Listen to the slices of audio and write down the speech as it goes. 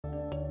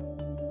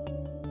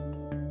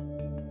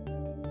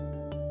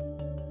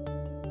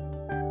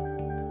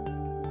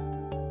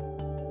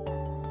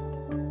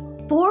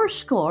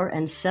"Fourscore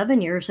and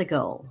 7 years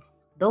ago."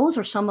 Those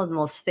are some of the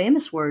most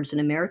famous words in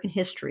American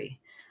history.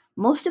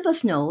 Most of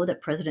us know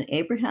that President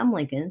Abraham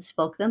Lincoln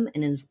spoke them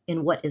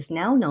in what is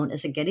now known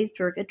as a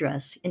Gettysburg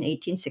Address in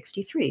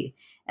 1863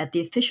 at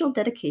the official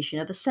dedication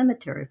of a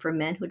cemetery for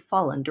men who had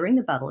fallen during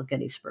the Battle of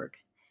Gettysburg.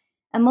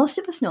 And most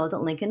of us know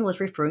that Lincoln was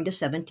referring to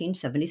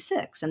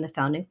 1776 and the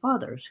Founding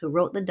Fathers who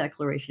wrote the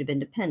Declaration of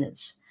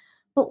Independence.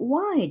 But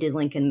why did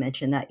Lincoln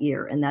mention that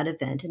year and that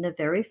event in the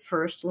very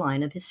first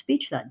line of his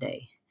speech that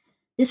day?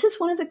 This is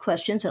one of the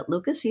questions that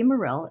Lucas E.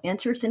 Morell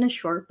answers in a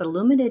short but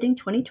illuminating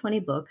 2020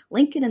 book,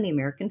 Lincoln and the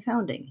American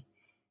Founding.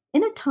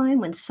 In a time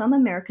when some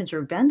Americans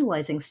are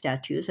vandalizing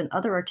statues and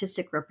other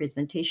artistic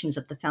representations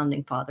of the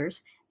Founding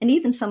Fathers, and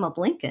even some of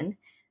Lincoln,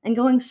 and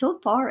going so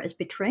far as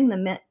portraying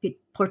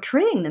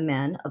the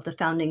men of the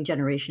founding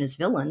generation as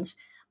villains,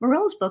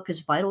 Morell's book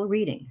is vital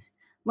reading.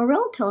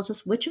 Morell tells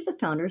us which of the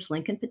founders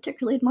Lincoln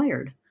particularly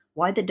admired,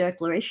 why the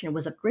Declaration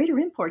was of greater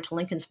import to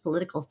Lincoln's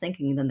political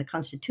thinking than the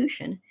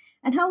Constitution,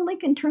 and how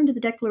Lincoln turned to the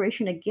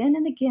Declaration again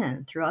and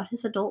again throughout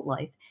his adult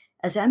life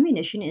as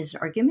ammunition in his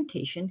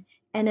argumentation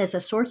and as a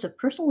source of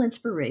personal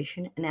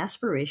inspiration and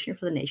aspiration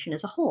for the nation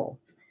as a whole.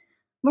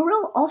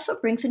 Morell also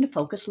brings into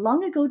focus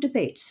long-ago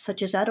debates,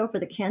 such as that over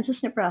the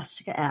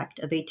Kansas-Nebraska Act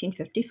of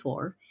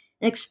 1854,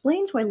 and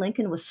explains why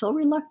Lincoln was so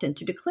reluctant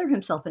to declare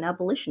himself an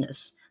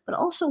abolitionist, but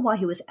also why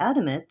he was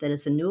adamant that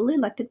as a newly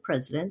elected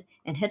president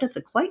and head of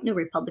the quite new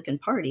Republican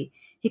Party,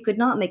 he could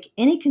not make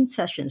any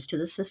concessions to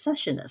the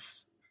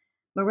secessionists.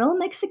 Morell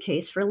makes the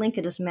case for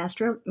Lincoln as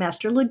master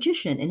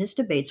logician in his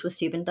debates with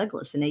Stephen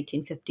Douglas in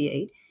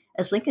 1858,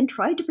 as Lincoln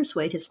tried to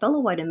persuade his fellow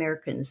white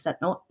Americans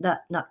that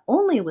not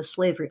only was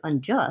slavery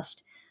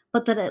unjust,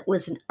 but that it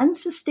was an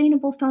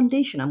unsustainable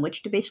foundation on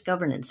which to base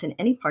governance in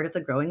any part of the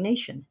growing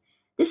nation.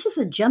 This is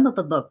a gem of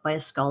a book by a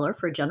scholar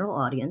for a general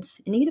audience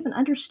in need of an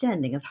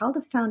understanding of how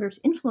the founders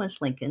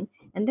influenced Lincoln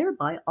and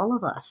thereby all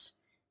of us.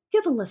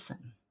 Give a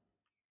listen.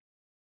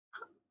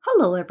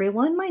 Hello,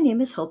 everyone. My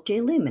name is Hope J.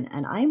 Lehman,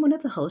 and I am one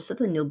of the hosts of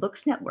the New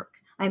Books Network.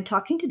 I am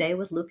talking today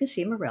with Lucas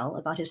E. Morell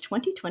about his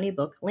 2020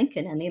 book,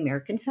 Lincoln and the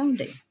American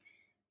Founding.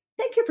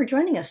 Thank you for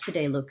joining us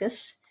today,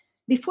 Lucas.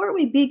 Before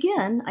we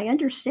begin, I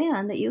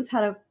understand that you've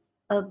had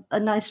a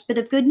nice bit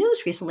of good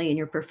news recently in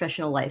your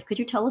professional life. Could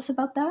you tell us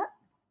about that?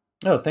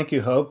 Oh, thank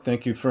you, Hope.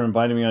 Thank you for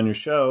inviting me on your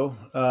show.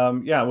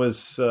 I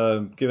was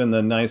given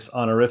the nice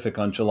honorific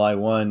on July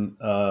 1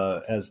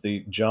 as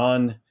the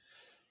John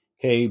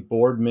K.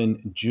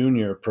 Boardman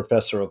Jr.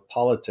 Professor of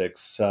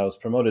Politics. I was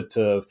promoted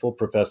to full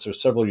professor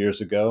several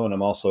years ago, and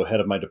I'm also head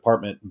of my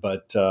department,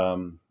 but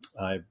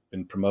I've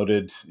been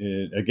promoted.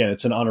 Again,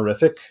 it's an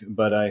honorific,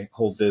 but I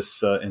hold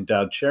this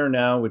endowed chair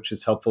now, which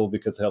is helpful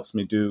because it helps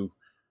me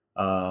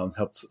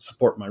helps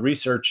support my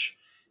research.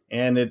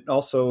 And it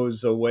also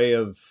is a way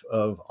of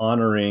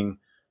honoring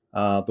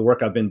the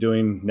work I've been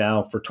doing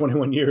now for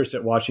 21 years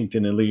at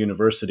Washington and Lee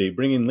University,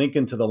 bringing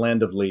Lincoln to the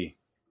land of Lee.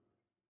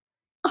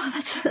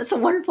 Oh, that's a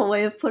wonderful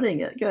way of putting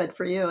it. Good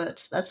for you.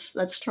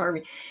 That's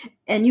charming.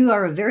 And you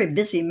are a very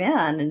busy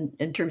man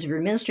in terms of your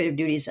administrative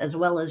duties as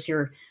well as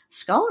your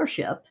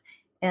scholarship.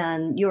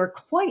 And you are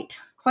quite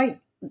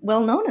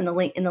well known in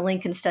the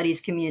Lincoln Studies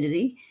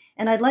community.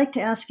 And I'd like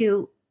to ask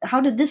you,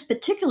 how did this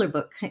particular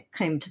book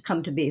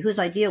come to be? Whose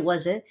idea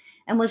was it?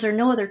 And was there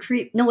no other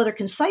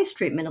concise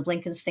treatment of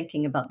Lincoln's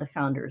thinking about the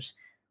founders?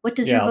 What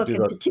does your book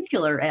in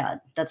particular add?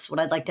 That's what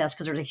I'd like to ask,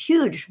 because there's a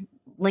huge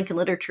Lincoln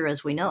literature,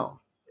 as we know.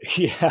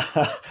 Yeah,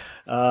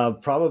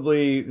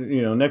 probably,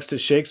 next to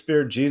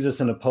Shakespeare, Jesus,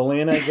 and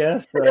Napoleon, I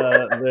guess.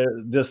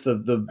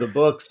 The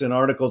books and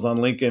articles on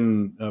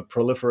Lincoln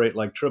proliferate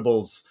like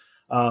tribbles.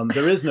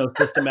 There is no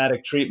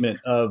systematic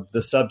treatment of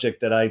the subject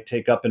that I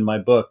take up in my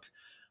book.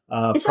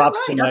 Is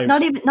that right?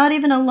 Not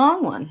even a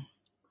long one.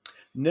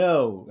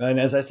 No. And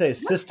as I say,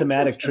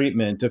 systematic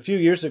treatment. A few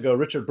years ago,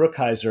 Richard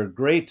Brookhiser,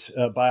 great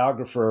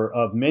biographer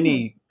of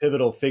many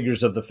pivotal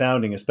figures of the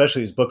founding,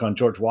 especially his book on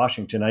George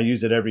Washington. I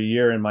use it every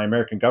year in my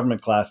American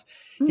government class.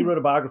 He wrote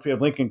a biography of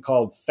Lincoln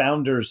called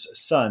Founder's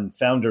Son,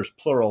 founders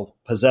plural,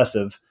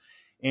 possessive.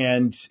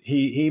 And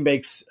he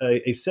makes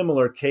a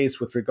similar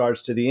case with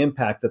regards to the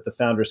impact that the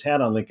founders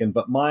had on Lincoln.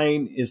 But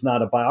mine is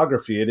not a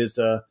biography. It is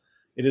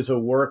a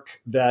work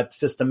that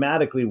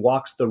systematically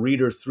walks the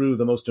reader through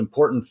the most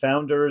important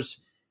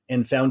founders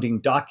and founding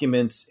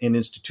documents and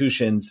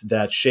institutions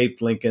that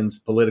shaped Lincoln's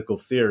political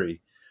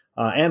theory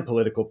and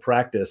political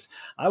practice.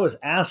 I was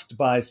asked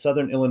by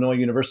Southern Illinois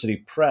University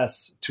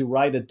Press to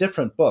write a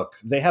different book.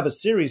 They have a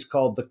series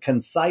called The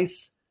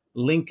Concise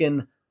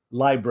Lincoln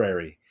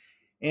Library,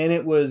 and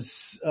it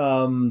was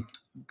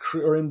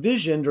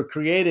envisioned or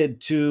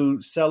created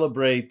to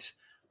celebrate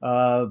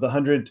the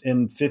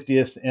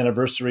 150th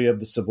anniversary of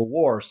the Civil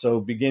War.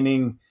 So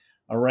beginning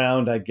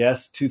around, I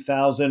guess,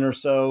 2000 or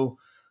so,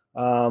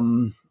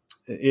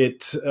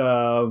 it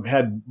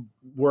had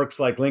works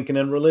like Lincoln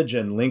and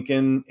Religion,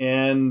 Lincoln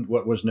and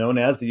what was known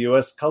as the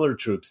U.S. Colored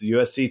Troops, the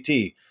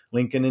USCT,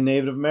 Lincoln and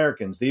Native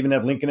Americans. They even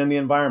have Lincoln and the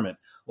Environment.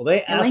 Well,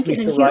 they And asked me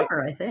Lincoln to and write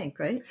Humor, I think,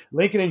 right?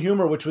 Lincoln and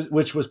Humor,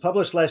 which was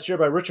published last year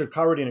by Richard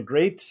Carwardine, a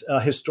great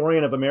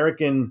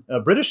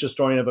British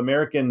historian of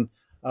American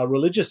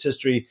religious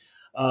history.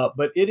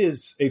 But it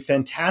is a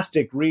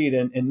fantastic read,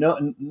 and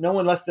no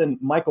one less than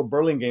Michael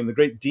Burlingame, the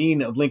great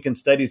dean of Lincoln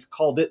Studies,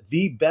 called it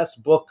the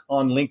best book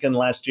on Lincoln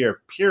last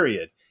year.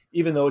 Period.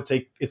 Even though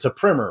it's a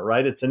primer,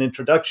 right? It's an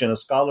introduction, a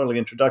scholarly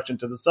introduction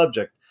to the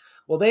subject.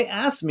 Well, they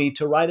asked me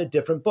to write a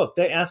different book.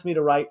 They asked me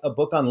to write a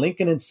book on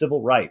Lincoln and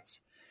civil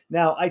rights.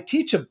 Now, I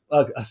teach a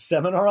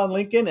seminar on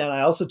Lincoln, and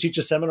I also teach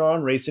a seminar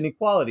on race and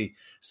equality.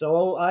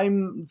 So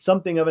I'm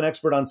something of an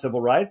expert on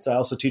civil rights. I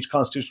also teach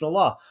constitutional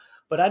law.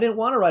 But I didn't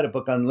want to write a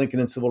book on Lincoln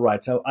and civil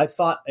rights. So I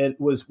thought it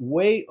was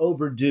way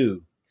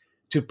overdue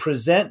to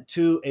present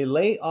to a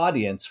lay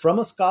audience from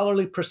a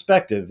scholarly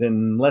perspective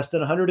in less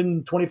than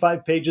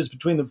 125 pages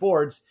between the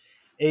boards,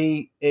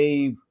 a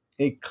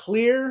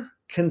clear,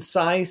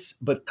 concise,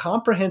 but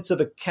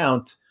comprehensive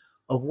account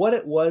of what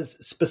it was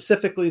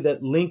specifically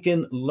that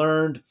Lincoln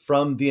learned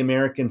from the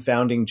American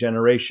founding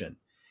generation.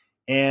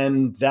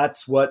 And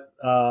that's what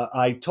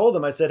I told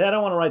them. I said, hey, I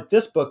don't want to write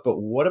this book, but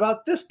what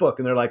about this book?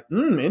 And they're like,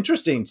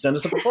 interesting. Send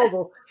us a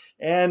proposal.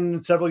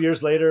 And several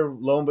years later,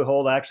 lo and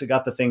behold, I actually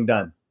got the thing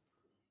done.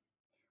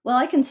 Well,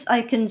 I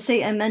can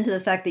say amen to the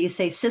fact that you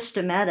say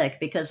systematic,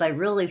 because I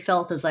really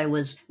felt as I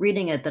was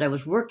reading it that I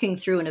was working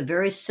through in a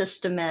very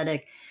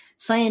systematic,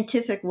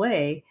 scientific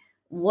way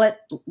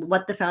what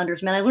the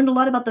founders meant. I learned a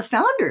lot about the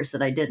founders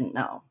that I didn't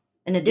know.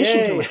 In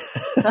addition to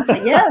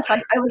it, yes,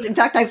 I was. In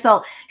fact, I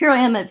felt here I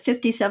am at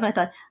 57. I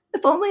thought,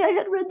 if only I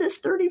had read this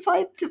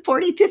 35,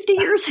 40, 50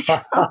 years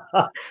ago.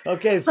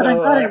 Okay, so I'm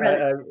glad I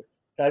read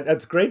it.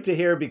 That's great to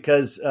hear,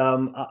 because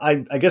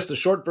I guess the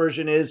short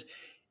version is,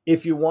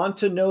 if you want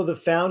to know the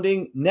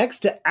founding,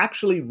 next to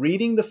actually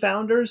reading the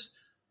founders,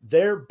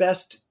 their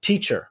best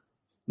teacher,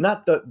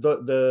 not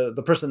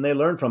the person they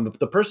learn from,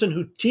 but the person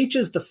who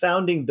teaches the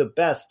founding the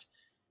best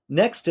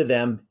next to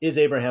them is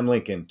Abraham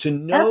Lincoln. To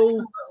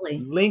know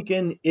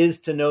Lincoln is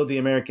to know the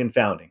American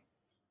founding.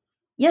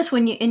 Yes,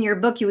 when you in your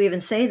book you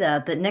even say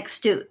that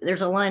next to,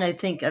 there's a line I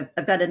think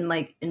I've got in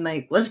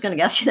my was going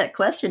to ask you that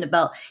question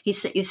about. You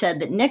said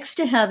that next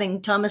to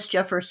having Thomas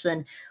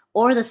Jefferson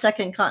or the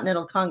Second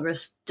Continental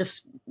Congress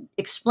just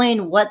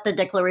explain what the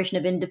Declaration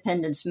of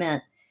Independence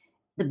meant,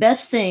 the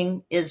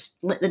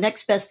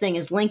next best thing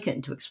is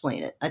Lincoln to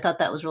explain it. I thought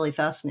that was really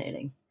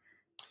fascinating.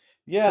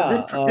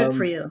 Yeah, so good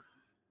for you.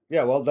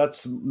 Yeah, well,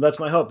 that's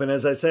my hope. And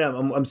as I say,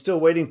 I'm still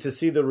waiting to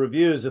see the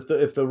reviews. If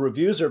the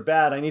reviews are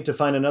bad, I need to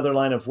find another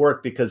line of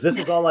work, because this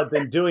is all I've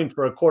been doing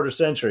for a quarter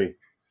century.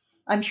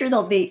 I'm sure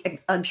they'll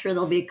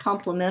be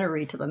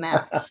complimentary to the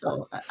max.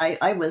 So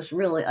I was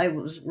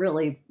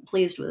really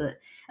pleased with it.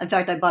 In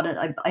fact, I bought it.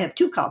 I have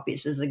 2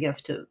 copies as a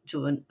gift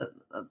to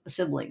a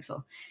sibling.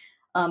 So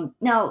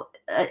now,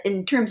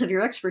 in terms of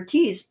your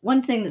expertise,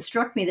 one thing that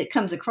struck me that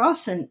comes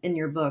across in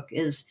your book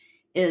is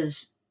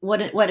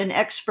what an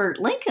expert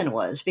Lincoln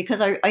was,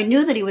 because I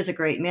knew that he was a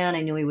great man.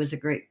 I knew he was a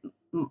great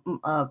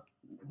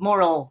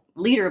moral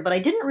leader, but I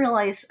didn't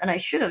realize, and I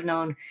should have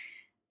known,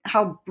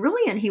 how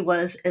brilliant he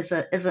was as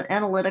an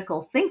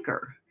analytical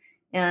thinker.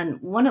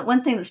 And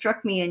one thing that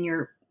struck me in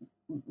your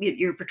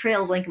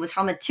portrayal of Lincoln was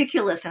how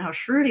meticulous and how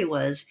shrewd he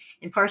was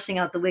in parsing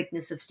out the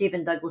weakness of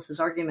Stephen Douglas's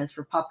arguments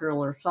for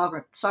popular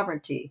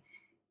sovereignty.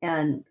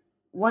 And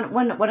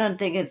one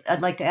thing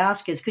I'd like to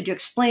ask is, could you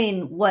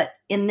explain what,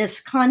 in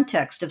this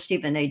context of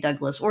Stephen A.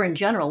 Douglas, or in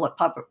general, what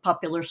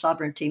popular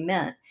sovereignty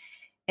meant?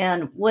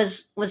 And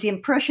was the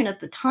impression at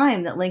the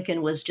time that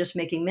Lincoln was just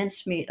making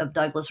mincemeat of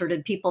Douglas, or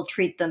did people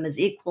treat them as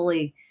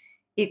equally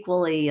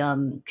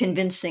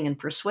convincing and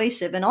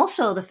persuasive? And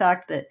also the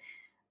fact that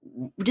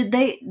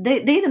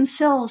they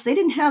themselves, they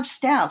didn't have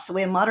staffs the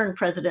way modern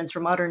presidents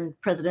or modern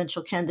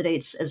presidential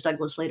candidates, as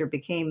Douglas later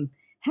became,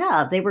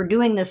 have. They were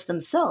doing this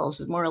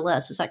themselves, more or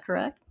less. Is that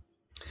correct?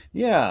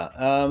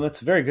 Yeah,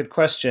 that's a very good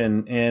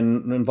question,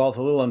 and involves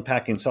a little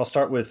unpacking. So I'll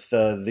start with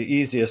the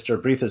easiest or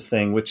briefest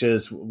thing, which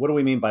is, what do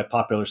we mean by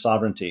popular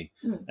sovereignty?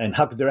 And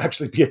how could there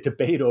actually be a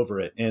debate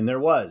over it? And there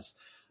was.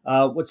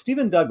 What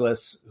Stephen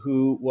Douglas,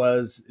 who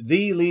was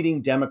the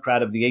leading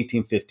Democrat of the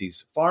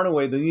 1850s, far and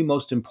away the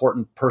most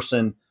important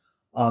person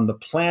on the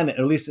planet,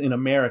 at least in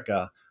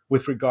America,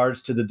 with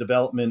regards to the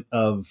development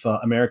of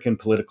American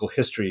political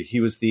history. He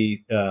was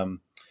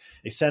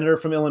a senator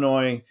from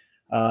Illinois,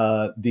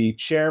 the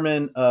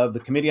chairman of the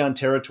Committee on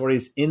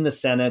Territories in the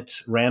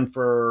Senate, ran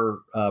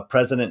for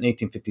president in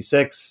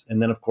 1856,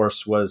 and then, of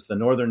course, was the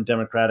Northern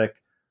Democratic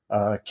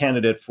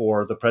candidate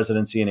for the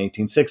presidency in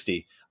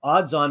 1860.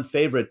 Odds-on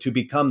favorite to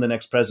become the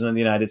next president of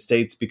the United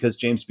States, because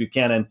James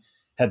Buchanan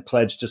had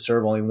pledged to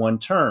serve only one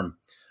term.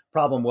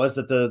 Problem was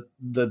that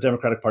the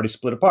Democratic Party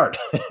split apart,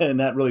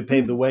 and that really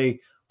paved the way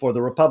for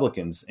the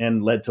Republicans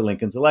and led to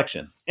Lincoln's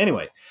election.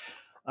 Anyway,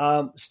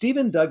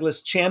 Stephen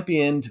Douglas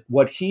championed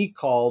what he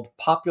called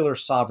popular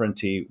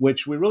sovereignty,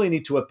 which we really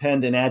need to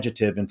append an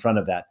adjective in front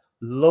of that: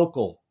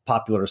 local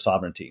popular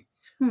sovereignty.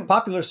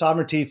 Popular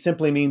sovereignty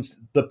simply means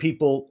the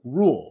people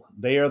rule.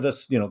 They are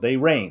they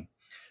reign.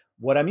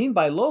 what I mean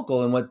by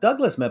local and what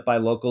Douglas meant by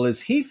local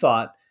is he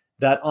thought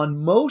that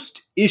on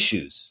most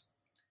issues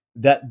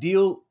that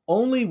deal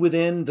only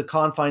within the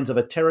confines of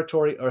a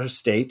territory or a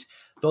state,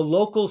 the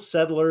local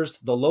settlers,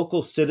 the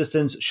local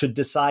citizens should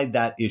decide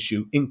that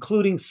issue,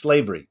 including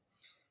slavery.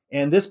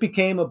 And this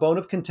became a bone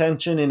of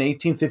contention in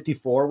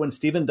 1854 when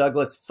Stephen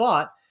Douglas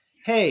thought,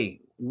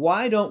 hey,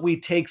 why don't we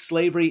take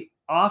slavery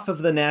off of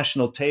the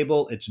national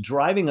table? It's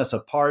driving us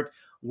apart.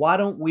 Why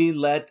don't we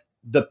let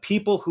the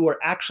people who are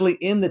actually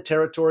in the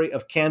territory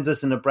of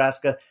Kansas and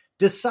Nebraska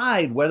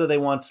decide whether they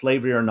want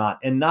slavery or not,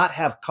 and not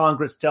have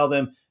Congress tell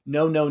them,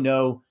 no, no,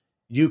 no,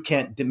 you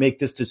can't make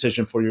this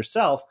decision for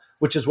yourself,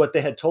 which is what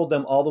they had told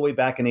them all the way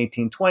back in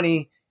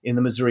 1820 in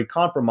the Missouri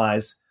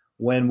Compromise,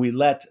 when we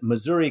let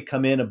Missouri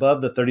come in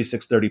above the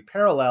 3630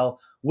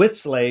 parallel with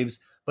slaves,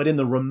 but in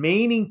the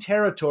remaining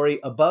territory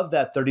above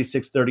that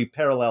 3630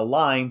 parallel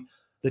line,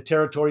 the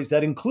territories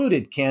that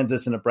included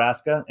Kansas and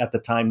Nebraska, at the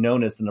time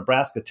known as the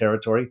Nebraska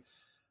Territory,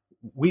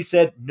 we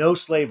said no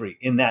slavery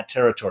in that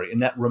territory, in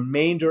that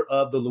remainder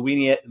of the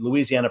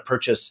Louisiana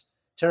Purchase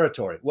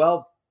territory.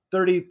 Well,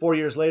 34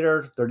 years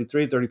later,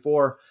 33,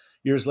 34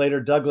 years later,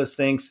 Douglas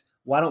thinks,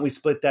 why don't we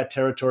split that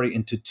territory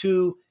into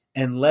two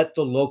and let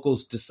the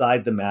locals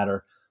decide the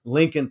matter?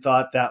 Lincoln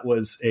thought that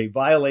was a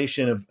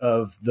violation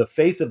of the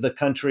faith of the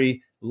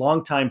country,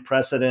 longtime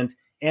precedent,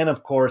 and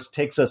of course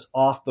takes us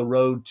off the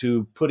road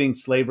to putting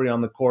slavery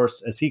on the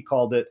course, as he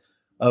called it,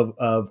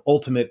 of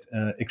ultimate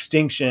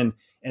extinction.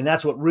 And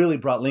that's what really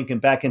brought Lincoln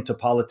back into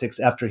politics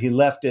after he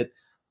left it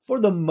for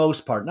the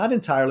most part, not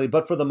entirely,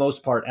 but for the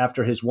most part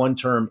after his one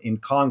term in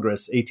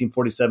Congress,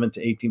 1847 to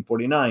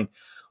 1849.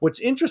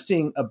 What's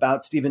interesting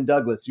about Stephen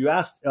Douglas, you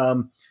asked,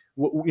 from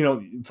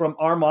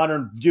our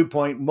modern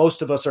viewpoint,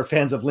 most of us are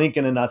fans of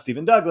Lincoln and not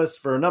Stephen Douglas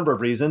for a number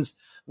of reasons.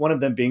 One of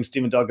them being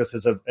Stephen Douglas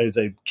is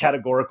a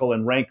categorical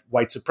and rank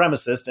white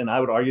supremacist, and I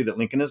would argue that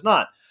Lincoln is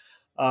not.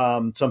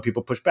 Some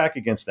people push back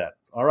against that.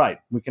 All right,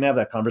 we can have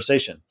that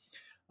conversation.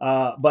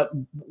 But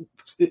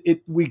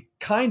we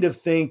kind of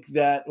think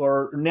that,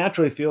 or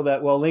naturally feel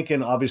that, well,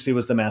 Lincoln obviously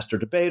was the master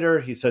debater.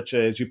 He's such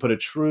a, as you put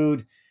it,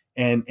 shrewd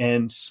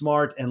and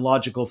smart and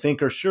logical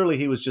thinker. Surely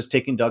he was just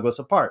taking Douglas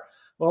apart.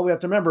 Well, we have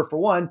to remember, for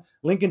one,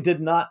 Lincoln did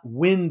not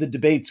win the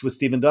debates with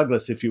Stephen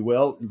Douglas, if you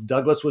will.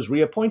 Douglas was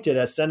reappointed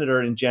as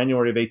senator in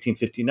January of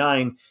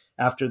 1859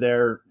 after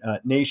their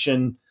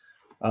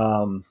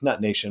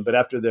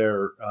after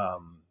their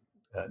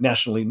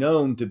nationally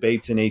known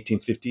debates in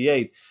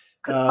 1858.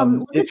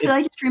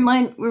 I just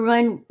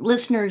remind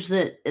listeners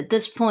that at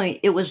this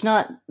point, it was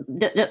not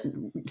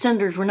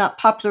senators were not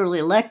popularly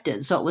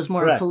elected, so it was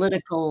more a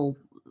political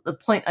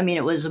point. I mean,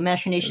 it was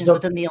machinations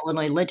within the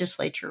Illinois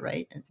legislature,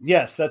 right?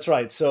 Yes, that's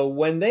right. So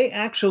when they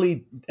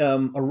actually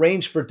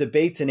arranged for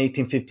debates in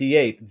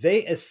 1858, they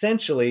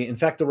essentially, in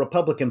fact, the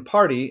Republican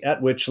Party,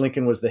 at which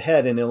Lincoln was the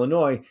head in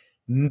Illinois,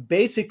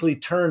 basically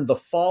turned the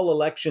fall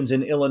elections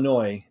in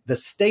Illinois, the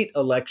state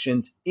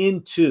elections,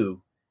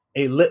 into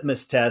a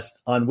litmus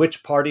test on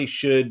which party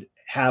should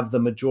have the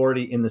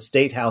majority in the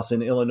state house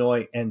in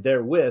Illinois, and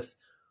therewith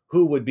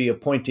who would be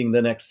appointing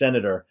the next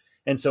senator.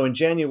 And so in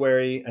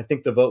January, I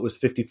think the vote was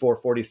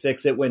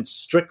 54-46. It went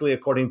strictly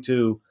according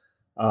to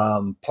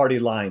party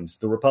lines.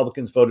 The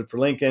Republicans voted for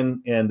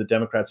Lincoln and the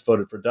Democrats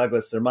voted for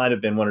Douglas. There might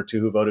have been one or two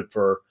who voted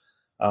for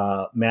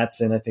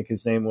Matson, I think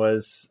his name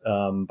was.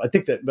 I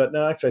think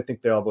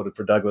they all voted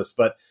for Douglas.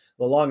 But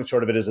the long and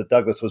short of it is that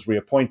Douglas was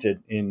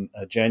reappointed in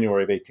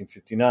January of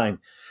 1859.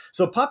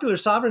 So popular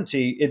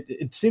sovereignty,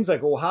 it seems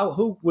like, well,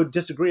 who would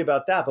disagree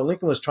about that? But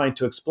Lincoln was trying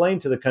to explain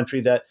to the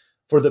country that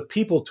for the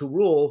people to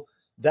rule,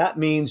 that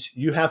means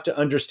you have to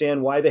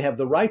understand why they have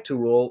the right to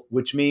rule,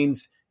 which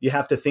means you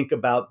have to think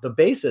about the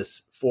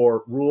basis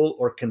for rule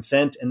or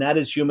consent, and that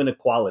is human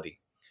equality.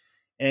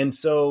 And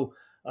so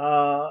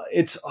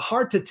it's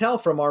hard to tell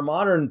from our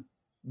modern,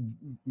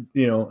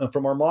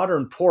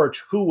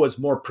 porch who was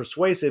more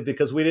persuasive,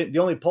 because the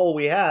only poll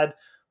we had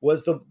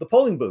was the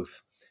polling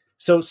booth.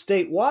 So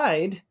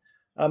statewide,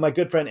 my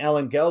good friend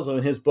Alan Gelzo,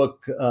 in his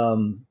book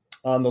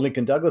on the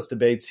Lincoln-Douglas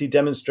debates, he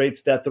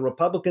demonstrates that the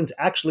Republicans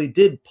actually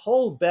did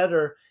poll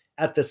better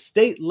at the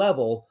state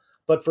level,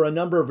 but for a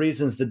number of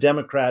reasons, the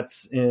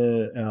Democrats,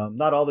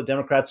 not all the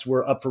Democrats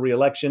were up for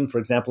re-election. For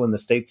example, in the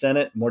state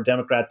Senate, more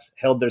Democrats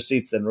held their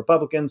seats than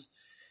Republicans.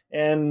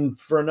 And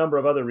for a number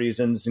of other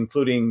reasons,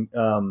 including,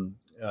 by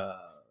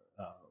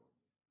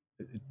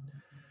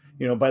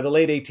the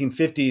late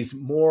 1850s,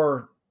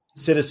 more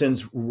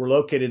citizens were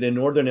located in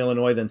northern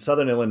Illinois than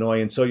southern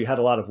Illinois. And so you had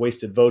a lot of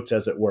wasted votes,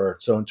 as it were.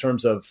 So in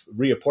terms of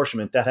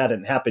reapportionment, that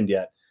hadn't happened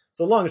yet.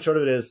 So the long and short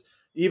of it is,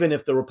 even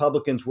if the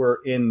Republicans were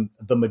in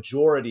the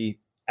majority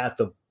at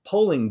the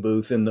polling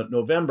booth in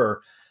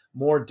November,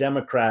 more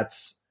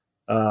Democrats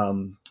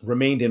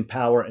remained in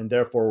power and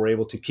therefore were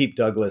able to keep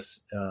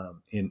Douglas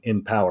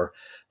in power.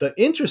 The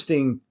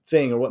interesting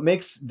thing, or what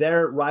makes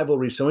their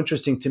rivalry so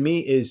interesting to me,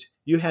 is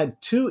you had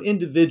two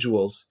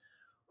individuals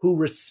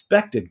who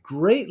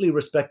greatly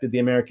respected the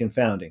American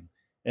founding.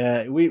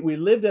 We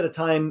lived at a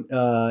time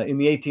in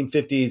the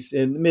 1850s,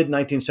 in the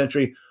mid-19th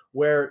century,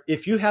 where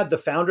if you had the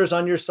founders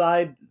on your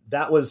side,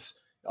 that was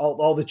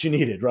all that you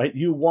needed, right?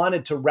 You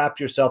wanted to wrap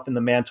yourself in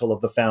the mantle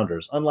of the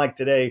founders, unlike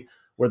today,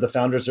 where the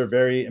founders are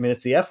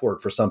it's the F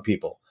word for some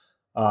people.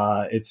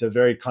 It's a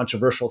very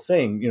controversial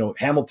thing.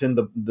 Hamilton,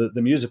 the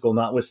musical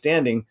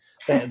notwithstanding,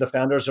 the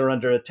founders are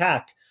under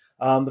attack.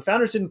 The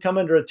founders didn't come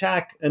under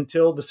attack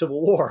until the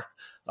Civil War,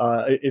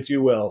 if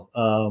you will,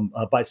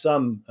 by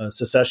some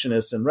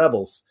secessionists and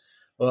rebels.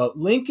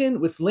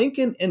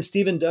 Lincoln and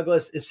Stephen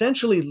Douglas,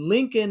 essentially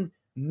Lincoln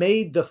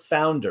made the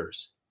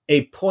founders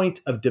a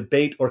point of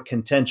debate or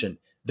contention.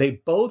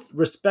 They both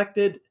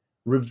respected,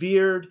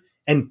 revered,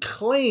 and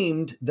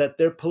claimed that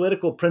their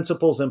political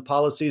principles and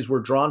policies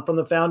were drawn from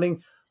the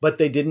founding, but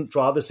they didn't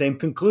draw the same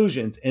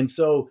conclusions. And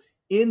so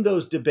in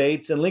those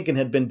debates, and Lincoln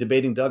had been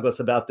debating Douglas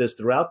about this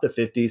throughout the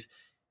 50s,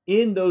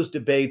 in those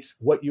debates,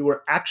 what you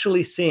were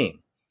actually seeing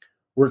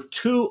were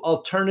two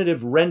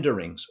alternative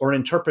renderings or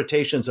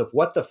interpretations of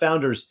what the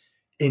founders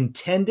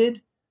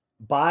intended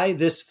by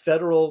this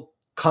federal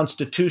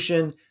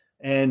constitution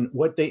and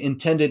what they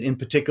intended in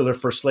particular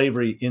for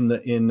slavery in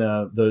the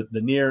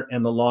near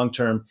and the long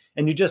term.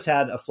 And you just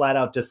had a flat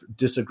out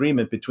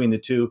disagreement between the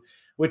two,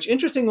 which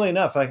interestingly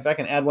enough, if I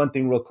can add one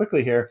thing real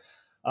quickly here,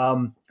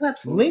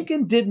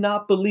 Lincoln did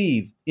not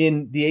believe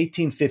in the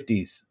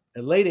 1850s,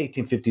 late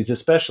 1850s,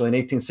 especially in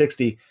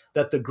 1860,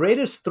 that the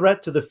greatest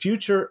threat to the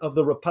future of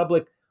the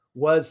Republic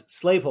was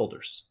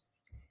slaveholders.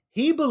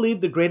 He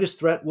believed the greatest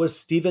threat was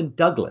Stephen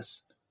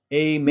Douglas,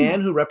 a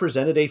man who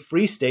represented a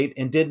free state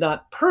and did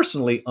not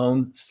personally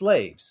own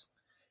slaves.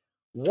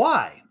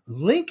 Why?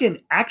 Lincoln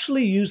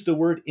actually used the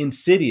word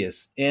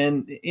insidious.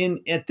 And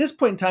at this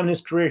point in time in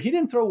his career, he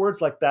didn't throw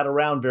words like that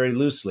around very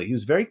loosely. He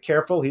was very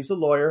careful. He's a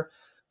lawyer.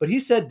 But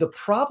he said the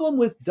problem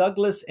with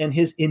Douglas and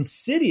his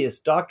insidious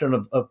doctrine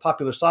of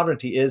popular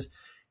sovereignty is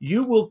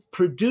you will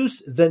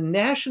produce the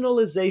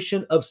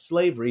nationalization of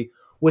slavery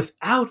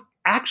without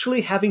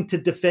actually having to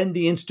defend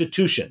the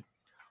institution.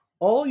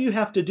 All you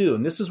have to do,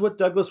 and this is what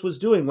Douglas was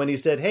doing when he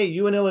said, hey,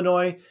 you in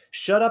Illinois,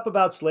 shut up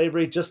about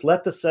slavery. Just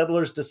let the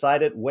settlers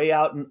decide it way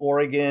out in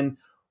Oregon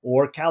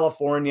or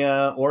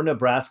California or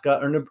Nebraska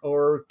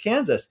or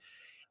Kansas.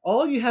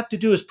 All you have to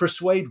do is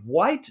persuade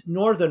white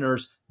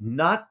Northerners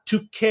not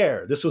to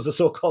care. This was a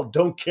so-called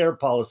don't care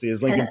policy,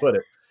 as Lincoln put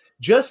it.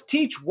 Just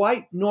teach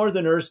white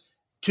Northerners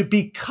to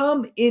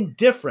become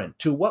indifferent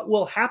to what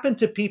will happen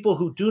to people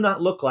who do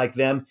not look like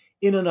them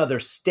in another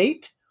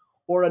state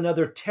or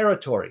another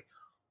territory.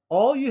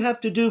 All you have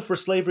to do for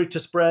slavery to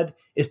spread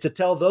is to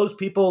tell those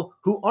people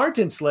who aren't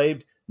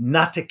enslaved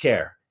not to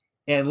care.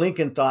 And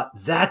Lincoln thought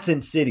that's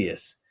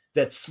insidious,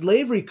 that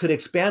slavery could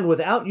expand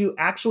without you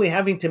actually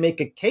having to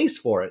make a case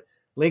for it.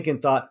 Lincoln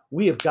thought,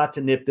 we have got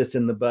to nip this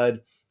in the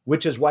bud,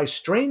 which is why,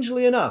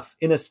 strangely enough,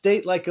 in a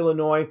state like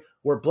Illinois,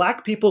 where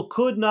Black people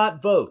could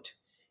not vote,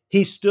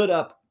 he stood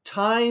up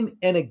time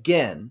and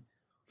again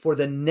for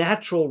the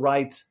natural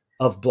rights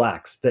of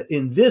Blacks. That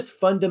in this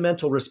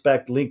fundamental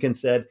respect, Lincoln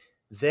said,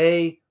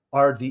 they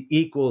are the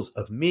equals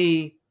of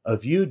me,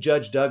 of you,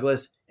 Judge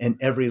Douglas, and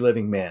every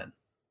living man.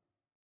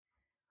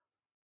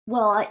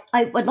 Well,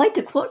 I would like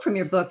to quote from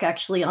your book,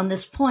 actually, on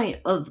this point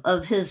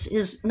of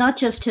his not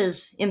just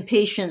his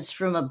impatience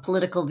from a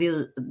political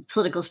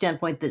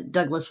standpoint that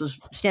Douglas was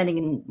standing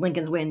in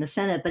Lincoln's way in the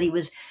Senate, but he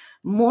was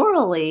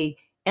morally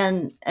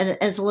and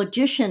as a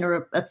logician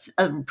or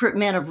a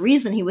man of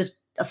reason, he was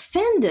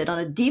offended on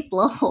a deep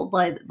level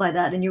by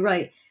that. And you're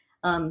right.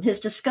 His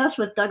disgust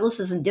with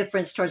Douglas's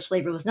indifference towards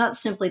slavery was not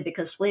simply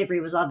because slavery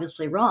was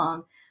obviously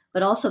wrong,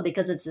 but also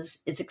because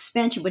its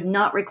expansion would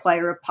not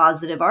require a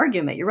positive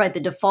argument. You're right. The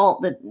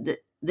default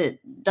that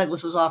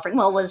Douglas was offering,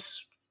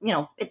 was,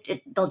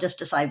 they'll just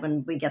decide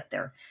when we get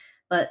there.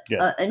 But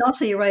yes. And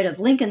also you're right,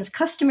 of Lincoln's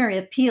customary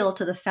appeal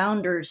to the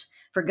founders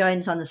for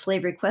guidance on the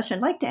slavery question.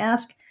 I'd like to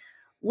ask,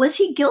 was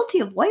he guilty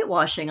of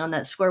whitewashing on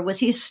that score?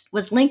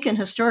 Was Lincoln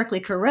historically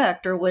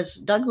correct, or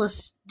was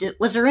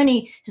there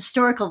any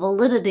historical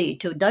validity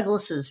to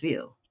Douglas's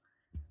view?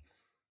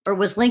 Or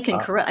was Lincoln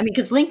correct? I mean,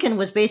 because Lincoln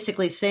was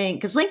basically saying,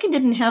 because Lincoln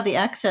didn't have the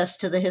access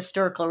to the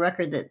historical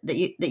record that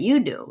you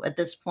do at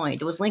this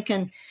point. Was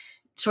Lincoln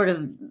sort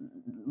of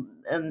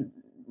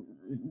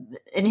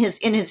in his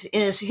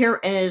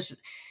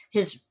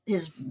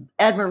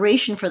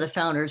admiration for the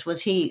founders,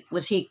 was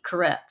he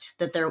correct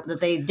that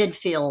they did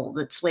feel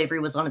that slavery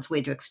was on its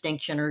way to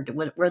extinction, or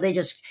were they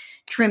just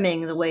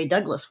trimming the way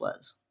Douglas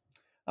was?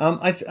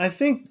 I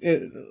think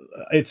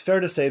it's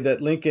fair to say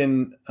that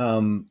Lincoln,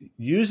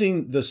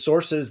 using the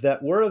sources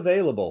that were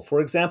available,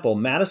 for example,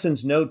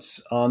 Madison's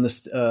notes on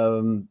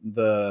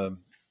the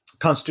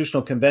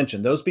Constitutional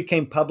Convention, those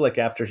became public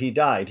after he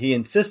died. He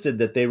insisted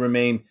that they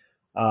remain.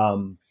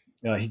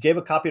 He gave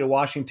a copy to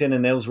Washington,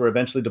 and those were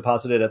eventually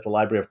deposited at the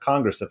Library of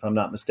Congress, if I'm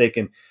not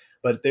mistaken.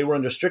 But they were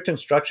under strict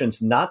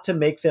instructions not to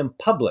make them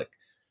public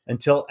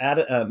until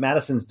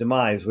Madison's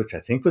demise, which I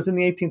think was in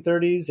the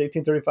 1830s,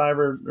 1835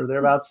 or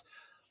thereabouts.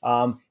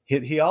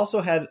 He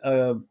also had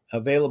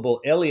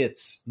available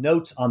Eliot's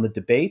notes on the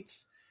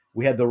debates.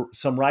 We had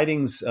some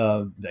writings,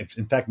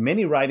 in fact,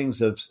 many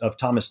writings of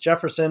Thomas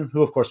Jefferson,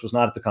 who, of course, was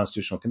not at the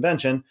Constitutional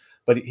Convention,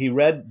 but he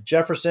read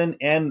Jefferson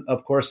and,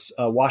 of course,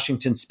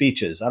 Washington's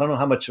speeches. I don't know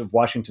how much of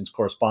Washington's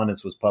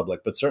correspondence was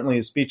public, but certainly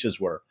his speeches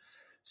were.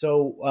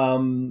 So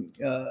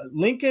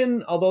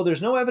Lincoln, although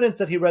there's no evidence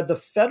that he read the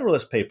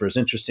Federalist Papers,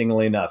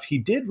 interestingly enough, he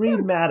did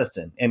read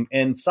Madison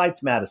and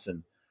cites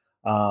Madison,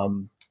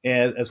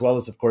 as well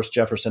as, of course,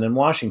 Jefferson and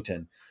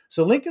Washington.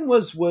 So Lincoln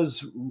was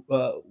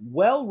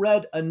well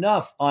read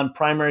enough on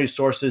primary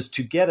sources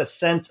to get a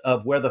sense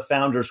of where the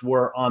founders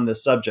were on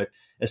this subject,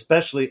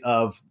 especially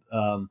of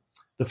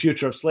the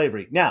future of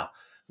slavery. Now,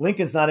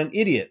 Lincoln's not an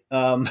idiot.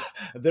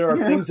 There are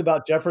things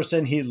about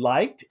Jefferson he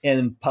liked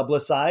and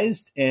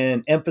publicized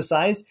and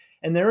emphasized,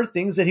 and there are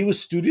things that he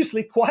was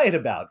studiously quiet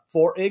about.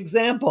 For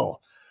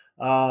example,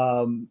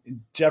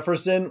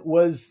 Jefferson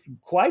was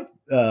quite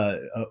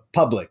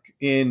public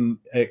in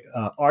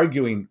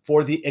arguing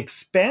for the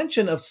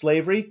expansion of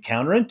slavery,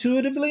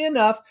 counterintuitively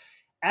enough,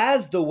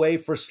 as the way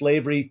for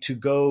slavery to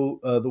go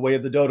the way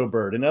of the dodo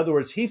bird. In other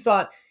words, he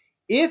thought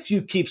if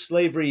you keep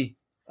slavery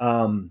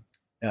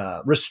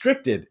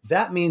restricted,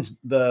 that means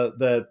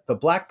the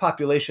black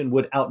population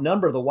would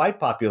outnumber the white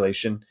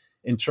population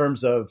in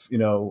terms of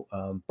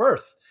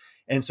birth.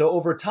 And so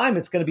over time,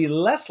 it's going to be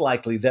less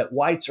likely that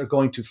whites are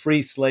going to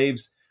free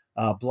slaves,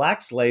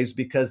 black slaves,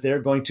 because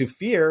they're going to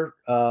fear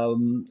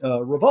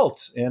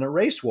revolt and a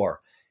race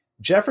war.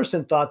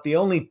 Jefferson thought the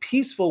only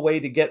peaceful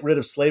way to get rid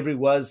of slavery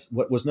was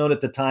what was known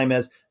at the time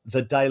as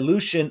the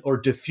dilution or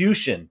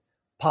diffusion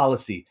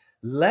policy.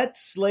 Let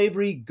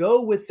slavery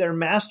go with their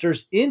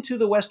masters into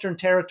the Western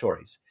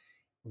territories,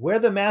 where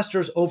the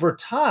masters over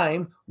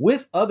time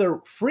with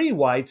other free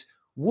whites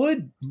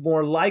would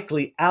more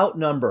likely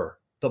outnumber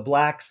the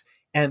blacks,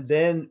 and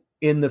then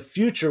in the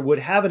future would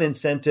have an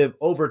incentive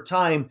over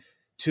time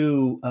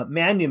to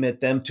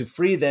manumit them, to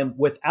free them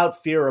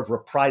without fear of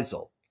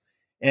reprisal.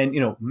 And,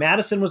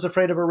 Madison was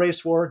afraid of a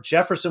race war.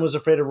 Jefferson was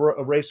afraid of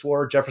a race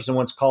war. Jefferson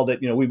once called it,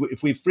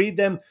 if we freed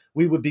them,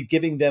 we would be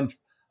giving them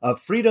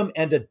freedom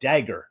and a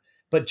dagger.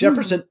 But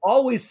Jefferson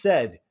always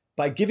said,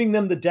 by giving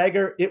them the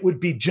dagger, it would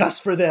be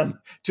just for them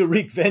to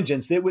wreak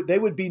vengeance. They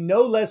would be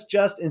no less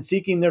just in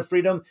seeking their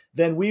freedom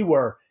than we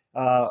were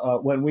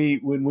when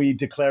we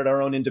declared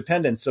our own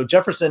independence. So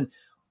Jefferson,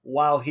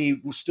 while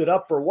he stood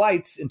up for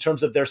whites in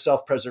terms of their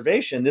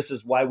self-preservation, this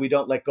is why we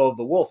don't let go of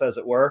the wolf, as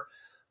it were.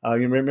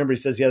 You remember, he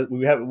says,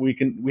 we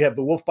have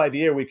the wolf by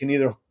the ear. We can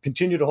either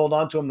continue to hold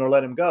on to him nor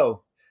let him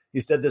go. He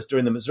said this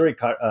during the Missouri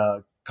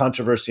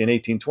controversy in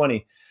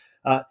 1820.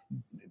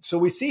 So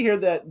we see here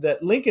that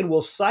Lincoln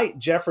will cite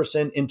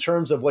Jefferson in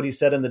terms of what he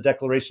said in the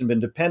Declaration of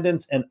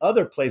Independence and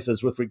other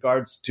places with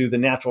regards to the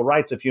natural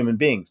rights of human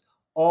beings,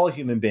 all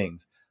human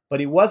beings. But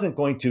he wasn't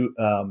going to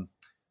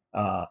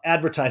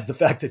advertise the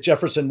fact that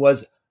Jefferson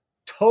was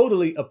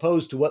totally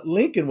opposed to what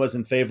Lincoln was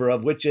in favor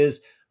of, which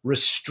is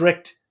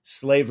restrict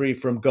slavery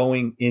from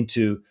going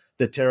into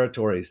the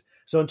territories.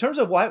 So in terms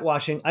of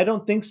whitewashing, I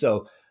don't think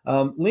so.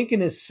 I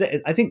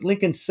think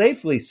Lincoln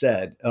safely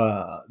said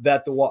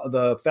that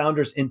the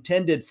founders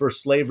intended for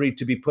slavery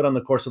to be put on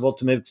the course of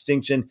ultimate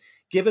extinction,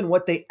 given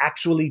what they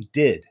actually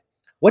did.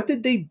 What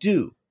did they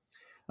do?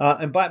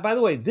 And by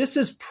the way, this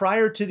is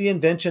prior to the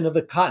invention of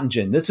the cotton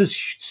gin. This is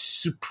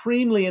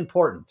supremely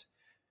important,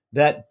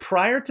 that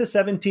prior to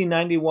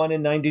 1791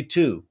 and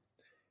 92,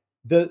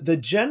 the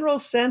general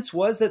sense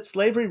was that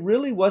slavery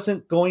really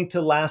wasn't going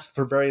to last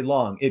for very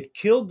long. It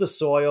killed the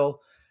soil.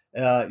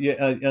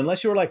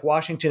 Unless you were like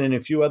Washington and a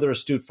few other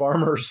astute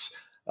farmers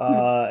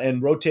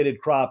and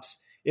rotated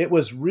crops, it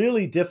was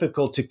really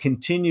difficult to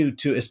continue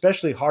to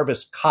especially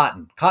harvest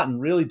cotton. Cotton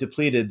really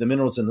depleted the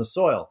minerals in the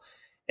soil.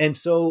 And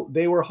so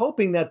they were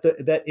hoping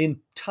that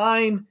in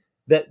time,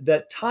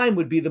 that time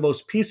would be the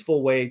most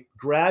peaceful way,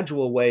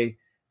 gradual way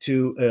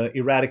to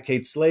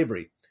eradicate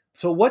slavery.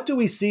 So what do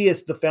we see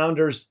as the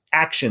founders'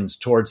 actions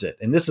towards it?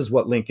 And this is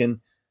what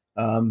Lincoln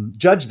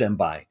judged them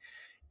by.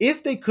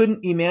 If they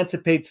couldn't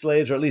emancipate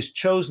slaves, or at least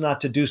chose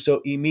not to do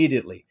so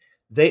immediately,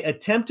 they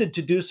attempted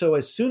to do so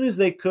as soon as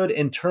they could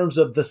in terms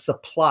of the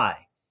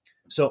supply.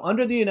 So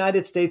under the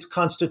United States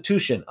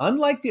Constitution,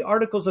 unlike the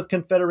Articles of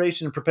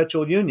Confederation and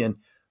Perpetual Union,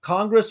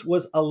 Congress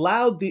was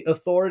allowed the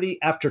authority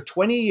after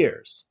 20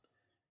 years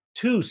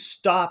to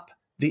stop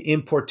the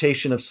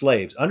importation of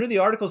slaves. Under the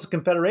Articles of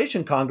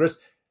Confederation, Congress,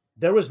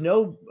 there was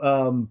no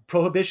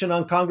prohibition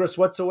on Congress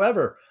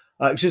whatsoever.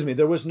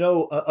 There was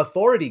no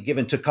authority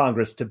given to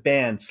Congress to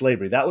ban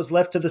slavery. That was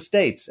left to the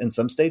states, and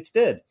some states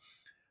did.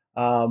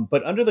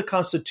 But under the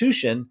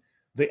Constitution,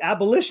 the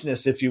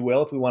abolitionists, if you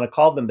will, if we want to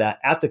call them that,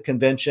 at the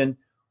convention,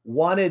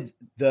 wanted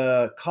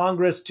the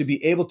Congress to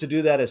be able to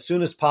do that as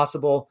soon as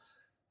possible.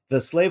 The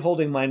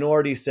slaveholding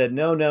minority said,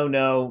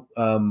 no,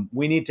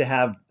 we need to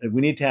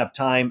have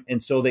time.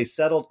 And so they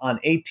settled on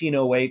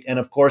 1808. And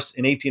of course,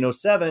 in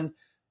 1807,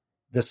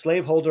 the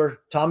slaveholder,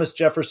 Thomas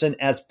Jefferson,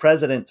 as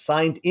president,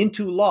 signed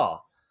into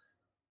law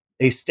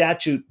a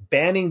statute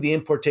banning the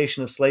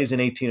importation of slaves in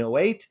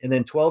 1808. And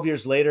then 12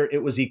 years later,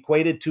 it was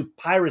equated to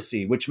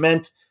piracy, which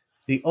meant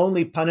the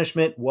only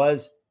punishment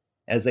was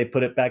as they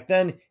put it back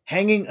then,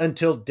 hanging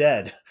until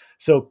dead.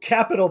 So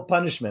capital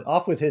punishment,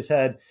 off with his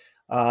head.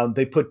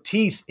 They put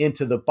teeth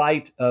into the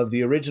bite of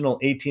the original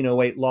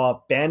 1808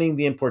 law banning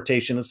the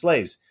importation of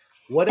slaves.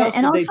 What else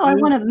And did they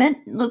also, do?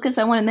 Lucas,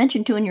 I want to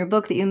mention too in your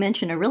book that you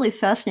mentioned a really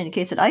fascinating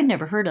case that I'd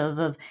never heard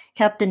of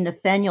Captain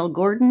Nathaniel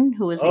Gordon,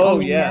 who was the Oh,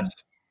 only yes. man.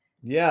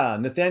 Yeah,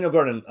 Nathaniel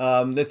Gordon.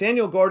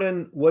 Nathaniel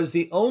Gordon was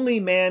the only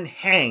man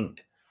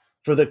hanged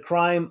for the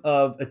crime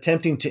of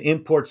attempting to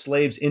import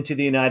slaves into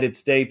the United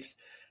States.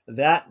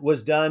 That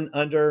was done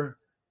under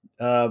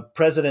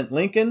President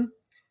Lincoln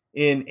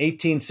in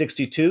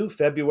 1862,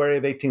 February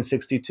of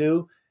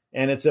 1862.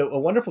 And it's a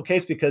wonderful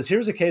case because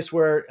here's a case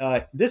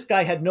where this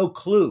guy had no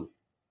clue,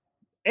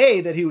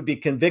 A, that he would be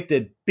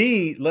convicted,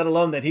 B, let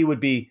alone that he would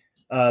be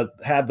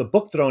have the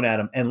book thrown at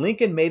him. And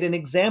Lincoln made an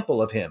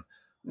example of him.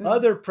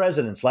 Other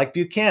presidents like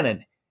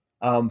Buchanan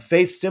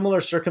faced similar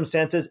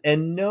circumstances,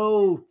 and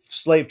no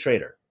slave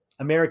trader,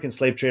 American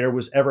slave trader,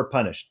 was ever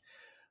punished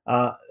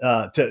to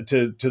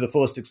the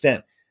fullest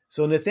extent.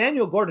 So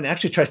Nathaniel Gordon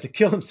actually tries to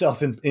kill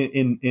himself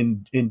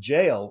in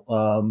jail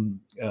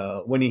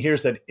when he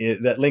hears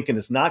that Lincoln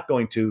is not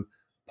going to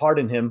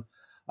pardon him.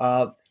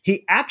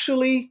 He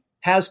actually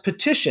has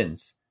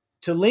petitions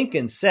to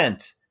Lincoln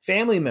sent,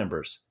 family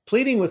members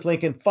pleading with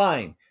Lincoln,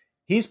 fine,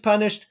 he's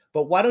punished,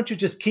 but why don't you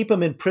just keep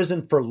him in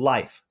prison for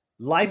life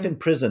in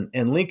prison?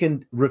 And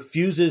Lincoln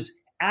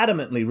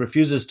adamantly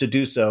refuses to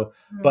do so.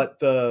 But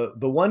the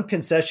one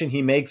concession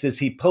he makes is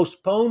he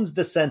postpones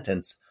the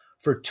sentence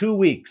for 2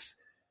 weeks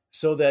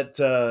so that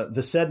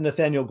the said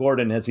Nathaniel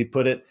Gordon, as he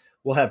put it,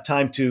 will have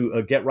time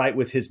to get right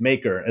with his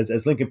maker.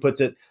 As Lincoln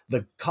puts it,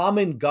 the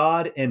common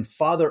God and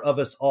Father of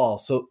us all.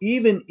 So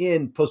even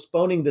in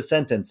postponing the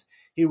sentence,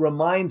 he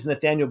reminds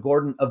Nathaniel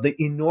Gordon of the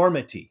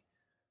enormity,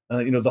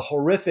 the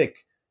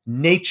horrific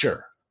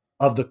nature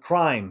of the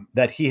crime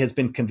that he has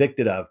been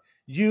convicted of.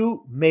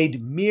 You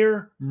made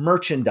mere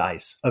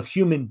merchandise of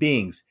human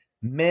beings,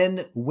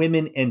 men,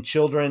 women, and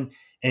children,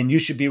 and you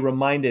should be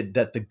reminded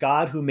that the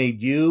God who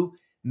made you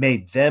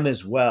made them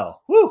as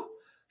well. Whew!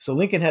 So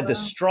Lincoln had this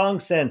strong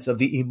sense of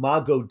the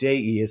imago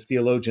Dei, as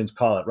theologians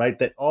call it, right?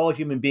 That all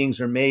human beings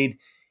are made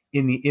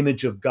in the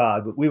image of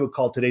God, what we would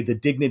call today the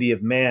dignity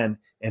of man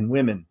and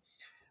women.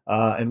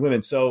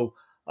 So,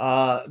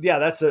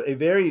 that's a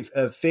very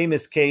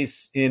famous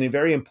case in a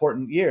very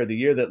important year, the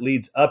year that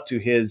leads up to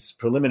his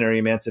preliminary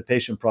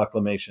Emancipation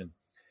Proclamation.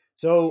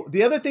 So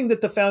the other thing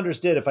that the founders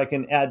did, if I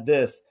can add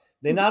this,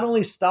 they not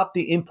only stopped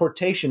the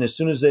importation as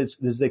soon as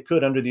they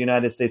could under the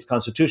United States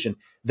Constitution,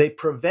 they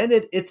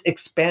prevented its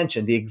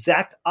expansion, the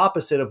exact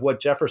opposite of what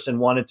Jefferson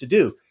wanted to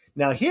do.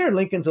 Now here,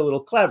 Lincoln's a little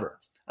clever.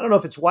 I don't know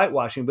if it's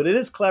whitewashing, but it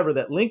is clever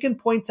that Lincoln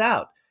points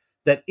out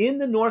that in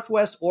the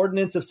Northwest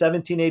Ordinance of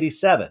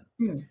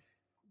 1787,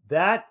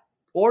 that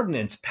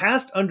ordinance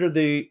passed under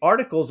the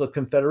Articles of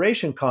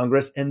Confederation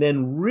Congress and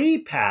then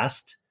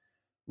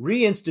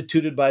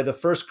reinstituted by the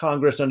first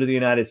Congress under the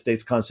United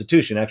States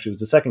Constitution. Actually, it was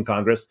the second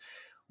Congress.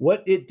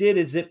 What it did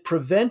is it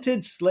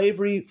prevented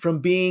slavery from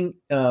being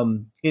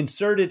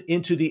inserted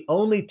into the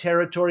only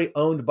territory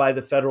owned by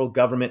the federal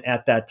government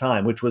at that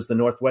time, which was the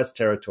Northwest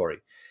Territory.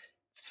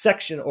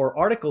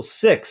 Article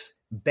 6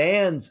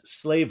 bans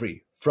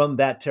slavery from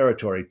that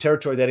territory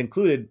that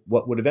included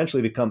what would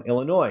eventually become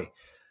Illinois.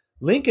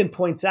 Lincoln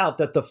points out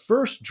that the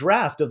first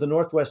draft of the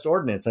Northwest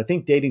Ordinance, I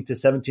think dating to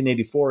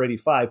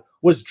 1784-85,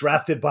 was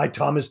drafted by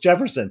Thomas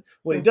Jefferson.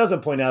 What he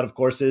doesn't point out, of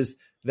course, is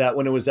that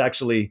when it was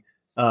actually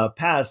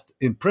passed,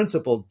 in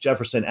principle,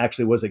 Jefferson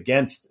actually was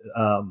against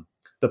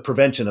the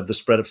prevention of the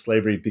spread of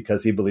slavery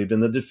because he believed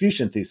in the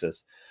diffusion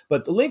thesis.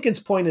 But Lincoln's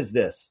point is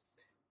this: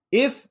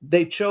 if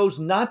they chose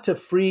not to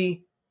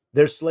free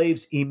their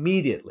slaves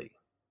immediately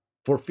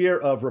for fear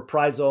of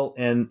reprisal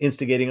and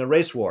instigating a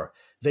race war,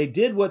 they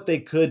did what they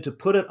could to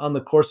put it on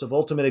the course of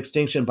ultimate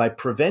extinction by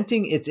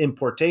preventing its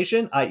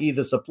importation, i.e.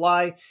 the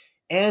supply,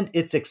 and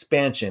its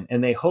expansion.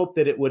 And they hoped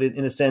that it would,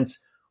 in a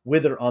sense,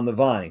 wither on the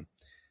vine.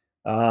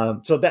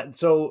 So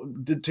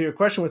to your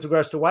question with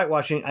regards to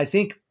whitewashing, I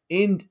think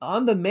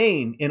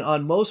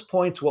on most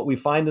points, what we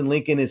find in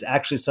Lincoln is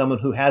actually someone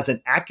who has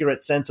an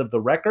accurate sense of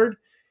the record.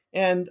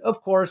 And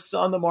of course,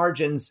 on the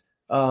margins,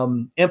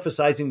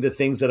 emphasizing the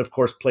things that, of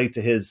course, play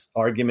to his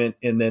argument,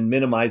 and then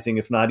minimizing,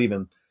 if not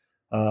even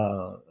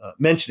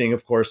mentioning,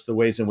 of course, the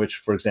ways in which,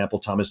 for example,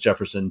 Thomas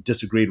Jefferson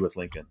disagreed with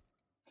Lincoln.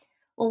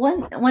 Well,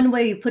 one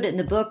way you put it in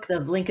the book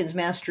of Lincoln's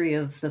mastery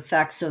of the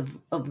facts of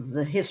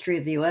the history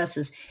of the U.S.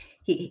 is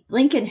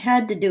Lincoln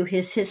had to do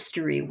his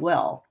history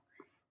well.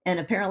 And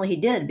apparently he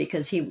did,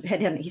 because he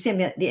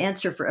said the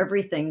answer for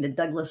everything that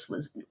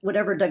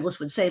whatever Douglas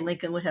would say,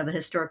 Lincoln would have a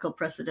historical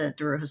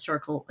precedent or a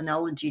historical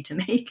analogy to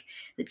make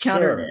that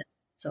countered it.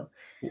 So,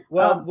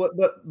 well,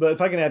 but if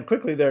I can add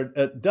quickly there,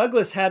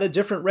 Douglas had a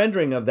different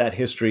rendering of that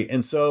history.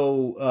 And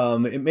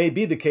so it may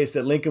be the case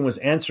that Lincoln was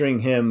answering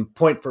him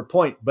point for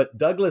point, but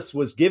Douglas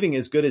was giving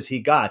as good as he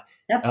got.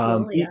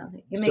 Absolutely,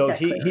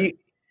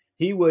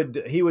 he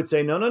would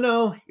say,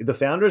 no, the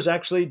founders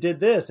actually did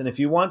this, and if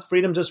you want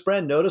freedom to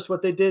spread, notice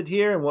what they did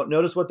here and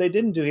notice what they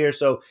didn't do here.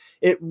 So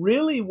it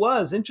really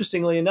was,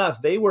 interestingly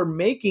enough, they were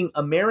making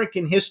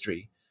American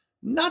history,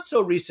 not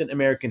so recent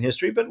American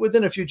history, but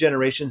within a few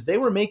generations, they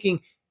were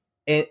making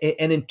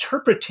an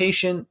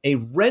interpretation, a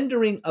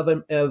rendering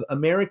of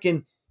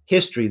American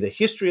history, the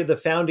history of the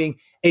founding,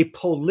 a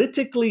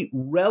politically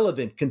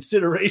relevant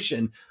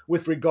consideration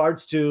with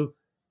regards to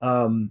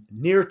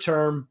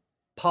near-term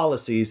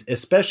policies,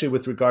 especially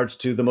with regards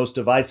to the most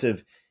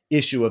divisive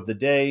issue of the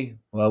day,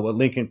 what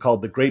Lincoln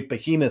called the great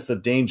behemoth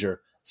of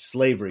danger,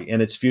 slavery,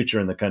 and its future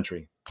in the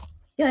country.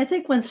 Yeah, I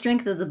think one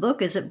strength of the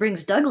book is it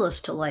brings Douglas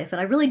to life,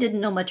 and I really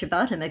didn't know much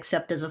about him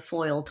except as a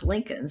foil to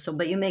Lincoln. So,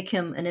 but you make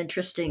him an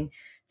interesting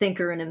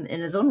thinker in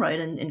his own right,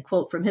 and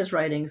quote from his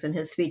writings and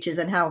his speeches,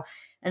 and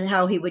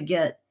how he would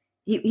get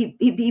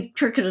he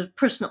took it as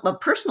a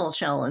personal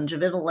challenge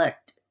of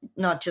intellect,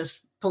 not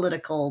just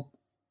political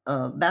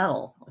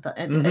battle.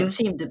 And it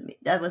seemed to me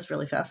that was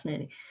really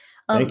fascinating.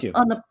 Thank you.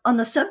 On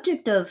the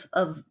subject of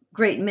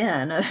great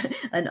men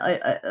and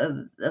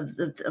of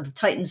the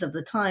titans of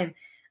the time.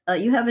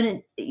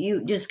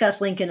 You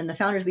discuss Lincoln and the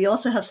founders. We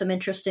also have some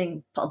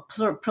interesting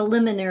sort of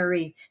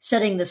preliminary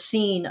setting the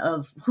scene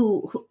of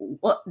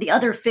what the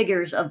other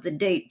figures of the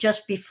date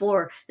just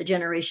before the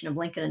generation of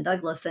Lincoln and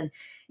Douglas. And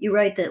you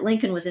write that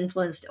Lincoln was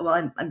influenced.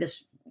 Well,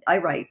 I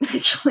write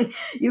actually.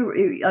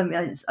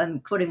 I'm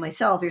quoting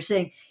myself. You're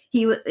saying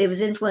it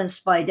was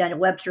influenced by Daniel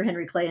Webster,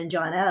 Henry Clay, and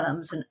John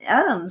Adams. And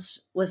Adams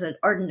was an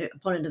ardent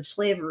opponent of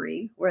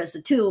slavery, whereas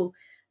the two,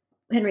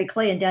 Henry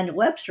Clay and Daniel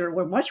Webster,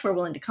 were much more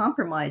willing to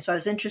compromise. So I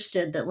was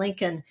interested that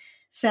Lincoln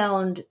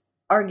found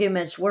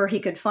arguments where he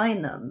could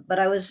find them. But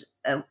I was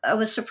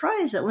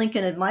surprised that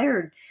Lincoln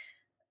admired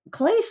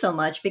Clay so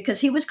much,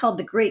 because he was called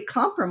the great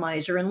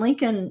compromiser. And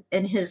Lincoln,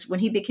 when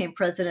he became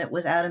president,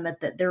 was adamant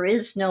that there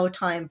is no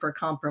time for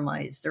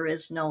compromise. There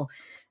is no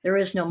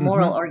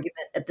moral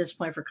argument at this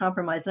point for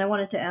compromise. And I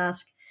wanted to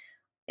ask,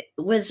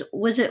 was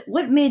it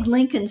what made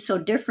Lincoln so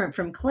different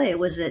from Clay?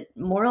 Was it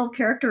moral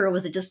character, or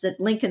was it just that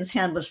Lincoln's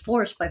hand was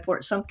forced by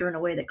Fort Sumter in a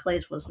way that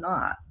Clay's was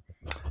not?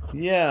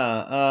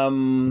 Yeah.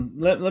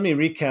 Let me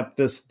recap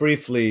this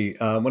briefly.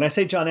 When I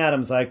say John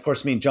Adams, I of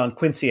course mean John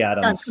Quincy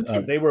Adams.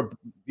 They were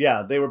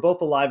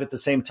both alive at the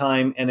same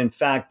time. And in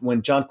fact,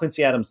 when John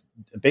Quincy Adams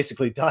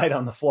basically died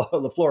on the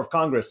floor of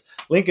Congress,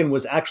 Lincoln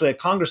was actually a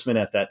congressman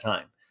at that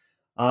time.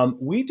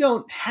 We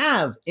don't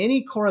have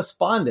any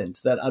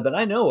correspondence that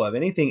I know of,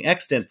 anything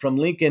extant from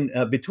Lincoln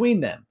between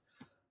them.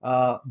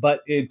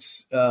 But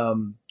it's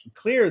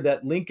clear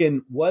that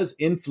Lincoln was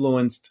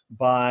influenced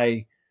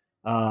by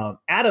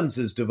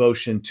Adams's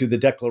devotion to the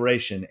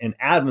Declaration, and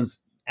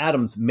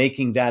Adams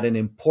making that an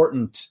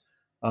important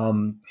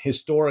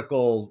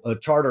historical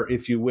charter,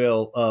 if you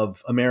will,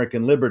 of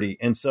American liberty.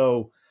 And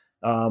so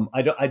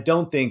I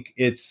don't think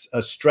it's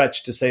a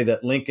stretch to say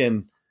that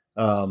Lincoln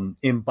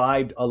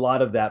imbibed a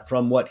lot of that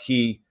from what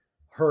he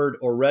heard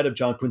or read of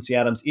John Quincy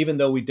Adams, even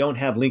though we don't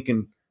have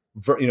Lincoln,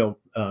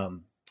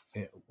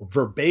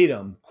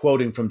 verbatim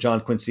quoting from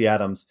John Quincy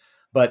Adams.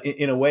 But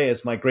in a way,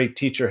 as my great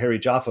teacher Harry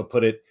Jaffa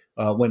put it,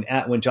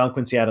 when John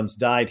Quincy Adams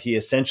died, he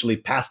essentially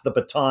passed the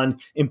baton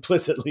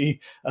implicitly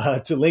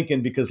to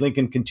Lincoln, because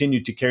Lincoln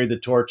continued to carry the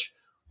torch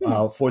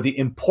for the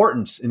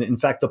importance and, in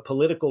fact, the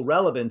political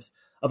relevance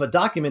of a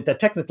document that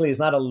technically is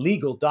not a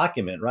legal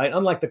document, right?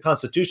 Unlike the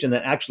Constitution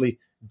that actually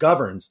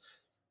governs.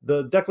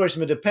 The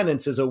Declaration of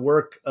Independence is a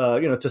work,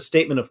 it's a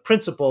statement of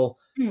principle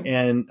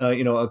and,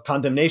 a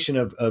condemnation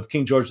of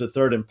King George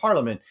III in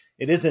Parliament.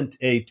 It isn't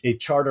a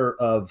charter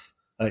of,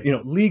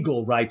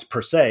 legal rights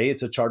per se.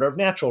 It's a charter of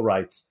natural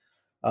rights.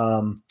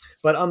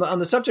 But on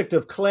the subject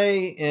of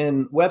Clay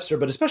and Webster,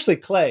 but especially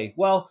Clay,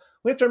 well,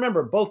 we have to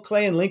remember both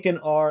Clay and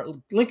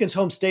Lincoln's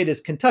home state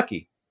is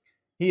Kentucky.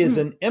 He is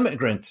an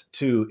immigrant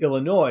to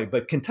Illinois,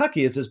 but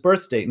Kentucky is his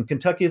birth state, and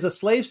Kentucky is a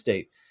slave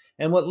state.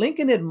 And what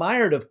Lincoln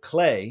admired of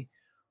Clay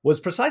was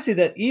precisely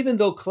that even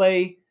though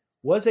Clay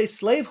was a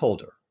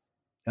slaveholder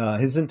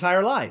his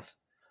entire life,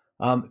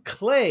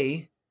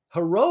 Clay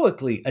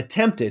heroically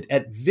attempted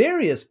at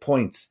various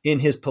points in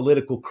his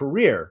political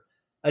career,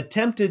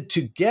 attempted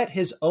to get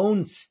his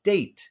own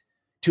state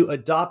to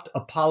adopt a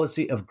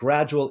policy of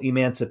gradual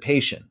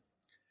emancipation.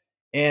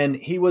 And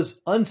he was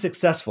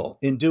unsuccessful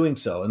in doing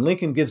so. And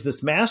Lincoln gives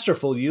this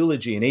masterful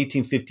eulogy in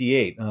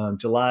 1858,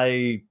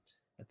 July,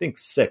 I think,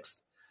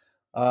 6th,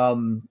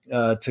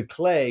 to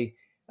Clay,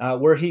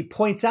 where he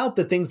points out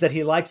the things that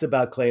he likes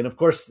about Clay. And of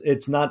course,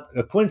 it's not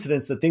a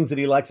coincidence that things that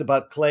he likes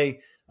about Clay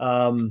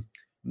are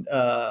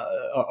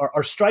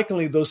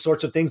strikingly those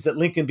sorts of things that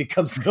Lincoln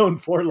becomes known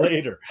for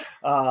later.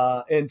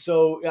 And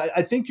so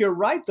I think you're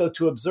right, though,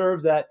 to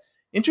observe that.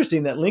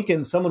 Interesting that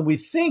Lincoln, someone we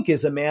think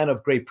is a man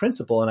of great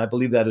principle, and I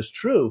believe that is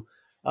true.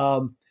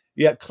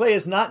 Yet Clay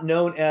is not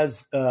known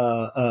as,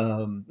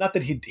 not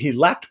that he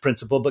lacked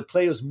principle, but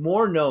Clay is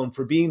more known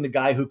for being the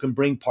guy who can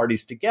bring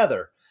parties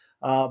together.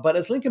 But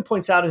as Lincoln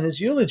points out in his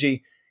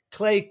eulogy,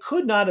 Clay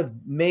could not have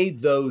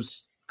made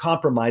those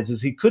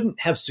compromises. He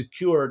couldn't have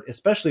secured,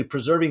 especially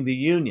preserving the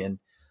Union,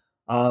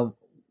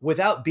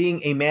 without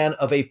being a man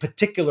of a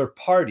particular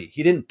party.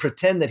 He didn't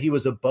pretend that he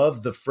was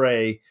above the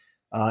fray.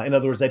 In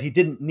other words, that he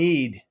didn't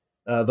need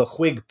the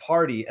Whig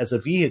Party as a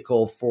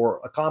vehicle for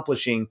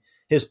accomplishing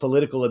his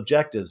political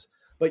objectives.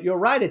 But you're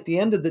right, at the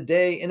end of the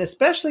day, and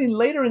especially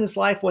later in his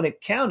life when it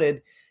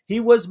counted,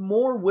 he was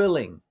more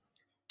willing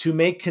to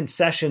make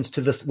concessions to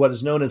this, what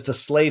is known as the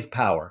slave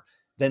power,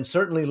 than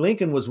certainly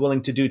Lincoln was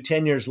willing to do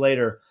 10 years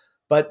later.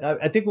 But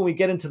I think when we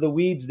get into the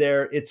weeds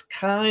there, it's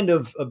kind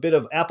of a bit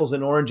of apples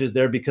and oranges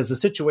there, because the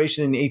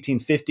situation in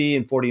 1850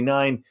 and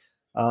 49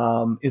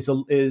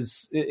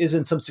 is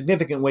in some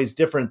significant ways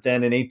different than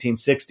in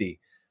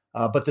 1860.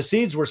 But the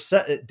seeds were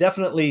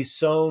definitely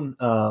sown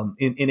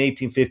in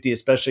 1850,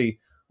 especially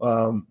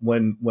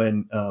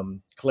when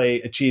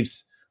Clay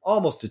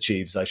almost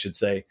achieves, I should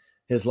say,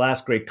 his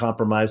last great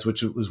compromise,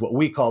 which was what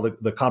we call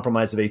the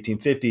Compromise of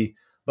 1850.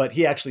 But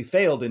he actually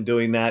failed in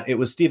doing that. It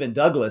was Stephen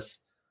Douglas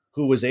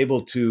who was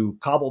able to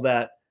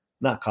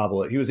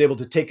he was able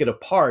to take it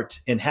apart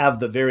and have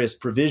the various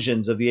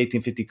provisions of the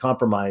 1850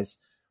 Compromise,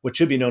 which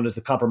should be known as the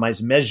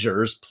Compromise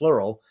Measures,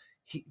 plural.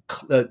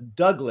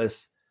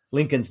 Douglas,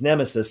 Lincoln's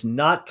nemesis,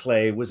 not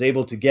Clay, was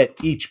able to get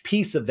each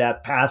piece of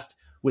that passed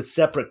with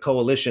separate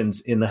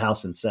coalitions in the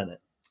House and Senate.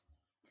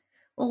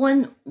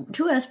 Well,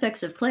 two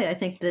aspects of Clay I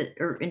think that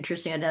are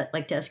interesting I'd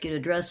like to ask you to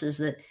address is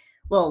that,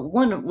 well,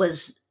 one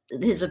was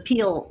his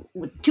appeal,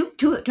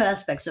 two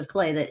aspects of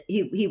Clay that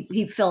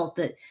he felt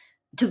that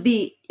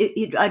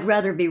I'd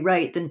rather be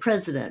right than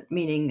president,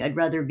 meaning I'd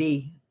rather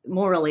be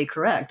morally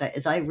correct,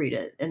 as I read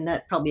it, and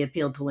that probably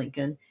appealed to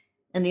Lincoln.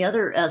 And the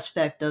other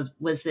aspect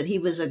was that he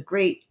was a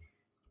great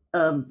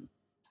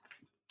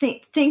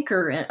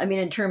thinker. I mean,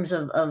 in terms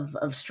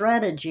of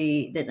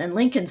strategy, and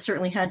Lincoln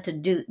certainly had to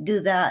do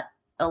that,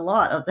 a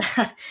lot of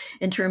that,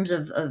 in terms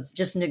of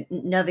just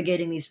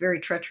navigating these very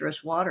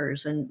treacherous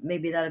waters, and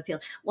maybe that appeal.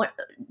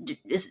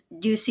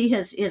 Do you see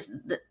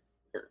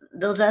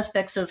those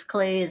aspects of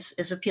Clay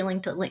is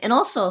appealing to Lincoln? And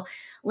also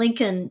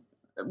Lincoln,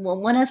 well,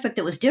 one aspect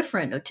that was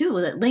different too,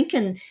 that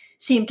Lincoln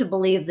seemed to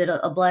believe that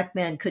a black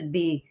man could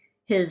be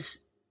his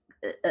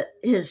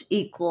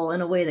equal in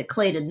a way that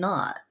Clay did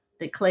not.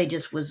 That Clay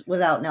just was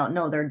out and out.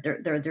 No,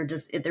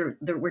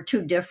 we're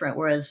too different.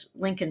 Whereas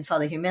Lincoln saw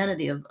the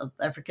humanity of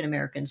African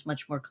Americans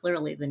much more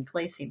clearly than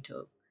Clay seemed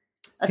to.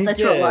 I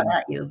threw a lot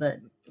at you, but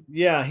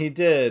yeah, he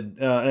did,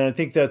 and I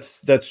think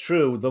that's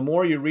true. The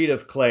more you read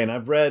of Clay, and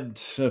I've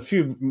read a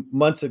few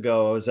months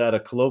ago, I was at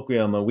a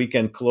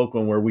weekend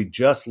colloquium where we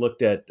just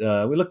looked at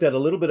a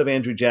little bit of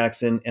Andrew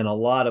Jackson and a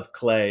lot of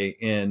Clay,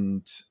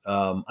 and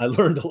I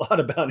learned a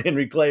lot about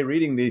Henry Clay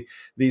reading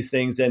these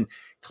things. And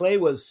Clay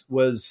was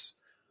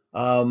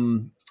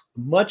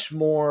much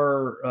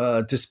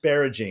more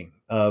disparaging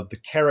of the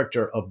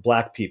character of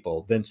black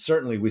people than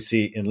certainly we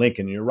see in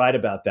Lincoln. You're right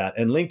about that.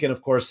 And Lincoln,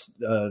 of course,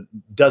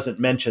 doesn't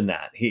mention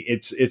that.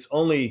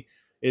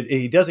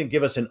 He doesn't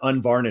give us an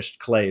unvarnished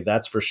Clay,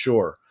 that's for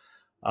sure.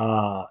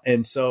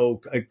 And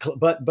so,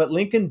 but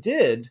Lincoln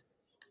did,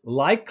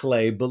 like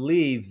Clay,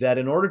 believe that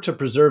in order to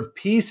preserve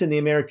peace in the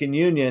American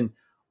Union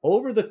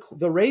over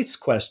the race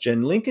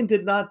question, Lincoln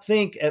did not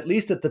think, at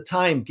least at the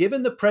time,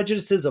 given the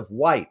prejudices of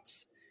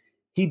whites,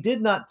 he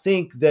did not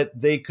think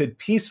that they could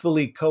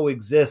peacefully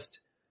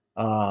coexist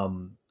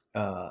in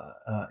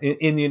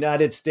the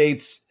United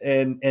States.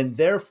 And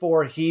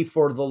therefore, he,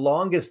 for the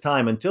longest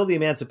time, until the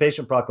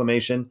Emancipation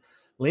Proclamation,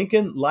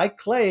 Lincoln, like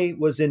Clay,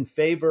 was in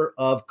favor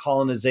of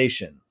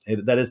colonization.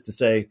 That is to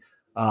say,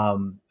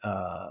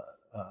 the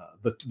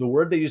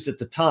word they used at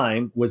the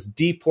time was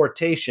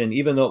deportation,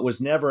 even though it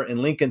was never,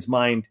 in Lincoln's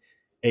mind,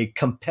 a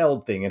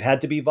compelled thing. It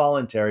had to be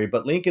voluntary.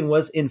 But Lincoln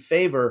was in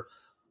favor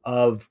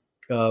of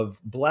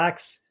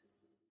blacks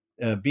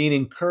being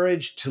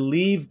encouraged to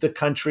leave the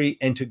country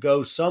and to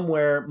go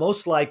somewhere,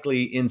 most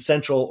likely in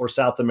Central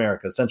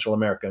America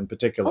in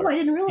particular. Oh, I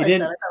didn't realize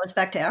that. I thought it was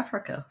back to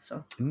Africa.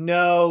 So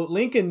no,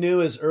 Lincoln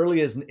knew as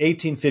early as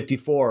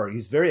 1854.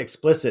 He's very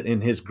explicit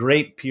in his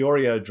great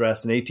Peoria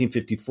address in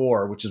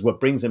 1854, which is what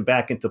brings him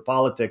back into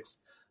politics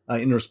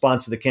in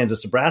response to the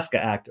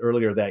Kansas-Nebraska Act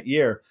earlier that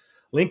year.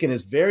 Lincoln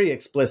is very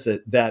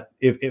explicit that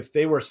if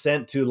they were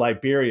sent to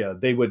Liberia,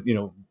 they would,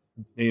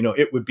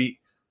 it would be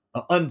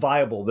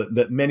unviable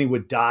that many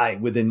would die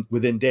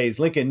within days.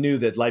 Lincoln knew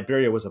that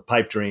Liberia was a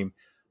pipe dream,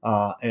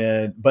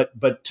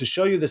 but to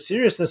show you the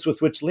seriousness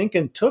with which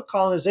Lincoln took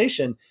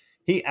colonization,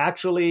 he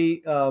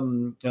actually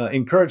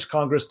encouraged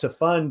Congress to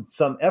fund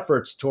some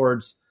efforts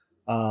towards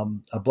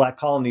a black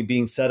colony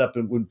being set up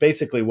in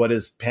basically what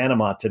is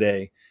Panama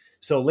today.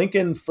 So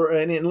Lincoln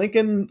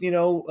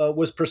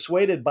was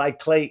persuaded by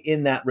Clay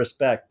in that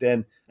respect.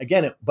 And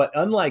again, but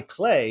unlike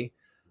Clay,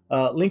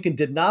 Lincoln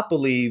did not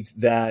believe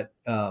that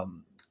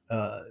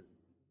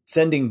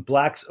sending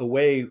blacks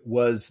away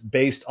was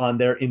based on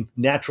their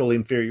natural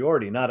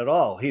inferiority. Not at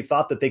all. He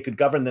thought that they could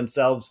govern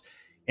themselves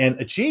and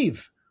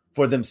achieve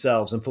for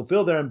themselves and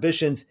fulfill their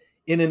ambitions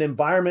in an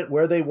environment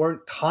where they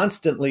weren't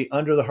constantly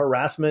under the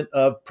harassment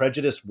of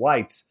prejudiced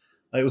whites.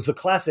 It was the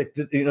classic,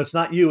 it's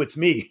not you, it's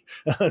me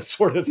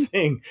sort of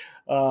thing.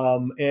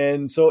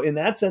 And so in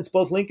that sense,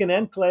 both Lincoln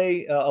and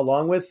Clay,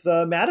 along with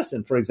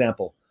Madison, for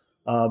example,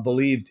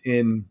 believed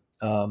in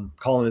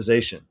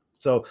colonization.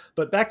 So,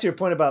 but back to your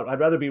point about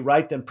I'd rather be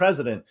right than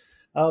president.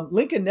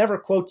 Lincoln never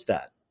quotes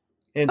that.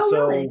 And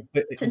really?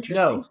 It's interesting.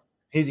 No,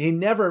 he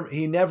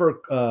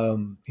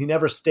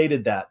never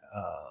stated that.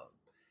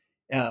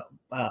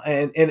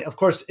 And of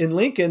course, in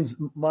Lincoln's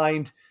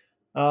mind,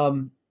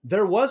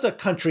 there was a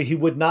country he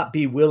would not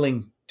be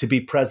willing to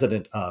be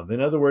president of.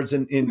 In other words,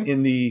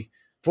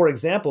 for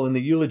example, in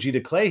the eulogy to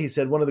Clay, he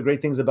said one of the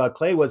great things about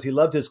Clay was he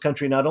loved his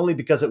country not only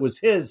because it was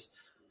his,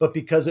 but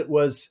because it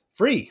was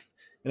free.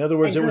 In other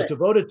words, it was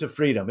devoted to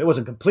freedom. It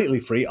wasn't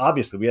completely free.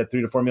 Obviously, we had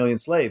 3 to 4 million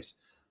slaves,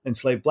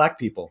 enslaved Black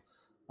people.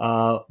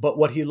 But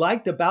what he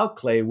liked about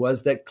Clay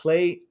was that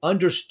Clay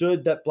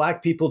understood that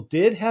Black people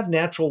did have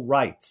natural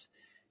rights.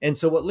 And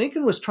so what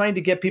Lincoln was trying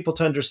to get people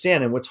to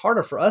understand, and what's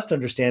harder for us to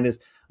understand, is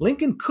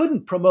Lincoln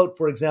couldn't promote,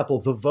 for example,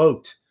 the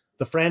vote,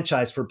 the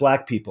franchise for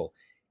Black people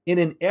in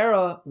an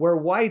era where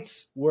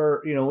whites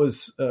were,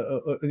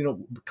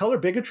 color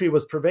bigotry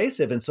was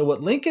pervasive. And so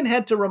what Lincoln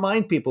had to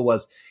remind people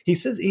was, he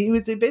said,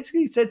 in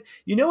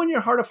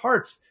your heart of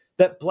hearts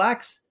that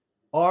Blacks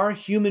are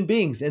human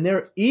beings and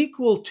they're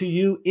equal to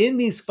you in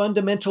these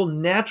fundamental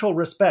natural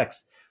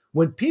respects.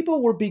 When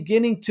people were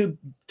beginning to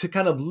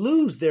kind of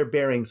lose their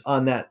bearings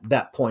on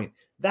that point,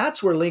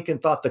 that's where Lincoln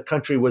thought the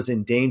country was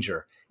in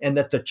danger and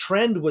that the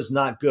trend was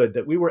not good,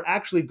 that we were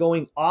actually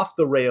going off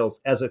the rails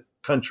as a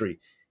country.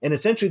 And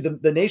essentially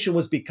the nation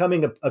was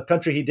becoming a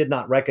country he did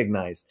not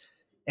recognize.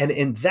 And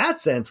in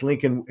that sense,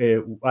 Lincoln,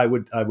 I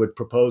would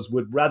propose,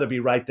 would rather be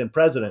right than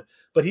president.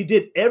 But he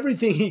did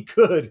everything he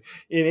could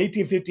in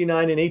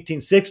 1859 and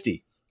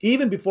 1860,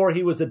 even before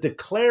he was a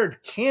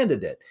declared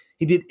candidate.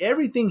 He did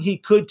everything he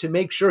could to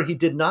make sure he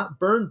did not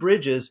burn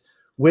bridges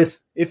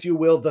with, if you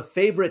will, the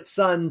favorite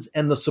sons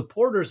and the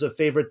supporters of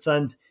favorite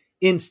sons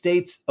in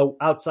states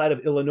outside of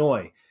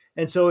Illinois.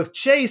 And so if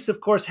Chase,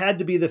 of course, had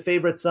to be the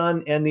favorite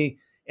son and the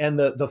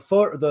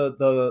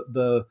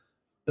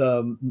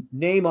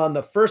name on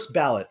the first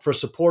ballot for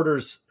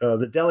supporters,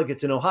 the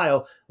delegates in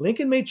Ohio,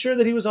 Lincoln made sure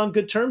that he was on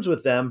good terms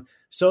with them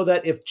so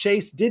that if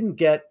Chase didn't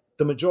get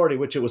the majority,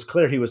 which it was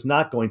clear he was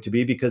not going to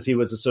be because he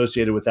was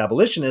associated with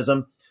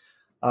abolitionism,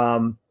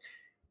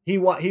 he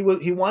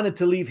wanted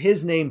to leave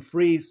his name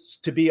free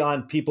to be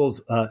on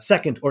people's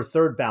second or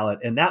third ballot,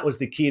 and that was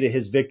the key to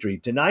his victory.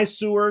 Deny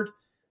Seward,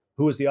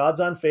 who was the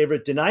odds-on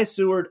favorite, deny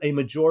Seward a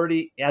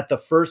majority at the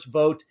first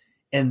vote,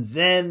 and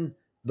then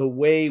the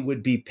way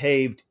would be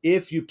paved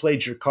if you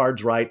played your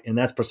cards right, and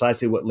that's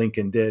precisely what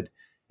Lincoln did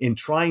in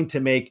trying to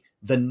make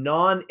the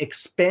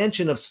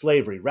non-expansion of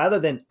slavery, rather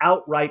than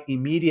outright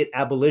immediate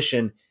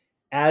abolition,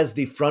 as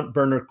the front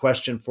burner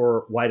question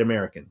for white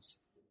Americans.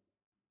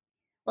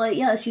 Well,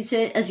 yeah, as you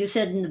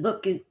said in the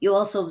book, you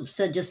also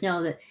said just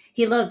now that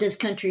he loved his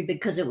country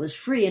because it was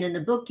free, and in the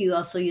book you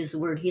also used the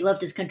word he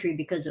loved his country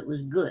because it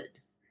was good.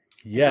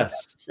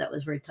 Yes, that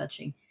was very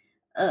touching.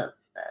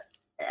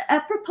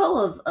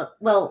 Apropos of,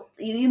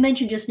 you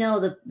mentioned just now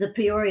the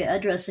Peoria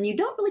Address, and you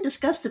don't really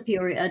discuss the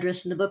Peoria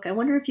Address in the book. I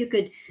wonder if you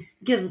could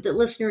give the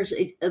listeners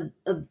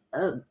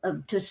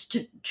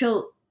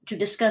to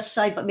discuss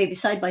side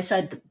by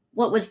side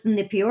what was in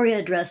the Peoria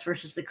Address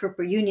versus the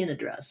Cooper Union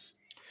Address.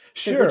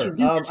 Sure,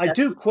 I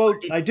do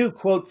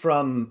quote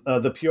from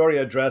the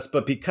Peoria Address,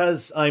 but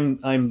because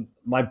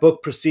my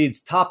book proceeds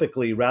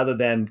topically rather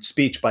than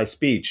speech by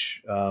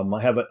speech.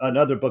 I have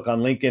another book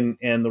on Lincoln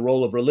and the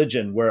role of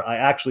religion, where I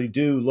actually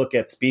do look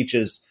at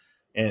speeches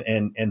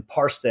and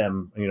parse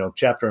them,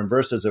 chapter and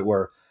verse, as it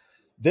were.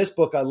 This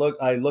book, I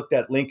looked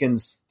at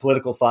Lincoln's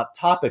political thought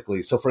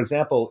topically. So, for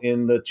example,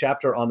 in the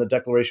chapter on the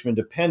Declaration of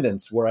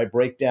Independence, where I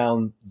break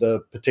down the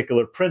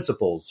particular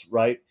principles,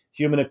 right?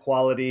 Human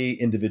equality,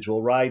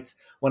 individual rights.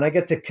 When I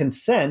get to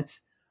consent,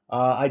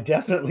 I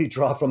definitely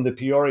draw from the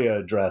Peoria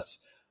Address.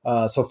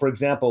 So, for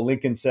example,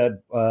 Lincoln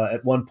said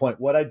at one point,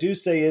 "What I do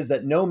say is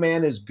that no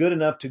man is good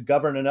enough to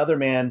govern another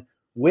man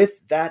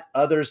without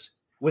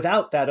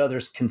that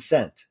other's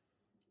consent.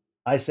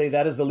 I say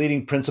that is the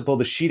leading principle,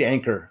 the sheet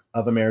anchor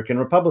of American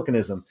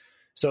republicanism."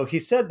 So he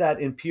said that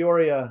in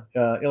Peoria,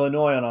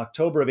 Illinois, on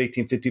October of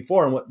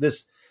 1854. And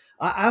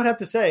I would have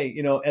to say,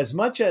 as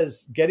much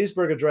as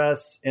Gettysburg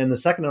Address and the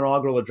Second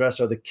Inaugural Address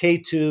are the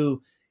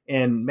K2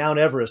 and Mount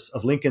Everest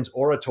of Lincoln's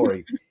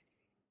oratory,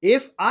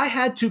 if I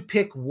had to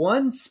pick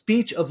one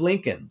speech of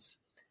Lincoln's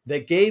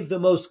that gave the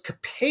most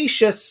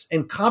capacious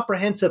and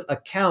comprehensive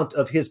account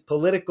of his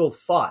political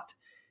thought,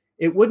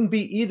 it wouldn't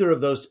be either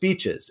of those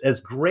speeches, as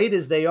great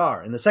as they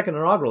are. And the Second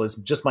Inaugural is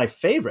just my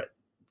favorite,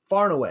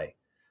 far and away.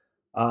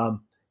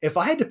 If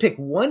I had to pick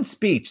one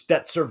speech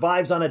that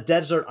survives on a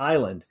desert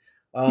island,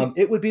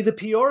 it would be the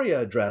Peoria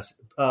Address.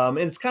 And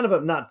it's kind of a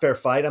not fair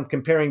fight. I'm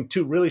comparing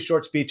two really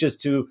short speeches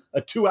to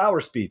a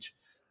 2-hour speech.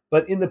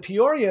 But in the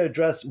Peoria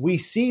Address, we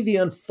see the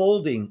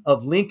unfolding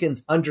of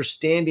Lincoln's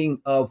understanding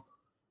of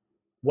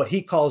what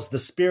he calls the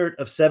spirit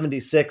of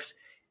 76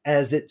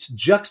 as it's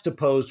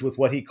juxtaposed with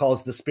what he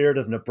calls the spirit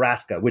of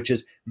Nebraska, which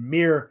is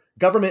mere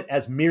government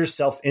as mere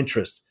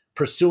self-interest,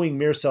 pursuing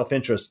mere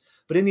self-interest.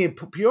 But in the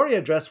Peoria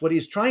Address, what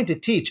he's trying to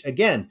teach,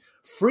 again,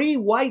 free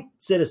white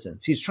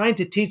citizens, he's trying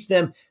to teach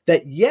them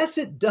that, yes,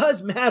 it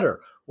does matter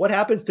what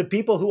happens to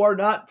people who are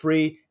not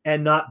free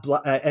and not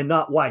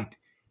white.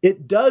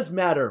 It does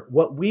matter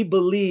what we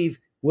believe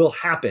will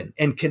happen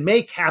and can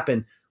make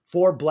happen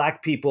for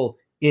Black people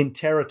in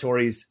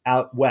territories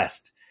out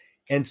west.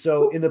 And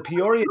so in the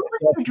Peoria, who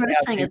was he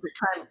addressing at the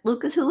time,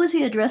 Lucas? Who was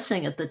he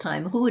addressing at the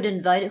time? Who had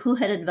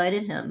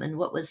invited him, and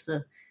what was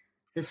the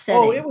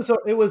setting? Oh,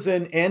 it was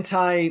an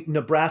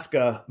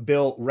anti-Nebraska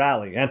bill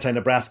rally,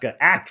 anti-Nebraska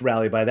Act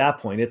rally by that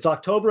point. It's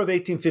October of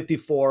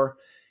 1854,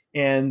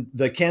 and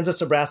the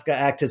Kansas-Nebraska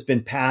Act has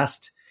been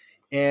passed,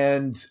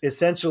 and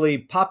essentially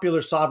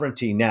popular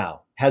sovereignty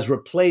now has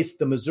replaced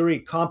the Missouri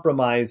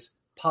Compromise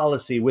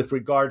policy with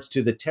regards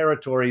to the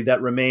territory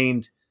that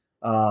remained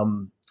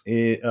of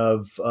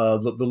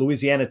the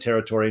Louisiana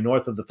Territory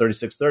north of the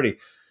 3630.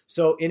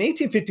 So in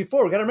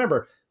 1854, we got to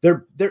remember,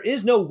 there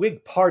is no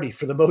Whig party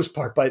for the most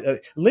part.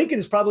 Lincoln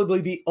is probably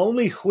the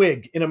only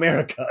Whig in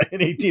America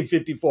in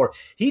 1854.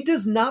 He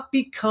does not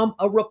become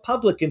a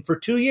Republican for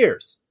 2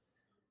 years.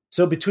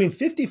 So between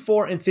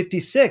 54 and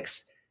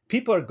 56,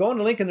 people are going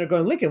to Lincoln. They're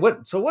going, Lincoln,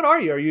 what are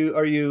you?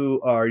 Are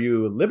you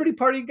a Liberty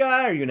Party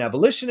guy? Are you an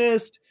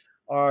abolitionist?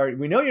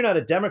 We know you're not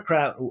a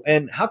Democrat.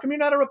 And how come you're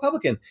not a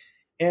Republican?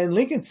 And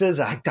Lincoln says,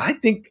 I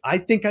think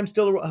I'm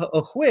still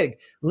a Whig.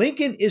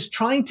 Lincoln is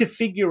trying to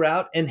figure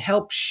out and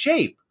help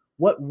shape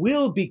what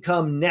will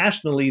become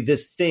nationally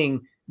this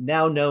thing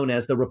now known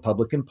as the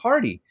Republican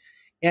Party.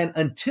 And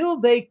until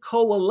they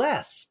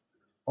coalesce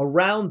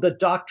around the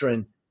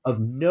doctrine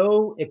of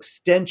no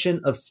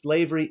extension of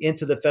slavery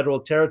into the federal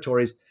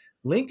territories,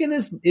 Lincoln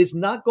is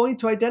not going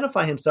to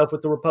identify himself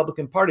with the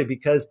Republican Party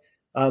because,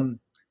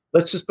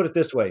 let's just put it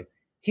this way.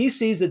 He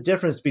sees a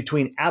difference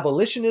between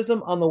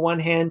abolitionism on the one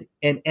hand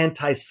and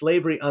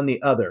anti-slavery on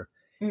the other.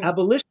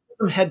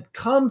 Abolitionism had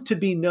come to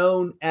be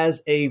known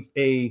as an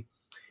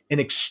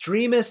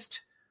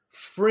extremist,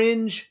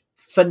 fringe,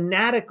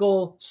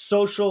 fanatical,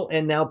 social,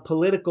 and now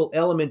political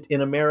element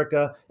in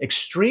America,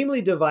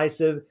 extremely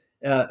divisive,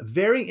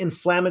 very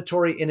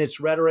inflammatory in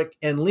its rhetoric.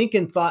 And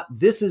Lincoln thought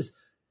this is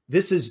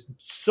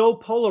so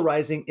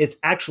polarizing, it's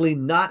actually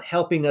not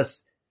helping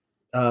us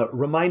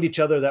remind each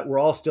other that we're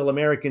all still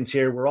Americans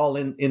here. We're all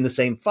in the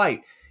same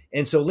fight.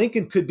 And so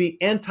Lincoln could be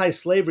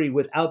anti-slavery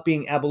without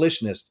being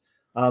abolitionist.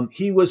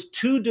 He was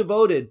too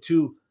devoted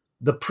to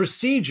the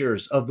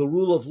procedures of the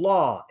rule of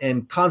law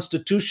and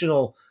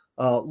constitutional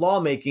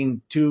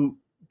lawmaking to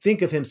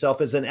think of himself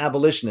as an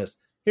abolitionist.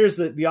 Here's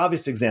the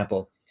obvious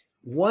example.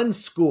 One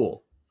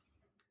school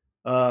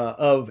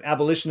of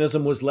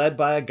abolitionism was led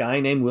by a guy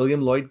named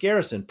William Lloyd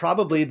Garrison,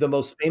 probably the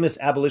most famous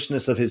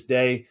abolitionist of his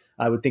day.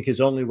 I would think his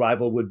only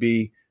rival would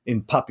be,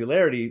 in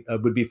popularity,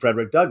 would be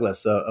Frederick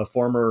Douglass, a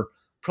former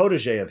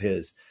protege of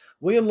his.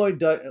 William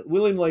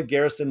Lloyd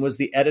Garrison was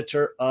the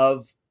editor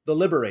of The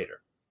Liberator,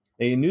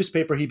 a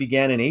newspaper he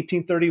began in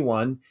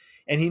 1831,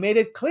 and he made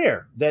it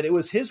clear that it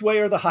was his way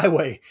or the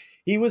highway.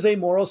 He was a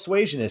moral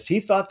suasionist. He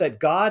thought that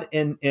God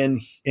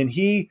and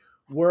he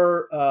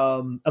were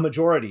a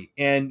majority,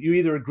 and you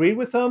either agreed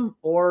with them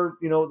or,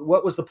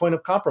 what was the point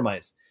of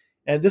compromise?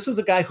 And this was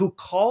a guy who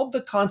called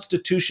the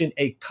Constitution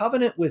a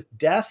covenant with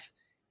death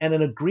and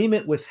an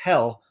agreement with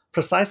hell,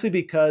 precisely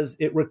because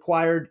it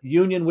required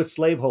union with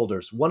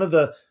slaveholders. One of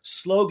the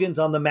slogans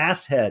on the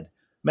masthead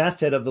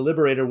of the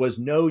Liberator was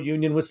no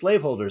union with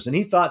slaveholders. And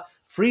he thought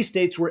free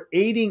states were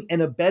aiding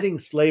and abetting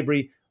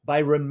slavery by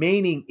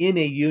remaining in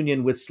a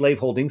union with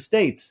slaveholding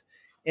states.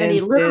 And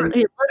he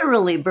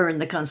literally burned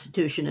the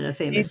Constitution in a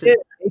famous... He did,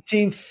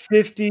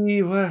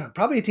 1850,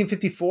 probably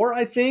 1854,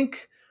 I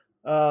think.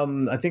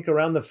 I think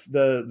around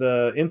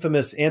the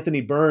infamous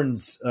Anthony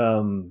Burns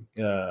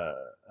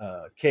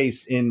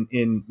case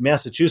in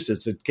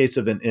Massachusetts, a case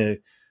of an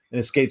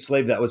escaped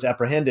slave that was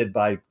apprehended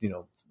by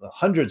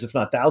hundreds, if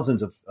not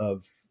thousands,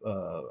 of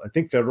I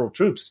think federal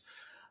troops.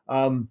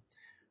 William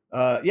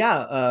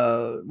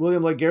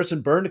Lloyd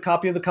Garrison burned a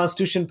copy of the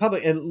Constitution in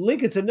public, and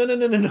Lincoln said, no,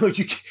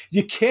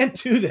 you can't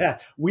do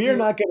that. We are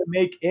not going to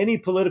make any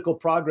political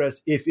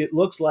progress if it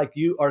looks like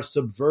you are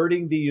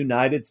subverting the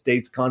United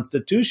States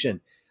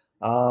Constitution.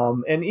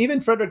 And even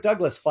Frederick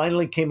Douglass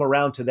finally came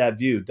around to that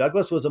view.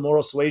 Douglass was a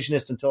moral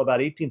suasionist until about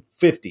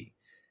 1850.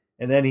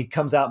 And then he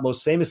comes out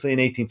most famously in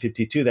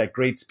 1852, that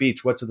great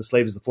speech, "What to the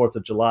slave is the 4th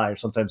of July," or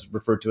sometimes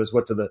referred to as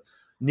 "What to the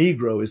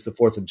Negro is the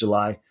 4th of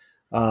July."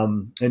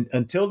 And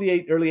until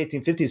the early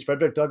 1850s,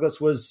 Frederick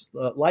Douglass was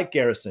like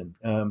Garrison.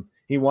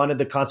 He wanted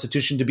the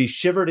Constitution to be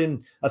shivered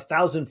in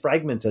 1,000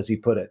 fragments, as he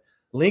put it.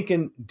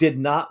 Lincoln did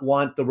not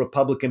want the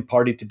Republican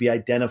Party to be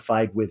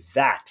identified with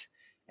that.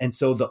 And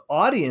so the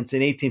audience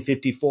in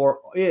 1854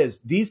 is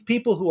these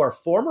people who are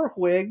former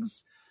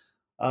Whigs,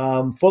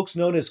 folks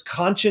known as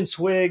conscience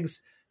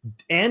Whigs,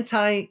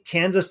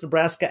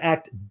 anti-Kansas-Nebraska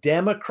Act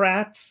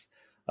Democrats,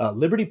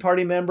 Liberty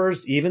Party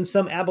members, even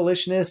some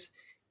abolitionists.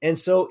 And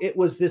so it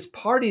was this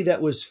party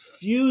that was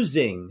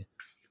fusing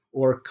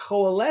or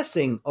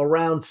coalescing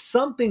around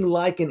something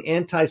like an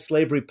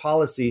anti-slavery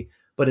policy.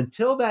 But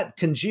until that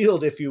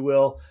congealed, if you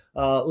will,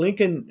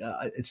 Lincoln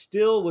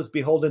still was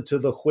beholden to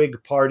the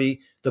Whig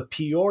Party. The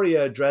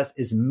Peoria Address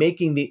is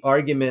making the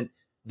argument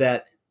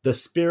that the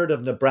spirit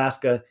of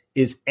Nebraska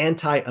is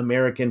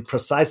anti-American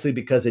precisely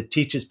because it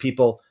teaches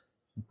people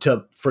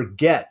to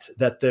forget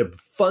that the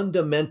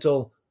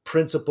fundamental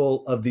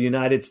principle of the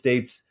United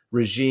States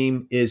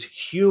regime is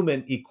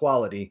human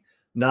equality,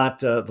 not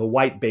the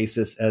white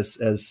basis,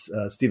 as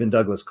Stephen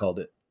Douglas called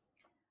it.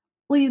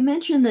 Well, you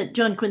mentioned that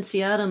John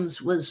Quincy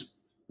Adams was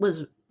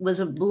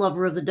a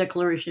lover of the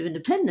Declaration of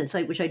Independence,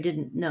 which I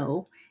didn't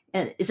know.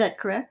 And is that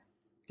correct?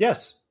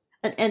 Yes.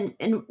 And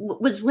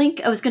was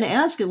Lincoln? I was going to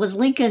ask, was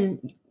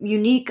Lincoln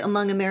unique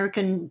among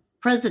American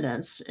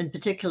presidents in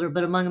particular,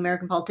 but among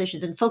American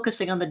politicians, in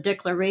focusing on the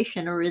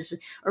Declaration, or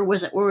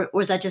was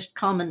that just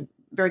common,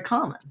 very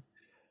common?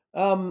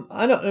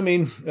 I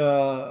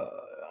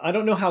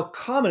don't know how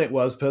common it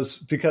was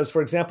because,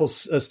 for example,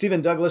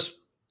 Stephen Douglas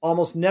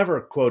almost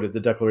never quoted the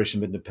Declaration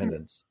of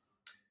Independence.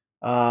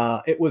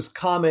 It was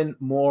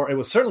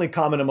certainly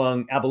common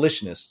among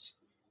abolitionists.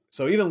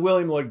 So even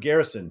William Lloyd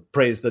Garrison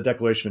praised the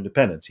Declaration of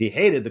Independence. He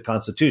hated the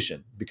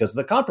Constitution because of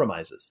the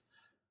compromises.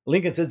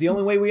 Lincoln says the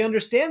only way we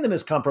understand them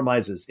as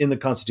compromises in the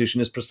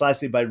Constitution is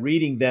precisely by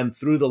reading them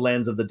through the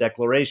lens of the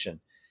Declaration.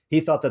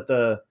 He thought that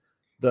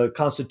the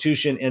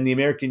Constitution and the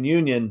American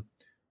Union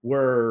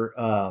were,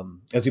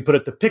 as he put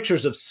it, the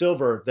pictures of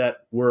silver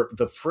that were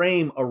the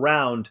frame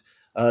around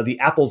the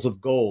apples of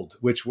gold,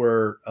 which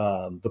were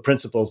the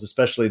principles,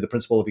 especially the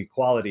principle of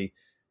equality,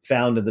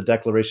 found in the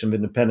Declaration of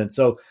Independence.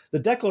 So the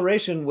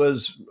Declaration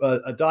was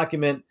a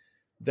document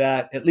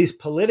that, at least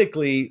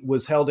politically,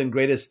 was held in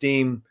great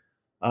esteem,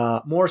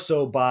 more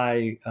so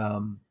by,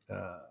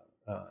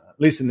 at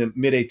least in the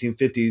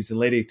mid-1850s and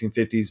late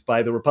 1850s,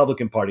 by the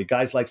Republican Party.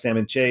 Guys like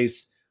Salmon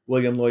Chase,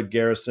 William Lloyd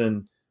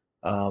Garrison,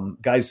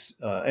 guys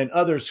and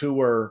others who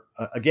were,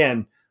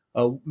 again,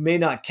 may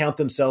not count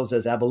themselves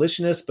as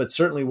abolitionists, but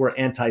certainly were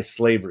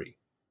anti-slavery.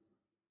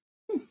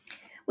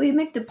 Well, you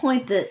make the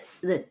point that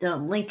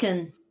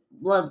Lincoln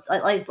loved.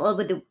 I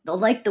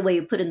like the way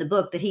you put in the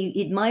book that he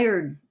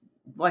admired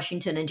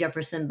Washington and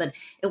Jefferson, but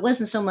it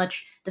wasn't so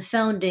much the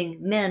founding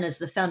men as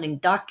the founding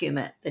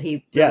document that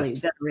he really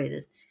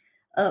venerated.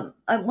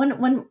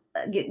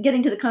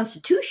 Getting to the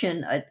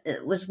Constitution,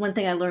 it was one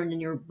thing I learned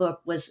in your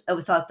book I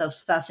thought that was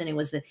fascinating,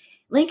 was that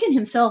Lincoln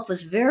himself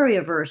was very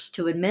averse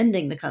to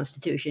amending the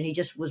Constitution. He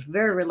just was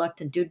very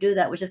reluctant to do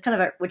that,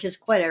 which is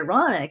quite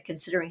ironic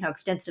considering how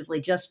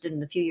extensively, just in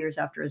the few years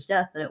after his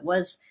death, that it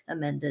was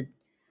amended.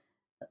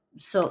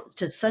 So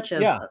to such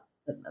a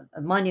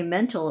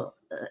monumental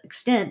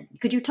extent.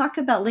 Could you talk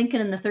about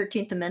Lincoln and the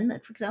 13th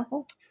Amendment, for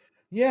example?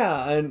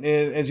 Yeah, and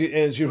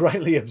as you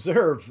rightly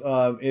observe,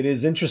 it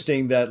is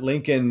interesting that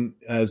Lincoln,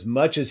 as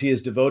much as he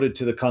is devoted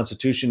to the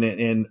Constitution,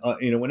 and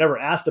whenever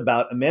asked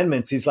about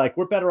amendments, he's like,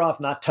 "We're better off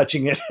not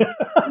touching it."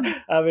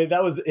 I mean,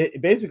 that was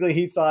it. Basically,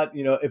 he thought,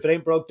 if it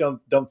ain't broke,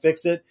 don't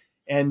fix it,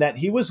 and that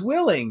he was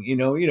willing.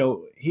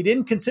 He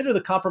didn't consider the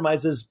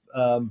compromises.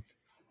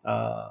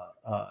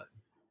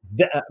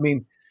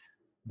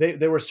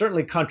 There were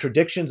certainly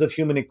contradictions of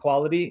human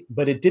equality,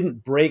 but it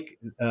didn't break.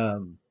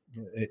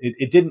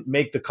 It didn't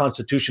make the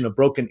Constitution a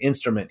broken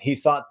instrument. He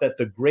thought that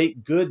the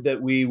great good that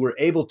we were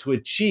able to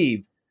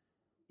achieve,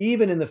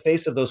 even in the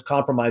face of those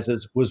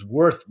compromises, was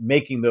worth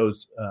making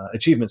those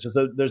achievements.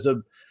 So there's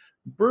a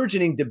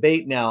burgeoning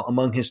debate now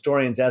among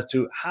historians as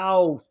to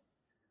how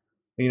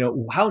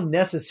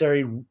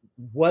necessary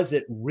was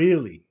it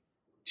really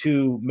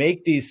to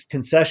make these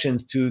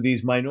concessions to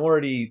these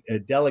minority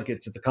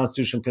delegates at the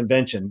Constitutional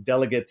Convention,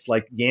 delegates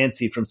like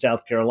Yancey from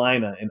South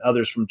Carolina and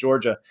others from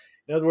Georgia.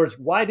 In other words,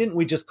 why didn't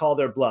we just call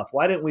their bluff?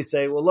 Why didn't we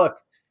say, well, look,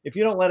 if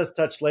you don't let us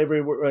touch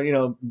slavery,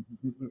 we're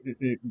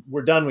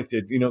done with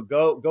you.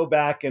 Go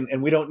back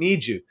and we don't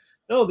need you.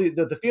 No,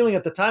 the feeling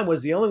at the time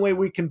was the only way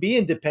we can be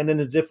independent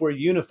is if we're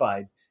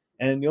unified.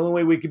 And the only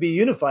way we could be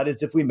unified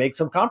is if we make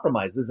some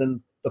compromises.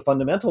 And the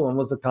fundamental one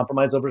was the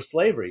compromise over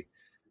slavery.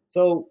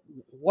 So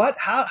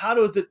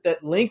how is it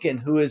that Lincoln,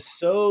 who is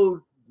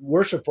so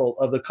worshipful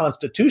of the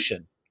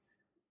Constitution,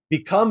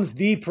 becomes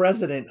the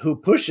president who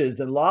pushes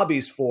and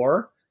lobbies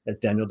for, as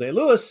Daniel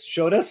Day-Lewis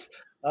showed us,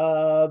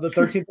 the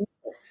 13th.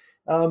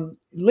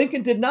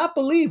 Lincoln did not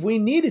believe we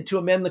needed to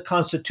amend the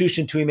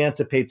Constitution to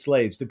emancipate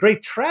slaves. The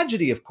great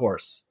tragedy, of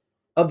course,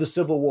 of the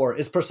Civil War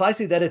is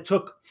precisely that it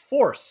took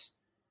force,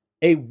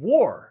 a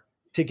war,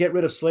 to get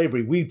rid of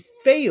slavery. We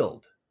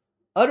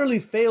utterly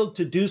failed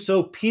to do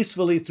so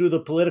peacefully through the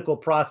political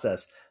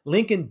process.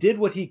 Lincoln did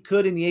what he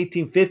could in the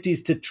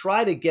 1850s to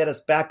try to get us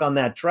back on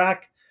that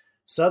track.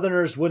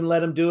 Southerners wouldn't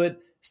let him do it.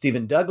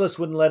 Stephen Douglas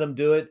wouldn't let him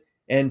do it.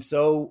 And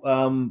so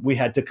we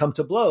had to come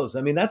to blows.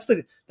 I mean,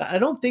 I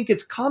don't think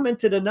it's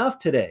commented enough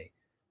today.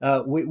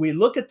 We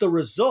look at the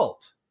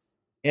result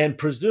and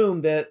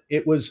presume that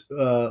it was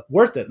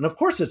worth it. And of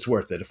course it's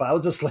worth it. If I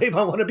was a slave,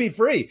 I want to be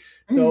free.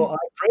 So I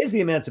praise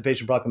the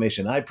Emancipation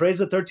Proclamation. I praise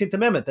the 13th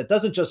Amendment. That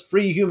doesn't just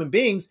free human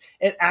beings,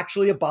 it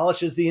actually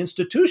abolishes the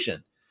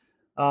institution.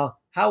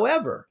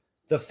 However,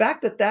 the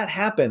fact that that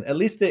happened, at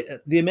least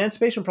the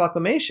Emancipation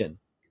Proclamation,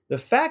 the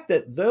fact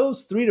that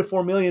those 3 to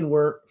 4 million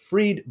were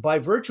freed by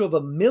virtue of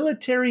a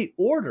military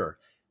order,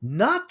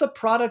 not the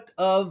product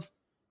of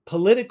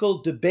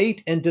political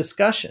debate and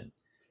discussion,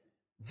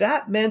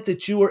 that meant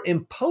that you were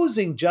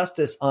imposing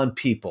justice on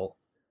people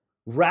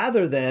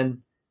rather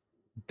than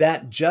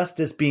that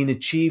justice being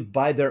achieved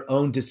by their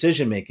own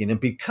decision making. And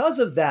because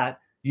of that,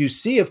 you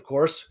see, of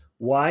course,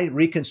 why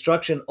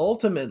Reconstruction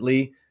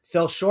ultimately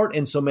fell short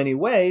in so many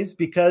ways,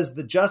 because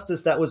the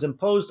justice that was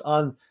imposed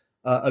on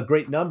a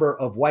great number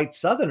of white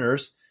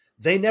Southerners,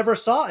 they never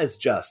saw as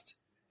just.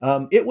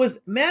 It was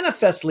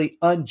manifestly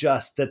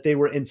unjust that they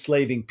were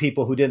enslaving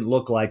people who didn't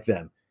look like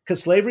them,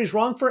 because slavery is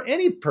wrong for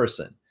any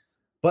person.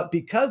 But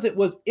because it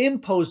was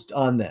imposed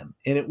on them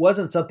and it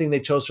wasn't something they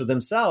chose for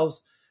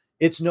themselves,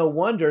 it's no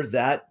wonder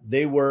that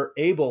they were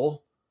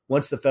able,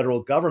 once the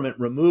federal government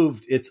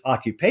removed its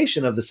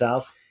occupation of the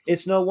South,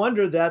 it's no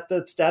wonder that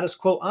the status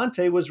quo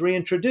ante was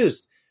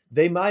reintroduced.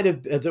 They might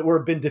have, as it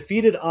were, been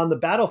defeated on the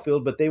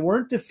battlefield, but they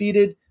weren't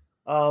defeated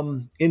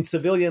in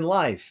civilian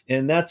life.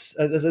 And that's,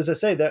 as I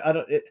say, that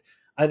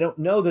I don't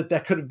know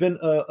that could have been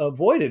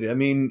avoided. I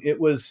mean, it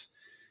was,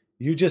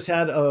 you just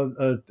had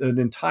an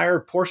entire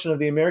portion of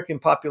the American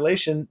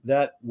population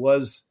that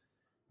was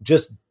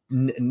just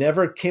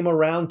never came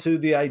around to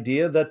the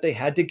idea that they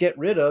had to get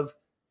rid of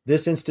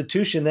this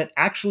institution that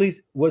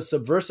actually was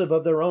subversive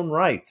of their own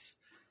rights.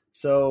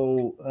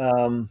 So,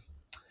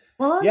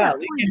 Lincoln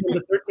in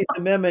the 13th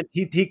Amendment,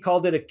 he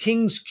called it a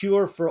king's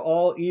cure for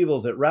all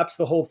evils. It wraps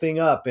the whole thing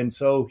up. And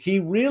so he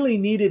really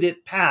needed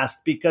it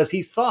passed because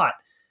he thought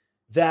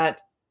that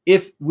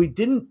if we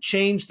didn't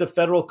change the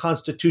federal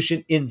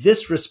constitution in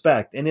this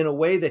respect and in a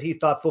way that he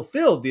thought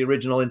fulfilled the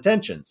original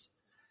intentions,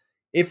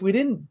 if we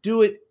didn't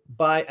do it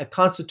by a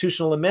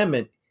constitutional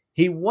amendment,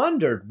 he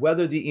wondered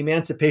whether the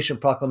Emancipation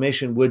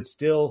Proclamation would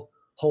still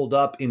hold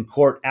up in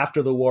court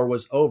after the war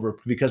was over.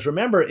 Because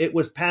remember, it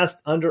was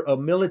passed under a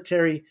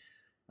military,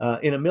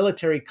 in a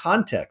military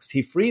context.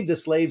 He freed the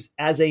slaves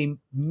as a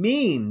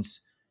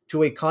means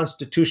to a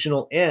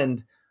constitutional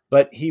end,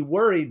 but he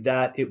worried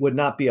that it would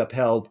not be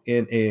upheld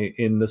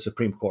in the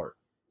Supreme Court.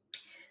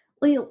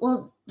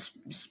 Well,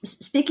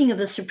 speaking of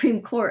the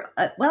Supreme Court,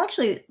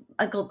 actually,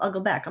 I'll go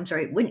back. I'm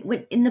sorry.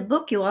 When in the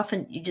book, you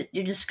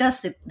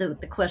discuss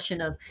the question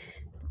of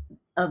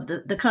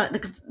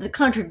the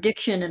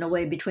contradiction in a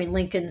way between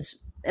Lincoln's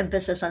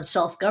emphasis on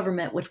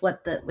self-government with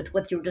what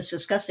you were just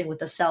discussing, with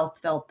the South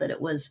felt that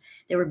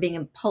they were being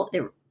imposed.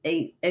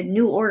 A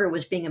new order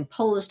was being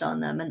imposed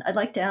on them, and I'd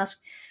like to ask,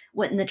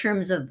 what in the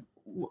terms of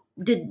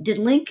did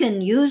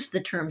Lincoln use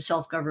the term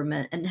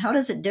self-government, and how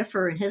does it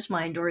differ in his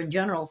mind or in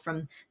general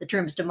from the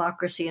terms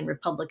democracy and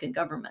republican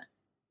government?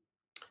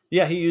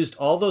 Yeah, he used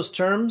all those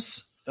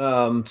terms,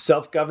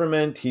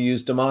 self-government, he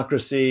used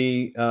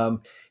democracy.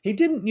 He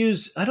didn't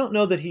use, I don't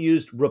know that he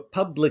used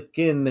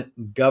republican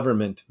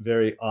government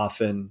very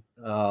often.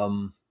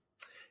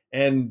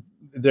 And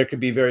there could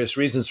be various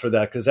reasons for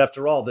that, because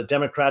after all, the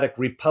Democratic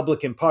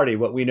Republican Party,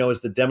 what we know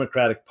as the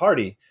Democratic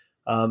Party,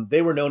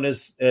 they were known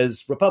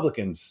as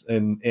Republicans,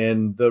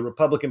 and the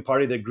Republican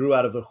Party that grew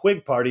out of the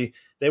Whig Party,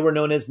 they were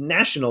known as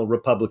National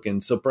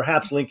Republicans. So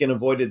perhaps Lincoln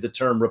avoided the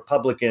term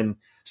Republican,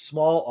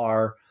 small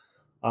r,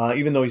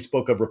 even though he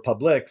spoke of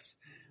republics,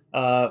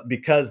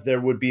 because there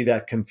would be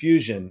that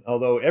confusion.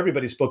 Although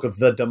everybody spoke of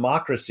the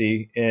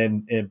democracy,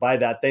 and by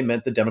that they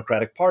meant the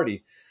Democratic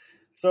Party.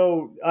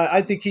 So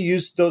I think he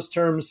used those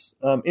terms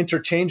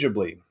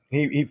interchangeably.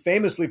 He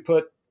famously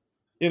put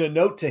in a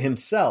note to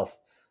himself,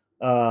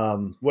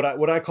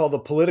 what I call the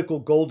political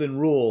golden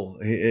rule.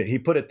 He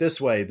put it this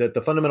way, that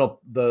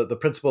the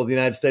principle of the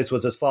United States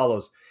was as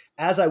follows: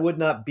 as I would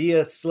not be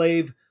a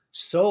slave,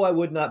 so I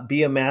would not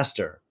be a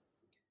master.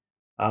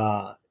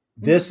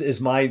 This is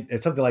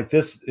something like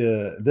this.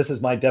 This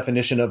is my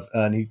definition of,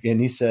 and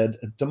he said,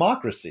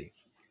 democracy.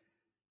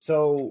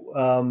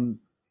 So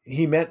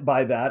he meant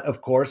by that,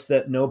 of course,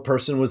 that no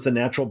person was the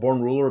natural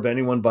born ruler of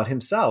anyone but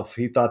himself.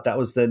 He thought that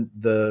was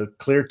the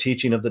clear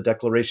teaching of the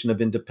Declaration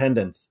of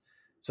Independence.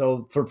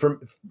 So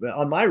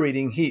on my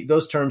reading,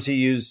 those terms he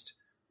used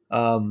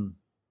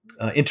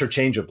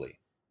interchangeably.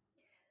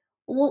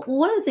 Well,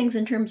 one of the things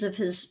in terms of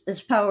his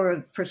power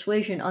of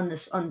persuasion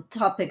on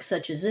topics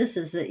such as this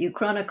is that you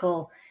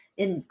chronicle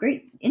in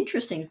great,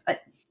 interesting,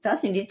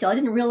 fascinating detail. I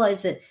didn't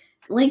realize that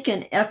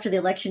Lincoln, after the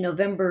election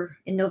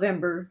in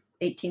November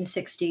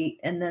 1860,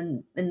 and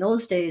then in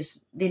those days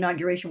the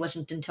inauguration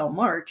wasn't until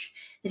March,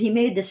 that he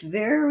made this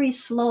very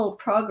slow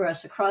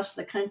progress across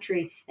the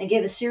country and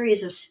gave a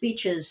series of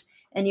speeches.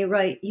 And you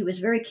write, he was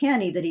very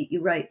canny that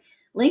you write,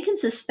 Lincoln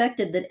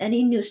suspected that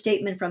any new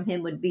statement from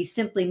him would be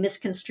simply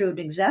misconstrued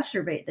and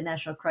exacerbate the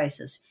national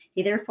crisis.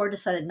 He therefore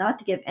decided not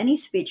to give any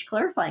speech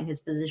clarifying his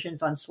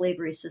positions on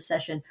slavery,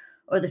 secession,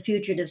 or the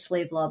fugitive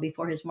slave law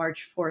before his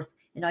March 4th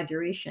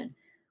inauguration.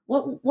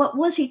 What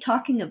was he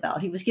talking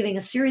about? He was giving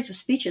a series of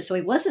speeches, so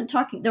he wasn't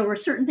talking. There were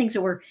certain things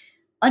that were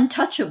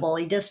untouchable.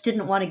 He just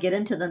didn't want to get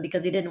into them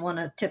because he didn't want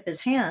to tip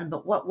his hand.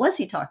 But what was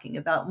he talking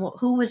about?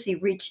 Who was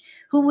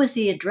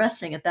he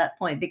addressing at that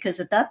point? Because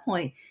at that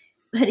point,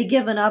 had he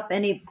given up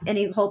any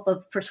hope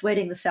of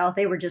persuading the South?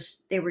 They were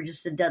just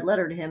a dead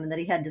letter to him, and that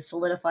he had to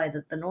solidify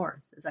the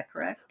North. Is that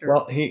correct?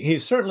 Well, he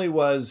certainly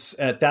was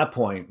at that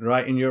point,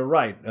 right? And you're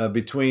right.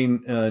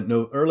 Between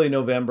early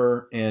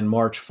November and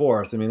March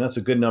 4th, I mean, that's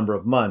a good number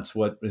of months,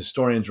 what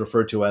historians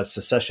refer to as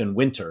secession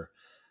winter.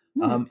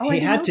 He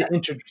had to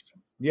introduce.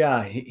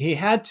 Yeah, he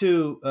had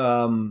to,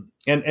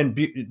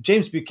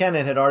 James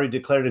Buchanan had already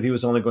declared that he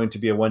was only going to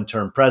be a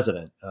one-term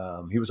president.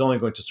 He was only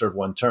going to serve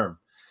one term.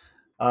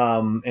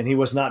 And he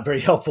was not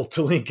very helpful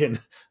to Lincoln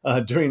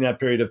during that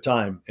period of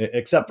time,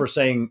 except for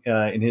saying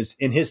in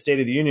his State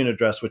of the Union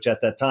address, which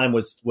at that time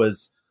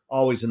was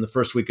always in the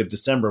first week of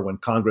December when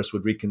Congress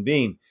would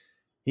reconvene.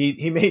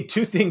 He made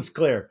two things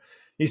clear.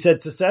 He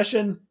said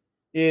secession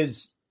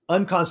is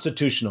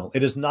unconstitutional.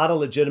 It is not a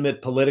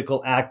legitimate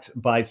political act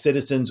by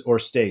citizens or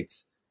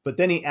states. But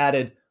then he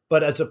added,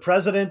 but as a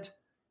president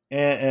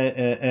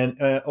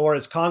or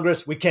as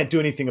Congress, we can't do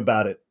anything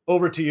about it.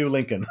 Over to you,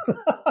 Lincoln.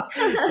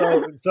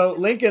 So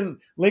Lincoln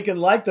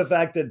liked the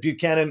fact that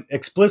Buchanan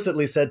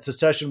explicitly said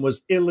secession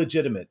was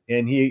illegitimate,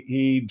 and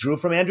he drew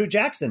from Andrew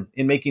Jackson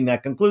in making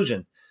that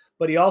conclusion.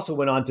 But he also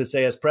went on to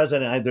say, as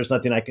president, there's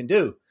nothing I can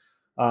do.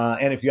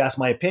 And if you ask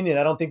my opinion,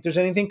 I don't think there's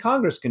anything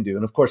Congress can do.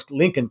 And of course,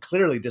 Lincoln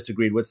clearly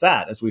disagreed with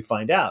that, as we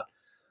find out.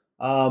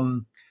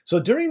 So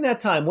during that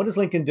time, what is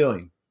Lincoln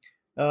doing?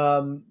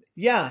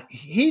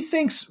 He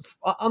thinks,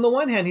 on the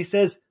one hand, he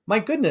says, my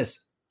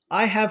goodness,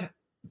 I have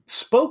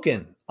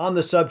spoken on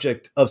the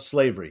subject of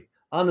slavery,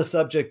 on the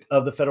subject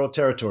of the federal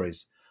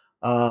territories,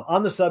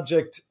 on the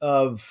subject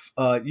of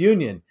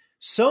union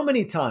so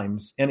many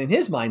times, and in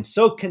his mind,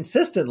 so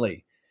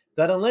consistently,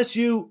 that unless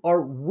you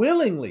are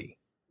willingly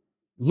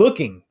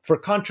looking for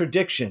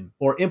contradiction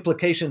or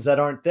implications that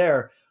aren't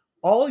there,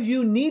 all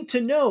you need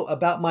to know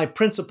about my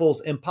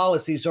principles and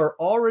policies are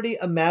already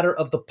a matter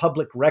of the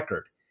public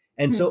record.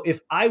 And so if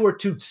I were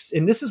to,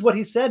 and this is what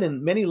he said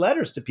in many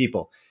letters to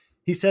people,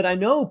 he said, I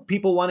know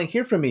people want to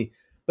hear from me,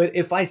 but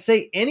if I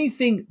say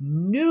anything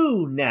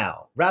new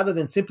now, rather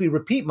than simply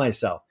repeat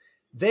myself,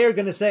 they're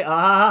going to say,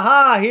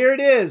 here it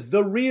is.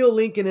 The real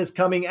Lincoln is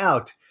coming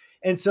out.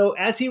 And so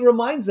as he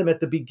reminds them at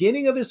the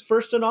beginning of his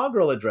first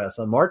inaugural address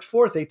on March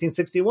 4th,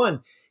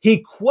 1861, he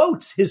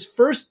quotes his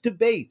first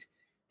debate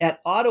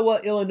at Ottawa,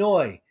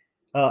 Illinois,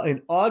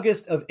 in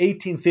August of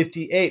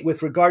 1858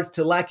 with regards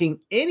to lacking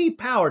any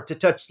power to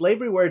touch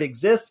slavery where it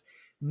exists,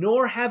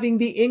 nor having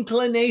the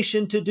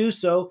inclination to do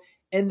so.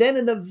 And then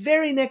in the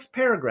very next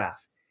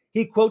paragraph,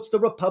 he quotes the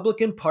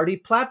Republican Party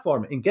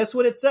platform. And guess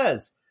what it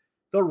says?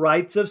 The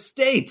rights of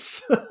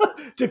states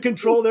to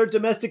control their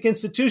domestic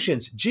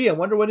institutions. Gee, I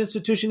wonder what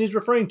institution he's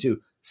referring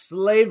to.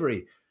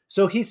 Slavery.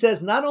 So he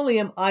says, not only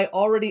am I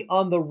already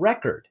on the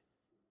record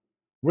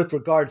with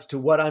regards to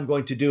what I'm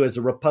going to do as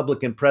a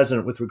Republican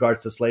president with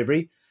regards to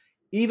slavery,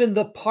 even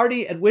the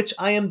party at which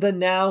I am the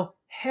now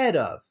head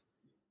of,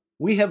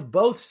 we have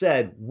both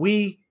said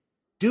we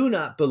do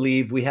not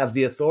believe we have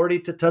the authority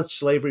to touch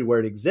slavery where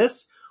it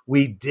exists.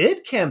 We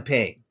did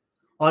campaign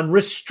on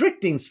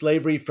restricting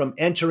slavery from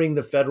entering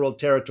the federal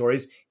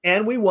territories,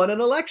 and we won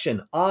an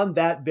election on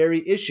that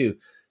very issue.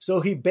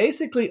 So he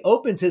basically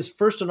opens his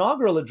first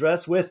inaugural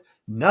address with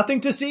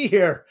nothing to see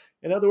here.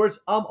 In other words,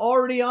 I'm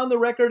already on the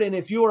record, and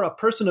if you are a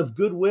person of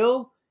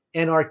goodwill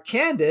and are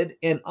candid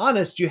and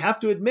honest, you have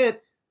to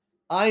admit,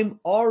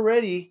 I'm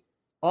already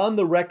on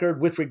the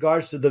record with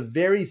regards to the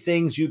very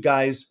things you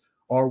guys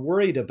are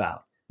worried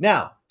about.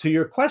 Now, to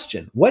your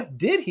question, what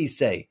did he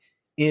say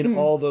in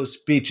all those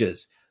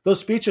speeches? Those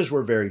speeches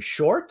were very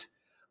short,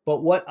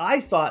 but what I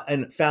thought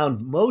and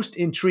found most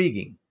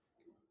intriguing,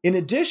 in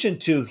addition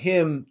to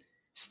him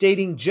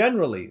stating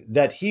generally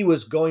that he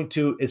was going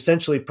to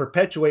essentially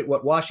perpetuate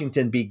what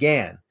Washington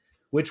began,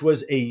 which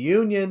was a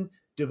union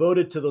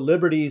devoted to the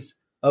liberties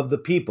of the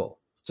people.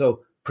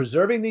 So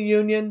preserving the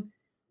union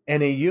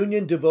and a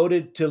union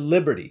devoted to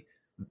liberty.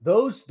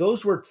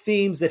 Those were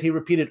themes that he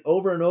repeated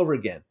over and over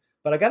again.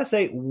 But I got to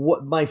say,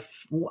 my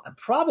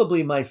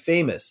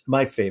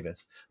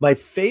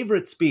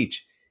favorite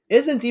speech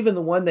isn't even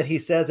the one that he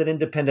says at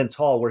Independence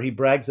Hall, where he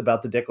brags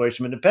about the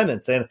Declaration of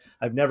Independence. And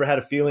I've never had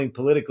a feeling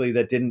politically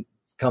that didn't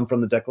come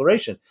from the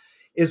Declaration.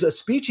 Is a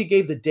speech he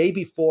gave the day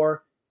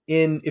before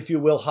in, if you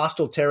will,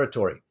 hostile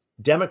territory,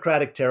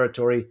 Democratic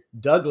territory,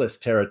 Douglas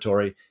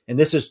territory, and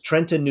this is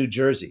Trenton, New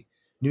Jersey.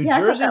 New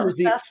Jersey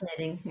was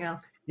fascinating.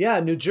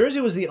 Yeah, New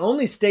Jersey was the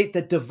only state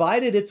that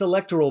divided its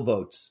electoral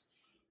votes.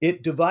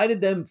 It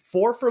divided them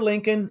 4 for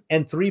Lincoln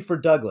and 3 for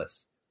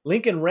Douglas.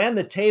 Lincoln ran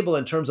the table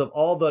in terms of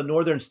all the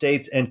northern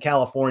states and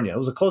California. It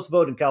was a close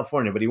vote in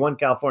California, but he won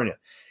California.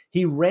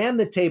 He ran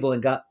the table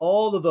and got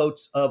all the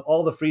votes of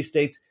all the free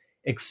states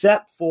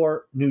except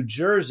for New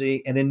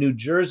Jersey. And in New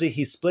Jersey,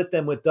 he split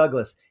them with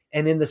Douglas.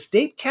 And in the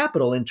state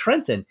capital in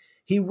Trenton,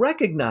 he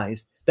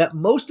recognized that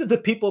most of the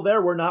people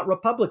there were not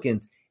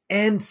Republicans.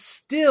 And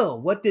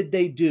still, what did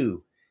they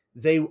do?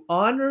 they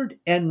honored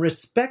and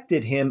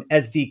respected him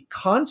as the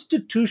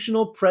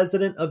constitutional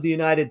president of the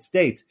United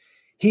States.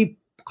 He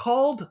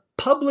called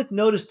public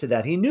notice to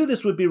that. He knew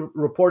this would be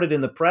reported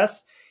in the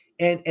press.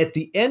 And at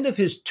the end of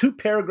his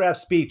 2-paragraph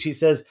speech, he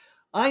says,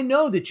 I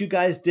know that you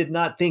guys did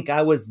not think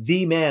I was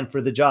the man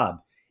for the job.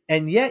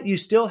 And yet you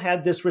still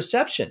had this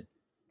reception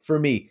for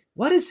me.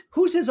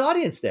 Who's his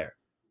audience there?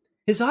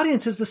 His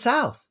audience is the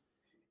South.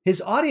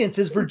 His audience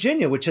is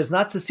Virginia, which has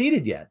not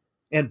seceded yet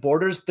and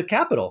borders the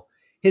capital.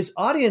 His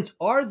audience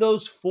are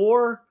those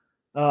 4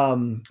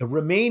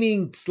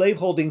 remaining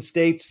slaveholding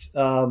states,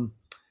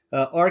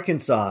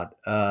 Arkansas,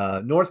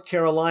 North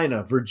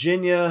Carolina,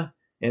 Virginia,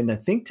 and I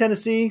think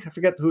Tennessee. I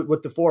forget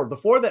what the 4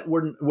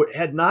 that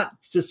had not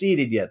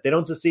seceded yet. They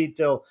don't secede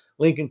till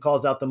Lincoln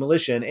calls out the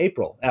militia in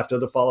April after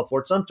the fall of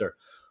Fort Sumter.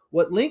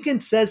 What Lincoln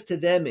says to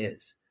them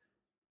is,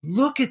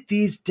 look at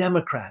these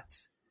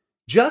Democrats.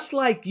 Just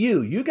like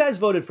you guys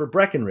voted for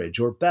Breckinridge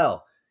or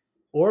Bell,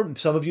 or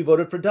some of you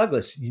voted for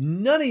Douglas.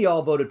 None of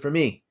y'all voted for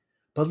me.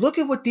 But look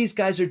at what these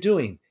guys are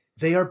doing.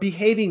 They are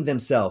behaving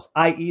themselves,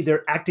 i.e.,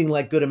 they're acting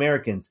like good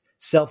Americans,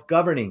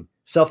 self-governing,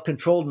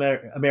 self-controlled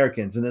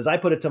Americans. And as I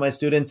put it to my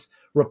students,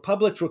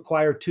 republics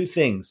require 2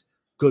 things,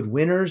 good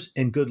winners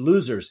and good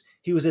losers.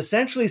 He was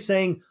essentially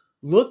saying,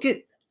 look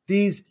at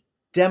these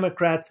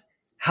Democrats,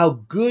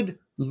 how good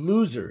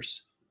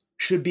losers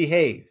should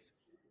behave.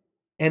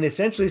 And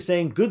essentially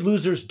saying good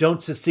losers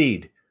don't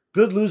secede.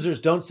 Good losers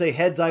don't say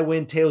heads I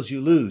win, tails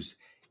you lose.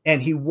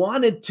 And he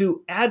wanted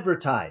to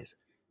advertise,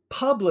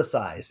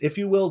 publicize, if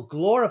you will,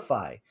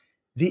 glorify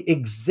the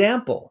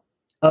example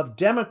of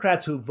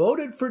Democrats who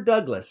voted for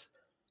Douglas,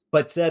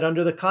 but said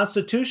under the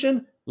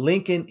Constitution,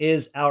 Lincoln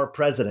is our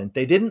president.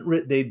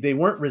 They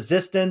weren't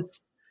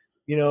resistance,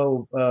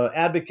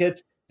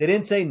 advocates. They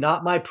didn't say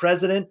not my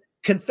president.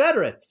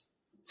 Confederates,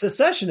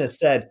 secessionists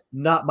said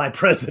not my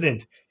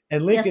president.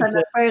 And Lincoln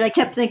said, afraid I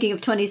kept thinking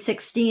of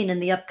 2016 and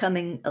the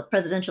upcoming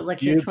presidential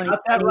election. You got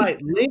that right.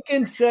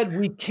 Lincoln said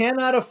we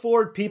cannot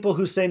afford people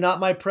who say not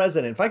my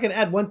president. If I can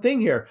add one thing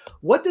here,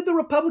 what did the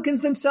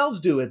Republicans themselves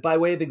do by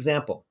way of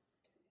example?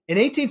 In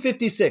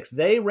 1856,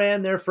 they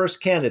ran their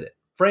first candidate,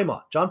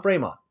 John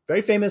Fremont,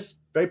 very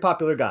famous, very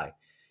popular guy.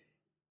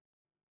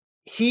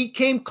 He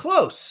came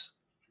close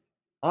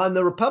on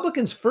the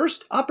Republicans'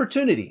 first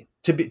opportunity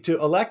to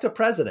elect a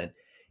president.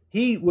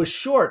 He was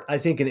short, I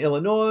think, in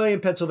Illinois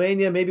and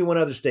Pennsylvania, maybe one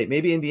other state,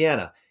 maybe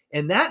Indiana.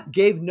 And that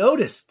gave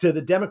notice to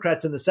the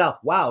Democrats in the South.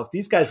 Wow, if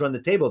these guys run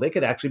the table, they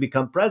could actually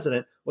become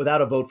president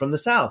without a vote from the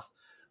South.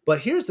 But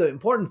here's the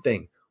important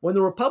thing. When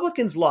the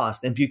Republicans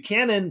lost, and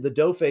Buchanan, the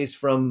doughface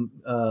from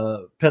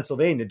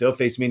Pennsylvania,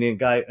 doughface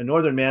meaning a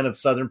northern man of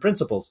Southern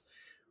principles,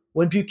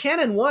 when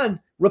Buchanan won,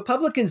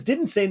 Republicans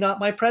didn't say not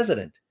my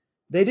president.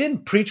 They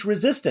didn't preach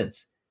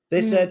resistance.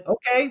 They said,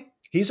 okay,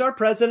 he's our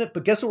president,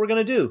 but guess what we're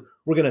going to do?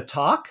 We're going to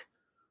talk.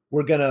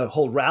 We're going to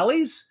hold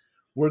rallies.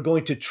 We're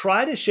going to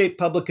try to shape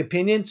public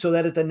opinion so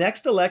that at the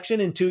next election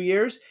in 2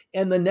 years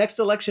and the next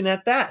election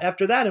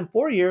after that in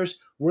 4 years,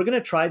 we're going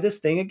to try this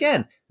thing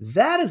again.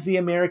 That is the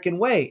American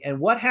way. And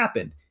what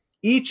happened?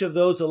 Each of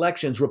those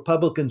elections,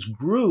 Republicans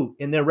grew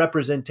in their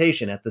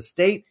representation at the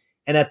state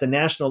and at the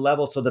national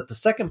level so that the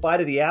second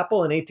bite of the apple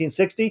in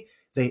 1860,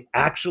 they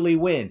actually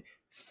win.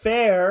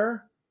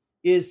 Fair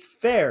is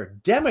fair.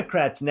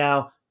 Democrats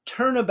now,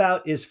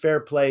 turnabout is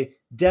fair play.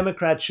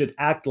 Democrats should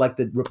act like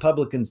the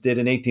Republicans did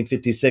in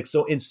 1856.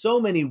 So in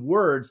so many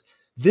words,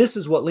 this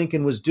is what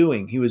Lincoln was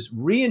doing. He was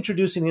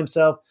reintroducing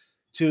himself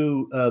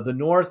to the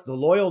North, the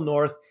loyal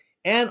North,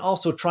 and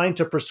also trying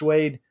to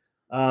persuade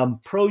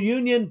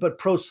pro-union but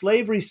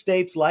pro-slavery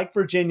states like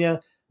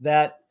Virginia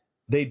that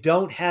they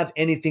don't have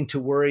anything to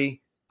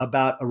worry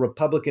about a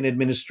Republican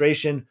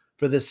administration.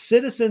 For the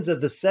citizens of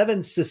the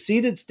 7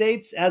 seceded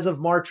states as of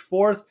March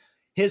 4th,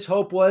 his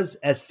hope was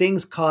as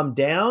things calmed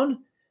down,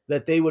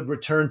 that they would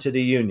return to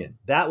the Union.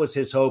 That was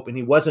his hope, and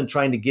he wasn't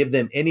trying to give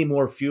them any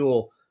more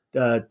fuel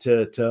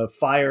to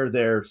fire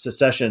their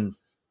secession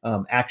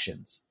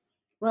actions.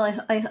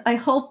 Well, I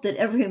hope that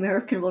every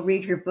American will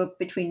read your book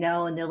between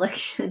now and the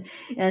election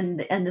and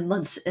the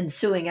months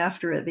ensuing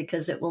after it,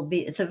 because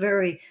it's a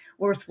very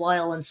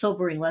worthwhile and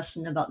sobering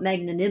lesson about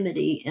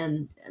magnanimity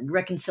and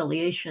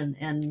reconciliation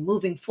and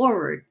moving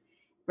forward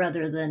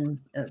rather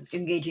than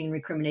engaging in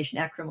recrimination,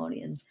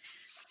 acrimony. And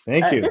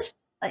thank you.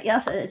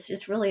 Yes,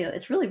 it's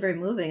really very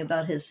moving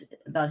about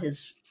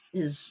his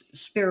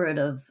spirit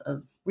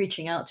of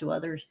reaching out to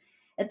others.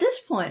 At this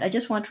point, I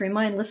just want to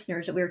remind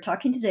listeners that we are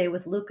talking today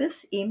with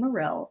Lucas E.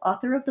 Morel,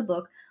 author of the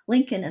book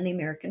Lincoln and the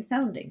American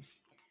Founding.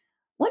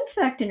 One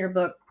fact in your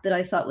book that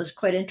I thought was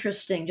quite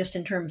interesting, just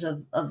in terms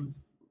of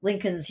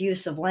Lincoln's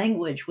use of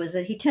language, was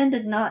that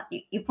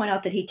you point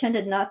out that he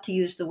tended not to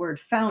use the word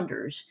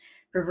founders.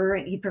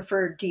 He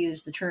preferred to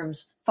use the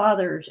terms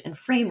fathers and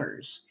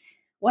framers.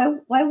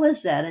 Why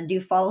was that? And do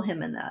you follow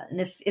him in that?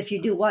 And if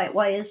you do,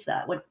 why is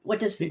that?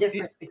 What is the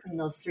difference between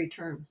those 3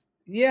 terms?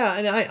 Yeah,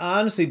 and I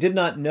honestly did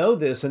not know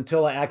this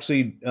until I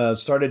actually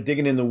started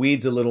digging in the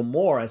weeds a little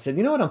more. I said,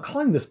 you know what, I'm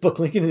calling this book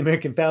Lincoln and the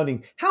American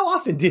Founding. How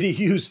often did he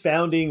use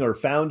founding or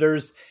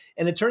founders?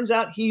 And it turns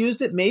out he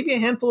used it maybe a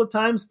handful of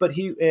times, but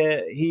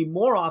he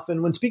more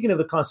often, when speaking of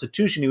the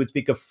Constitution, he would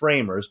speak of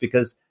framers,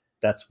 because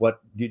that's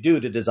what you do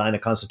to design a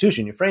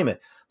Constitution, you frame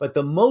it. But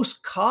the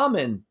most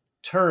common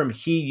term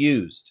he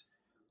used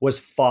was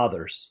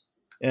fathers.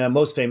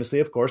 Most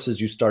famously, of course,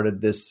 as you started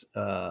this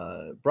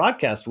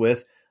broadcast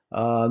with,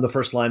 the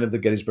first line of the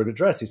Gettysburg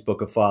Address, he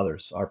spoke of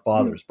fathers, our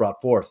fathers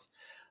brought forth.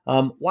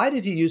 Why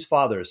did he use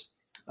fathers?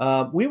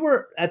 We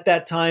were at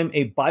that time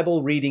a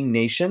Bible reading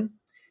nation,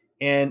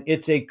 and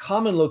it's a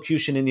common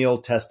locution in the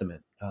Old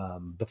Testament.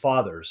 The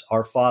fathers,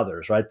 our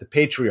fathers, right? The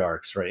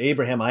patriarchs, right?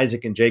 Abraham,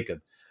 Isaac, and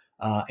Jacob.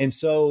 And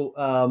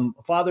so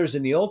fathers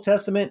in the Old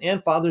Testament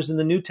and fathers in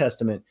the New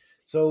Testament.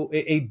 So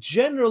a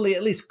generally,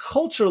 at least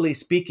culturally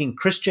speaking,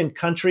 Christian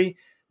country,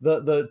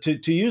 to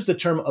use the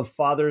term of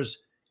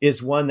fathers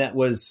is one that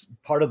was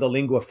part of the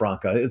lingua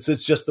franca. It's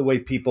just the way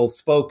people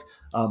spoke,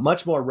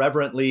 much more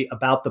reverently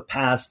about the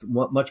past,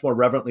 much more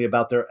reverently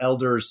about their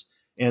elders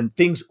and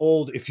things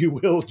old, if you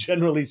will,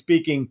 generally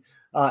speaking,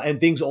 and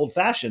things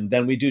old-fashioned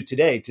than we do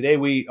today.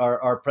 Today,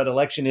 our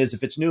predilection is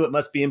if it's new, it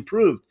must be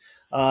improved.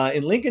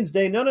 In Lincoln's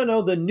day,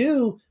 no, the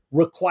new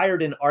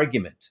required an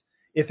argument.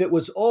 If it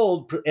was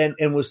old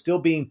and was still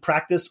being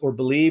practiced or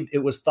believed,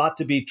 it was thought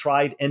to be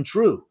tried and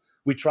true.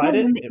 We tried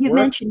it. It you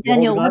works. Mentioned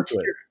Daniel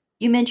Webster.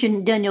 You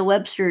mentioned Daniel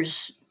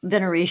Webster's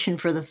veneration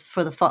for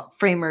the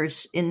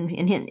framers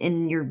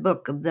in your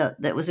book.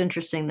 That was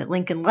interesting. That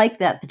Lincoln liked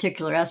that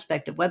particular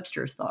aspect of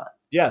Webster's thought.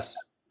 Yes.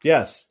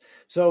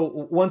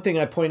 So one thing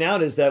I point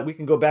out is that we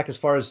can go back as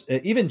far as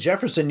even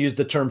Jefferson used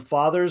the term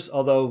fathers,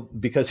 although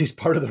because he's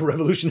part of the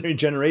revolutionary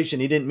generation,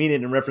 he didn't mean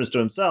it in reference to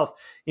himself.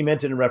 He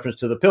meant it in reference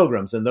to the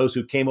Pilgrims and those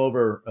who came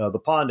over the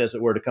pond, as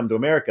it were, to come to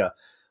America.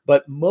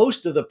 But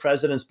most of the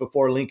presidents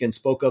before Lincoln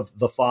spoke of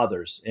the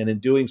fathers, and in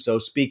doing so,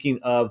 speaking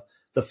of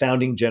the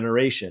founding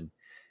generation.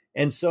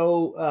 And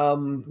so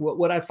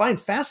what I find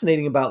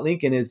fascinating about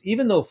Lincoln is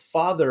even though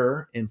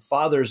father and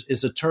fathers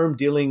is a term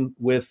dealing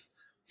with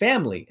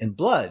family and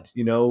blood,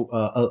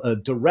 a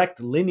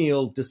direct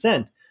lineal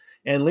descent.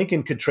 And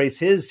Lincoln could trace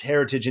his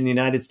heritage in the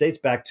United States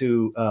back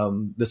to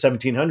the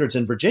 1700s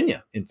in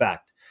Virginia, in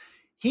fact.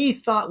 He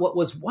thought what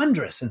was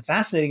wondrous and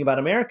fascinating about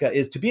America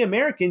is to be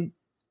American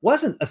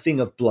wasn't a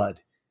thing of blood.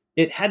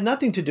 It had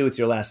nothing to do with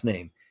your last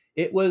name.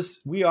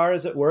 We are,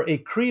 as it were, a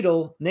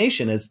creedal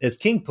nation, as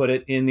King put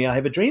it in the I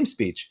Have a Dream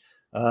speech.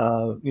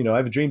 I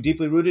have a dream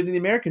deeply rooted in the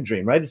American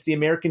dream, right? It's the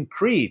American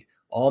creed.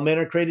 All men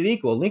are created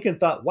equal. Lincoln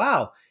thought,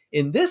 wow,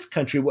 in this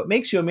country, what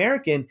makes you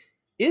American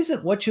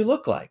isn't what you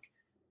look like,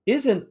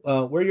 isn't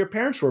where your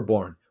parents were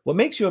born. What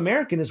makes you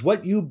American is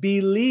what you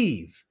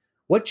believe,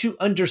 what you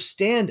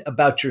understand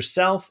about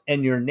yourself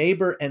and your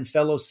neighbor and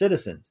fellow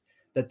citizens,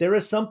 that there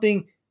is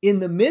something in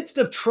the midst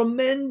of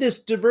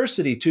tremendous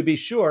diversity, to be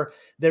sure,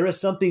 there is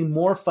something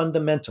more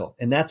fundamental,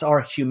 and that's our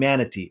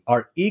humanity,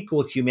 our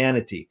equal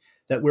humanity,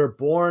 that we're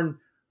born,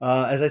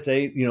 as I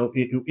say,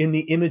 in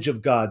the image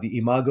of God, the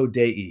imago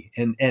Dei,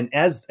 and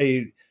as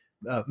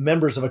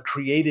members of a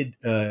created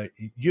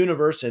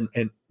universe and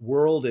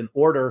world and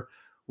order,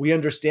 we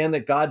understand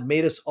that God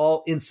made us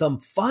all in some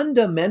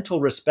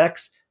fundamental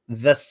respects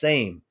the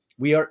same.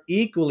 We are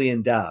equally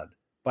endowed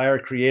by our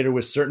Creator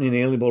with certain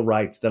inalienable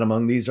rights, that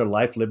among these are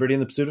life, liberty, and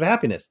the pursuit of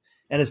happiness.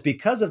 And it's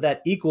because of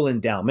that equal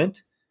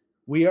endowment,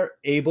 we are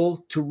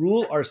able to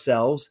rule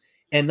ourselves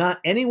and not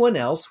anyone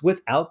else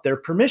without their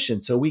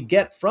permission. So we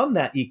get from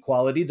that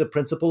equality the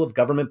principle of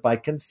government by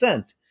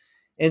consent.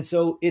 And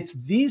so it's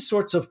these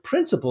sorts of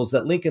principles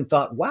that Lincoln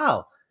thought,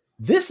 wow,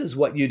 this is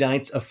what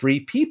unites a free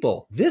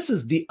people. This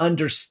is the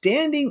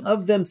understanding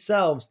of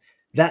themselves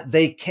that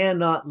they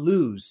cannot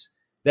lose.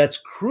 That's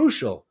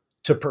crucial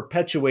to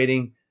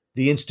perpetuating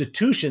the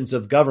institutions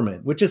of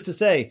government, which is to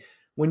say,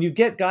 when you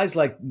get guys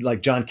like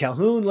John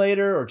Calhoun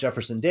later, or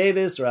Jefferson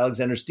Davis, or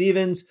Alexander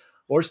Stephens,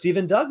 or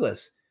Stephen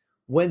Douglas,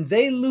 when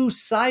they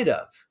lose sight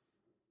of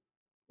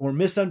or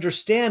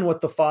misunderstand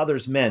what the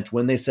fathers meant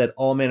when they said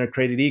all men are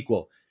created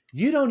equal,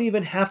 you don't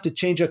even have to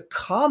change a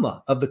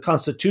comma of the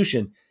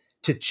Constitution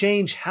to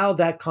change how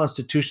that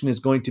Constitution is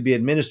going to be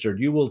administered.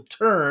 You will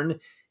turn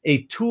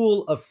a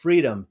tool of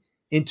freedom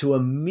into a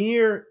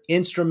mere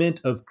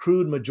instrument of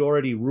crude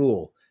majority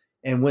rule.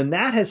 And when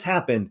that has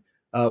happened,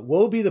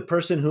 woe be the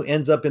person who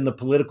ends up in the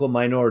political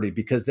minority,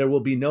 because there will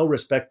be no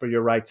respect for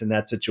your rights in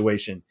that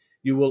situation.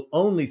 You will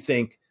only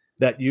think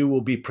that you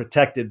will be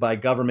protected by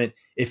government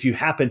if you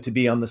happen to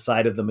be on the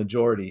side of the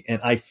majority.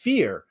 And I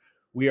fear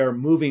we are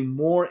moving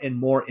more and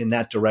more in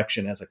that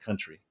direction as a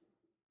country.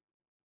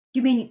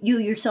 Do you mean you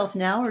yourself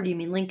now, or do you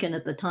mean Lincoln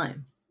at the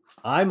time?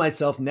 I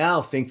myself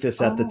now think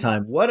this at the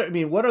time. What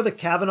are the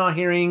Kavanaugh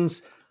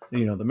hearings?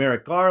 The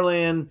Merrick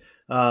Garland,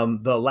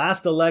 the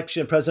last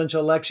election,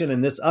 presidential election,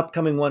 and this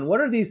upcoming one.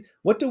 What are these?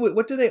 What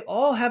do they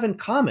all have in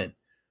common?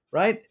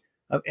 Right?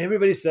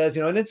 Everybody says,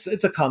 and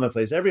it's a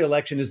commonplace. Every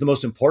election is the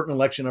most important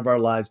election of our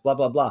lives. Blah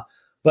blah blah.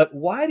 But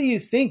why do you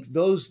think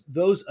those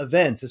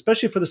events,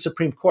 especially for the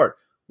Supreme Court,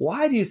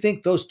 why do you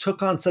think those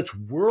took on such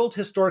world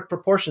historic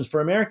proportions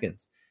for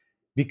Americans?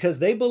 Because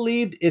they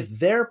believed if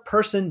their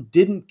person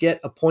didn't get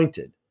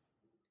appointed,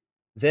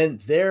 then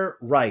their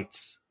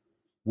rights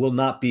will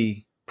not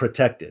be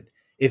protected.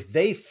 If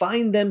they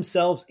find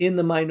themselves in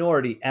the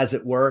minority, as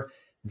it were,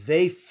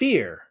 they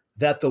fear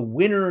that the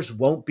winners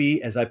won't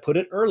be, as I put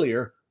it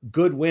earlier,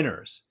 good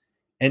winners.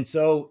 And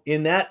so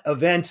in that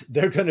event,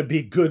 they're going to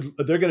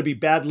be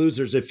bad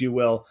losers, if you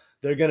will.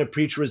 They're going to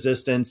preach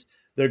resistance.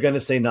 They're going to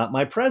say, not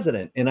my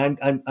president. And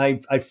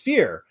I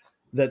fear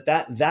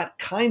that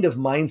kind of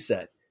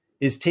mindset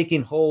is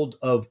taking hold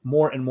of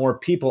more and more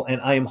people.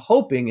 And I am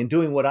hoping and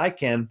doing what I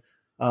can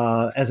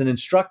as an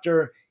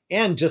instructor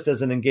and just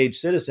as an engaged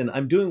citizen,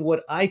 I'm doing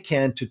what I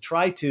can to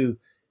try to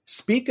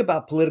speak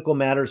about political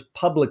matters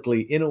publicly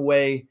in a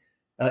way,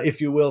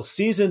 if you will,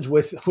 seasoned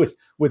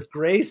with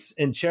grace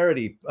and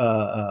charity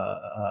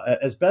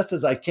as best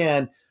as I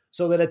can,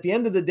 so that at the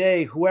end of the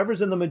day,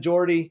 whoever's in the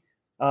majority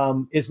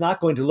is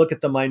not going to look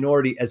at the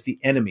minority as the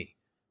enemy,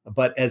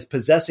 but as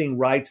possessing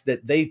rights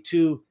that they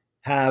too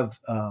have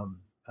a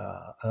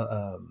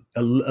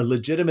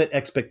legitimate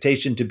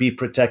expectation to be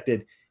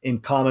protected in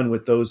common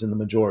with those in the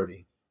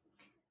majority.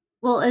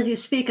 Well, as you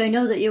speak, I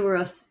know that you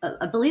were,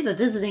 I believe, a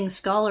visiting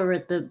scholar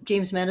at the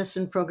James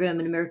Madison Program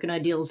in American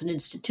Ideals and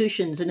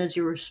Institutions. And as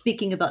you were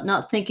speaking about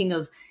not thinking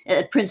of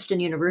at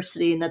Princeton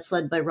University, and that's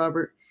led by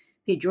Robert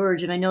P.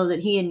 George, and I know that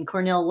he and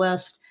Cornel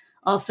West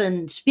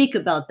often speak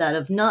about that,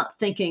 of not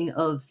thinking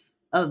of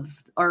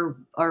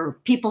our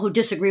people who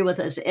disagree with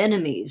us as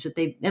enemies, that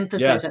they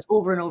emphasize that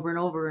over and over and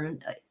over.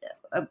 And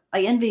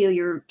I envy you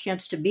your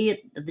chance to be at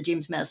the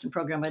James Madison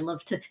Program. I'd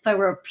love to, if I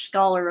were a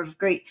scholar of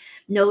great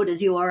note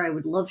as you are, I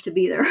would love to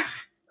be there.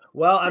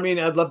 Well, I mean,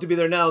 I'd love to be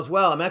there now as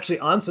well. I'm actually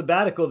on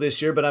sabbatical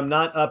this year, but I'm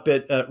not up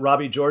at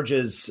Robbie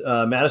George's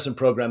Madison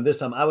Program this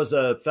time. I was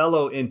a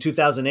fellow in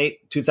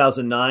 2008,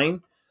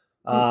 2009.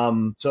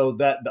 So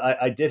that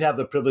I did have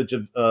the privilege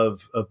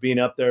of being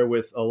up there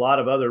with a lot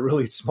of other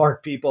really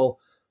smart people,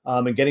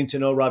 and getting to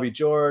know Robbie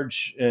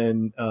George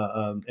and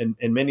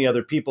many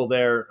other people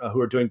there who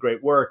are doing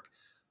great work.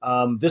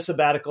 This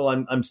sabbatical,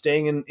 I'm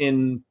staying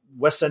in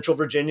West Central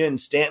Virginia in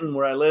Stanton,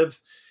 where I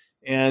live,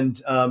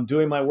 and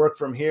doing my work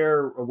from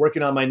here,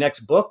 working on my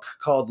next book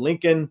called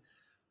Lincoln,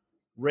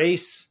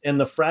 Race, and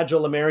the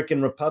Fragile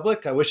American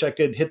Republic. I wish I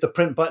could hit the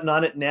print button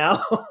on it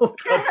now. But,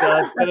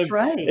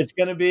 it's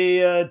going to be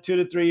 2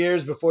 to 3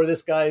 years before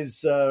this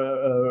guy's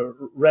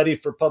ready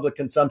for public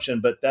consumption.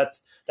 But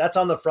that's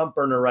on the front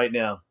burner right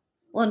now.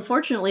 Well,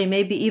 unfortunately,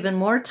 maybe even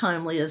more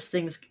timely as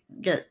things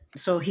get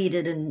so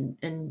heated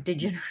and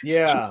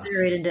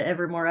degenerate into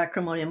ever more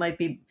acrimony. It might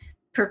be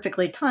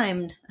perfectly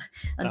timed,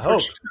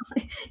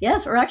 unfortunately.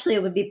 Yes, or actually,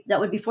 that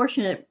would be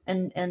fortunate,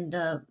 and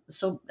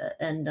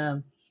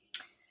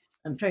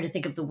I'm trying to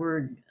think of the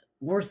word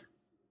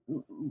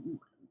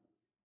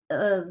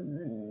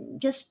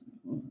just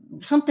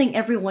something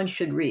everyone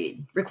should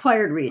read.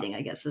 Required reading,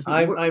 I guess.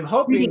 I'm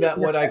hoping that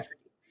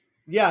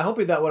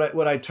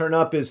what I turn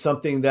up is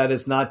something that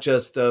is not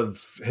just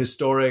of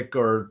historic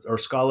or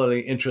scholarly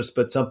interest,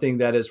 but something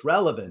that is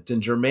relevant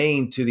and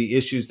germane to the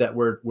issues that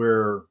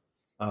we're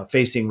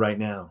facing right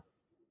now.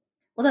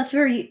 Well, that's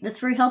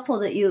very helpful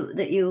that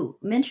you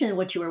mentioned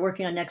what you were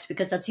working on next,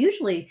 because that's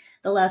usually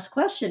the last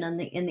question in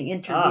the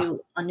interview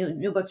on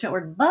New Books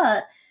Network.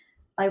 But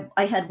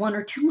I had one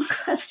or two more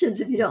questions,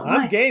 if you don't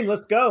mind. I'm game.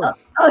 Let's go.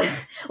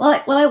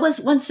 Well, I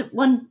was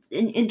one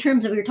in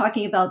terms of, we were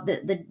talking about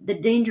the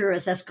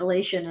dangerous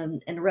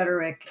escalation and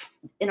rhetoric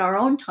in our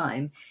own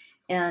time.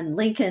 And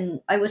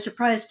Lincoln, I was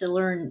surprised to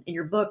learn in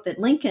your book that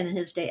Lincoln in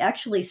his day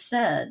actually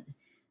said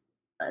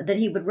that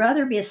he would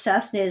rather be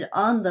assassinated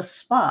on the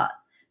spot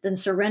than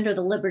surrender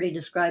the liberty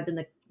described in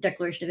the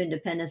Declaration of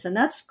Independence. And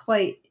that's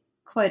quite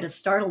a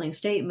startling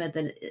statement,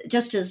 that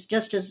just as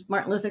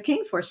Martin Luther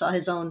King foresaw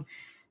his own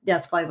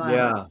death by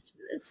violence.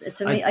 Yeah.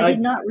 It's amazing. I did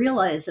not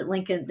realize that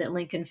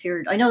Lincoln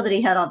feared. I know that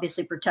he had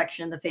obviously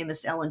protection in the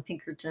famous Allan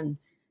Pinkerton.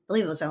 I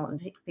believe it was Allan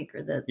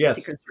Pinker, the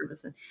Secret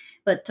Service.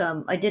 But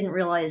I didn't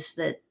realize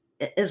that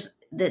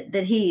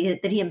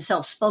he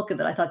himself spoke of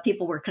it. I thought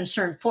people were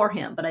concerned for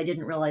him, but I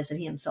didn't realize that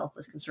he himself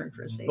was concerned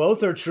for his safety.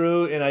 Both are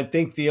true, and I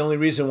think the only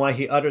reason why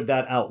he uttered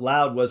that out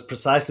loud was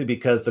precisely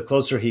because the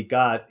closer he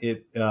got,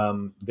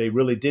 they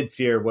really did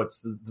fear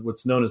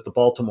what's known as the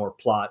Baltimore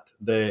plot,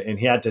 and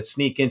he had to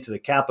sneak into the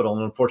Capitol,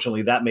 and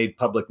unfortunately that made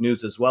public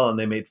news as well, and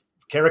they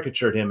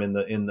caricatured him in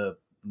the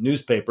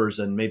newspapers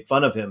and made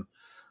fun of him,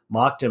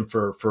 mocked him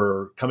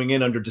for coming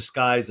in under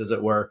disguise, as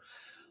it were.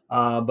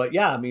 But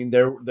yeah, I mean,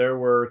 there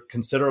were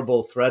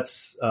considerable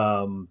threats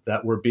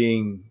that were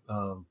being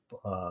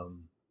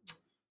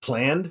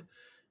planned,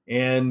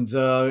 and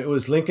it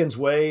was Lincoln's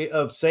way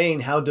of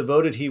saying how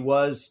devoted he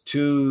was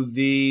to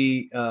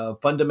the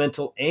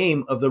fundamental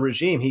aim of the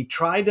regime. He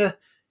tried to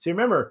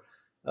remember,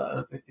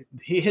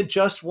 he had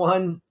just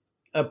won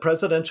a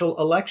presidential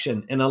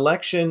election, an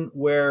election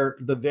where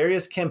the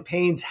various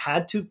campaigns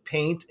had to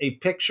paint a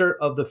picture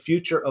of the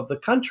future of the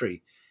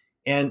country.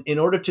 And in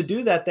order to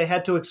do that, they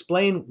had to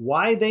explain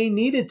why they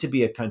needed to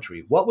be a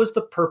country. What was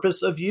the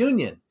purpose of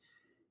union?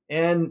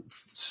 And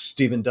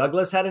Stephen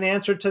Douglas had an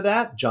answer to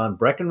that. John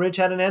Breckinridge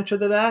had an answer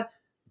to that.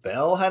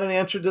 Bell had an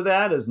answer to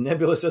that, as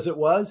nebulous as it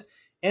was.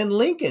 And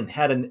Lincoln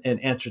had an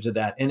answer to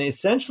that. And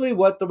essentially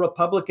what the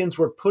Republicans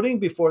were putting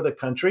before the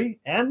country,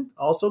 and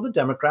also the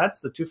Democrats,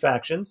 the two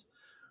factions,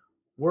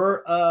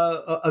 were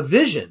a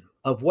vision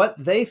of what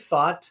they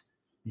thought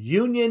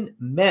union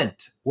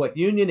meant, what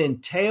union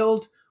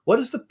entailed. What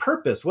is the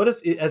purpose? What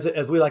if,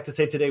 as we like to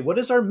say today, what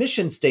is our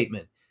mission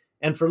statement?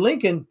 And for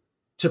Lincoln,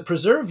 to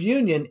preserve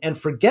union and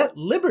forget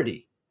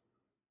liberty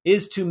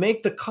is to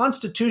make the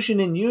Constitution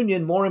and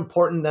Union more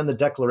important than the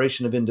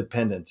Declaration of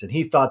Independence. And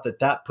he thought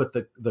that put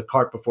the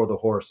cart before the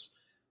horse.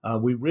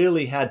 We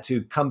really had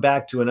to come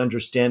back to an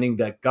understanding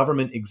that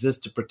government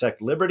exists to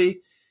protect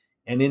liberty.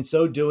 And in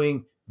so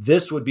doing,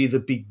 this would be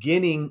the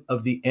beginning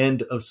of the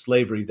end of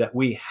slavery, that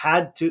we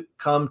had to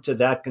come to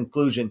that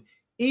conclusion.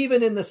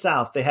 Even in the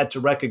South, they had to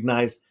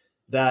recognize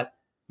that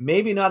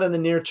maybe not in the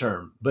near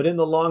term, but in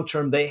the long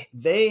term,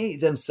 they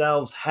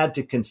themselves had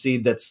to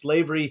concede that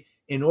slavery,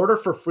 in order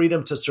for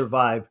freedom to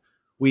survive,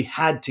 we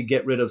had to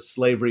get rid of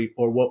slavery,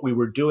 or what we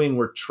were doing,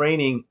 we're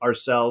training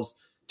ourselves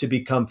to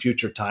become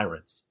future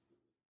tyrants.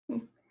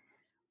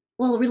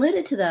 Well,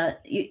 related to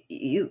that,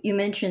 you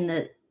mentioned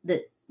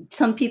that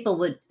some people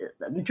would,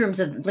 in terms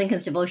of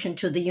Lincoln's devotion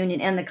to the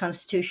Union and the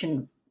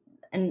Constitution,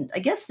 and I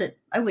guess that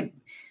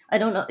I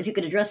don't know if you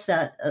could address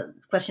that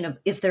question of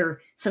if they're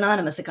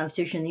synonymous, the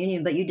Constitution and the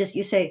Union, but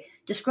you say,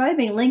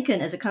 describing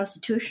Lincoln as a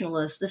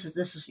constitutionalist, this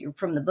is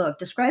from the book,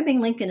 describing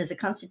Lincoln as a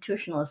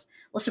constitutionalist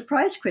will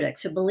surprise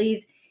critics who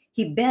believe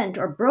he bent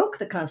or broke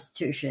the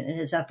Constitution in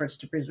his efforts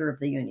to preserve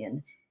the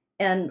Union.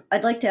 And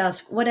I'd like to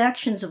ask, what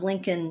actions of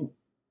Lincoln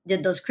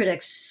did those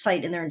critics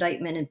cite in their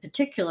indictment in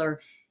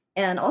particular?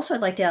 And also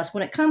I'd like to ask,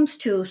 when it comes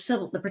to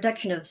the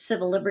protection of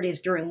civil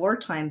liberties during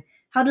wartime,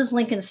 how does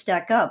Lincoln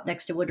stack up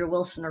next to Woodrow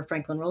Wilson or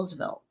Franklin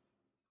Roosevelt?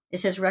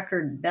 Is his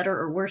record better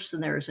or worse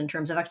than theirs in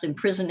terms of actually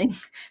imprisoning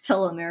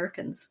fellow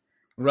Americans?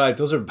 Right.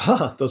 Those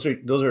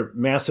are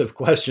massive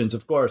questions,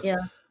 of course.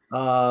 Yeah.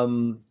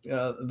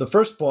 The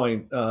first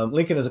point,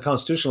 Lincoln is a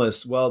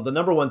constitutionalist. Well, the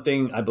number one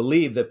thing I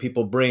believe that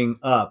people bring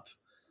up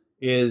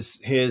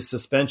is his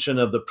suspension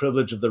of the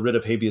privilege of the writ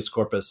of habeas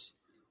corpus.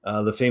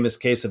 The famous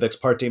case of Ex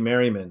parte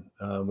Merryman,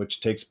 which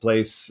takes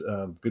place,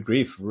 good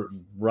grief,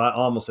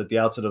 almost at the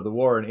outset of the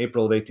war in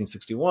April of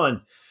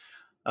 1861.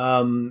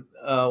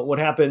 What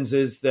happens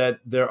is that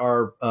there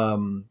are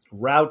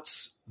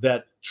routes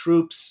that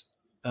troops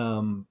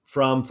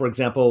from, for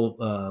example,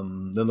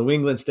 the New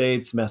England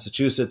states,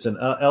 Massachusetts, and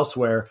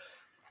elsewhere,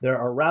 there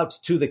are routes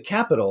to the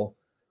capital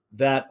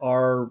that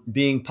are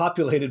being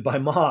populated by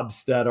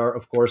mobs that are,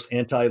 of course,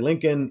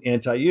 anti-Lincoln,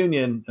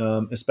 anti-Union,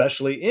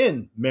 especially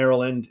in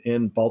Maryland,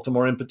 in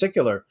Baltimore in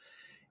particular.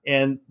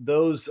 And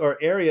those are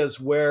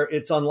areas where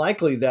it's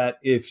unlikely that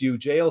if you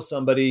jail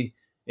somebody,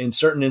 in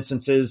certain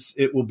instances,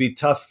 it will be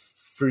tough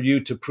for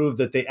you to prove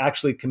that they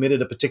actually committed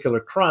a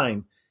particular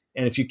crime.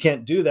 And if you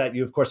can't do that,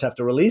 you, of course, have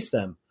to release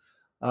them.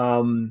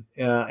 And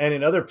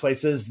in other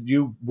places,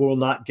 you will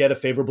not get a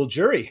favorable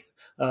jury.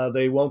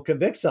 They won't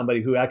convict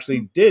somebody who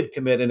actually did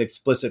commit an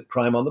explicit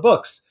crime on the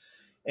books.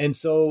 And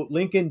so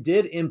Lincoln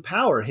did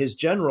empower his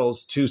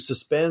generals to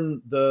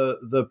suspend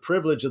the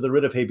privilege of the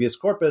writ of habeas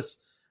corpus.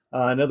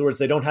 In other words,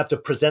 they don't have to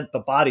present the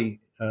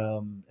body,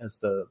 as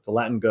the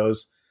Latin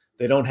goes.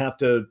 They don't have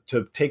to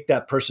take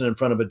that person in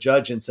front of a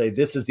judge and say,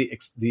 this is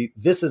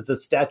the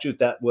statute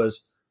that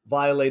was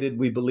violated,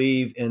 we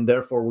believe, and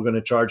therefore we're going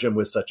to charge him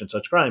with such and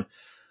such crime.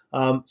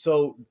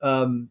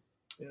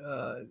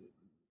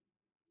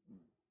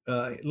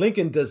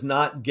 Lincoln does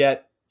not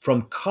get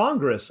from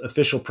Congress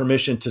official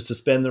permission to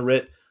suspend the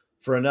writ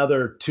for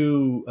another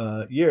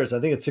 2 years. I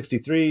think it's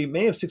 63,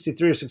 may have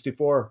 63 or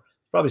 64,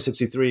 probably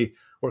 63,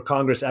 where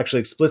Congress actually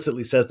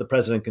explicitly says the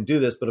president can do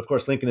this. But of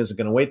course, Lincoln isn't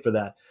going to wait for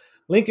that.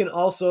 Lincoln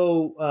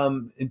also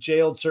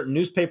jailed certain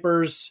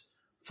newspapers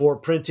for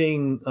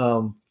printing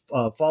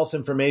false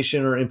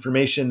information or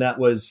information that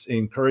was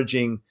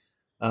encouraging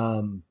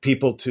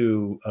people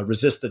to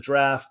resist the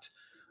draft.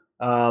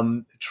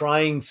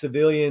 Trying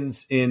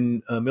civilians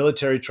in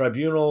military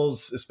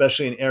tribunals,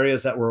 especially in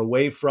areas that were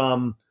away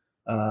from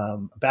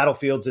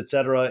battlefields, et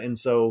cetera. And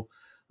so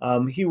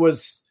and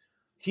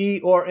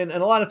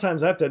a lot of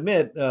times I have to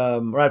admit,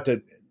 or I have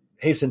to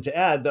hasten to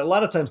add that a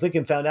lot of times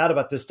Lincoln found out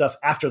about this stuff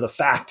after the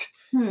fact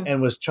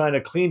and was trying to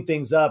clean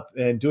things up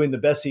and doing the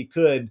best he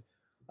could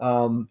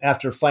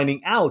after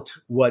finding out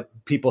what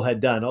people had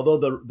done. Although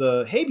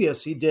the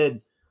habeas he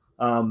did,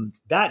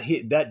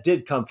 that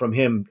did come from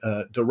him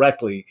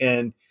directly,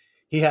 and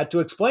he had to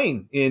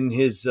explain in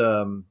his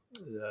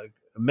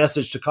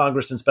message to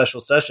Congress in special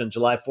session,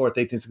 July 4th,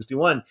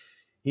 1861.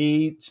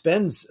 He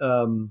spends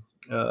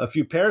a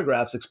few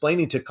paragraphs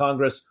explaining to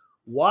Congress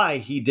why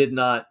he did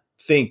not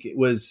think it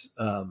was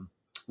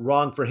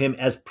wrong for him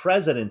as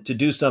president to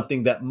do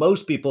something that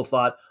most people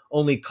thought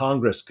only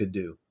Congress could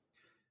do.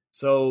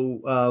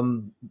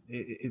 So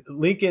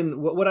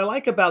Lincoln, what I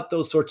like about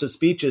those sorts of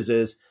speeches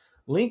is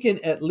Lincoln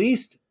at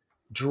least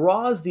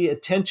draws the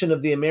attention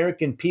of the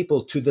American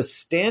people to the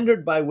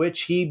standard by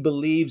which he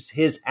believes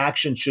his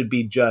actions should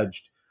be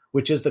judged,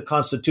 which is the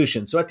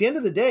Constitution. So at the end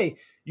of the day,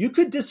 you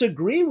could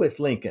disagree with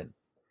Lincoln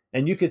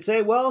And you could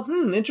say, well,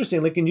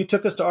 interesting, Lincoln, you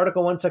took us to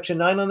Article 1, Section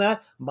 9 on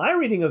that. My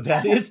reading of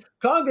that is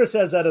Congress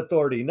has that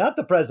authority, not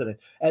the president.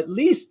 At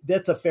least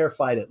that's a fair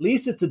fight. At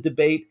least it's a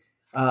debate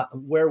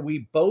where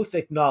we both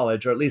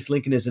acknowledge, or at least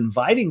Lincoln is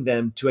inviting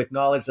them to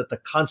acknowledge that the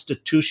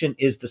Constitution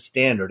is the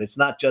standard. It's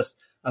not just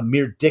a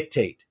mere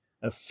dictate,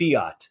 a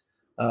fiat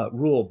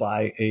rule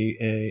by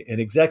an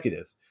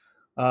executive.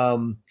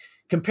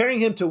 Comparing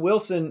him to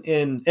Wilson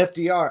and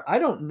FDR, I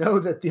don't know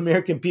that the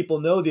American people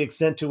know the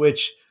extent to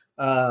which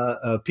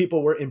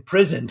people were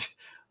imprisoned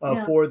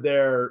for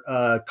their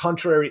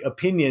contrary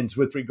opinions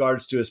with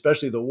regards to,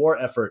 especially the war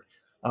effort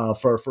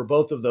for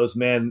both of those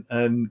men.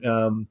 And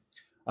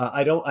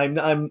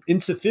I'm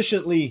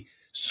insufficiently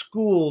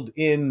schooled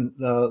in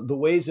the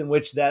ways in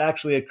which that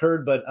actually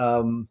occurred, but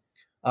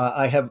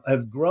I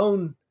have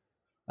grown.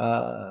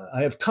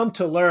 I have come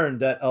to learn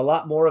that a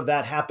lot more of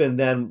that happened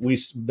than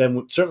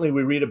certainly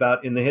we read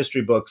about in the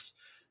history books,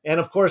 and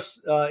of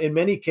course, in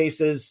many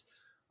cases,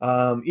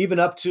 even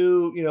up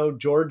to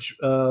George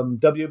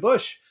W.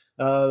 Bush,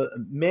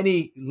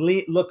 many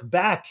look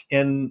back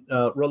and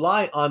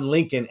rely on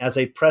Lincoln as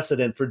a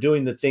precedent for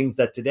doing the things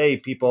that today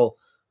people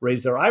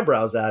raise their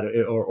eyebrows at,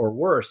 or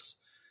worse.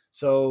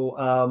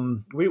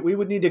 So we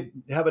would need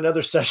to have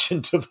another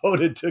session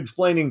devoted to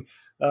explaining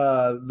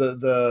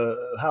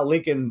the how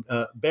Lincoln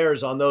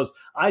bears on those.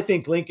 I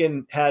think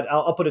Lincoln had,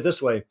 I'll put it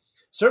this way,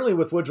 certainly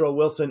with Woodrow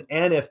Wilson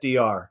and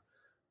FDR,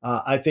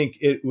 I think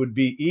it would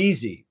be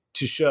easy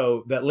to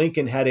show that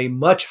Lincoln had a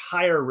much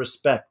higher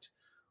respect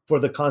for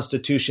the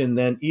Constitution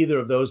than either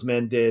of those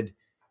men did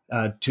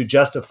to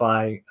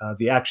justify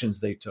the actions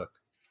they took.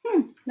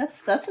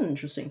 That's an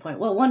interesting point.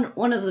 Well,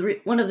 one of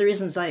the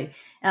reasons I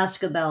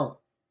ask about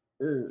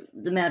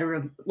the matter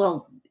of,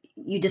 well,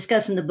 you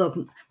discuss in the book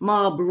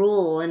mob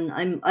rule, and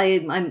I'm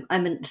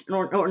an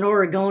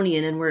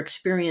Oregonian, and we're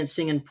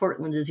experiencing in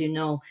Portland, as you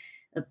know,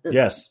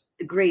 yes,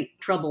 great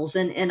troubles,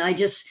 and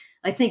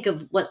I think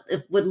of what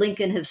would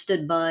Lincoln have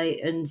stood by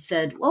and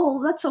said,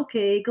 "Oh, that's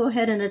okay. Go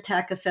ahead and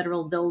attack a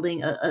federal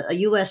building, a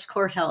U.S.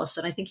 courthouse,"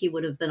 and I think he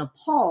would have been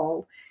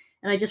appalled.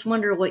 And I just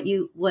wonder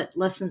what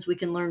lessons we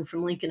can learn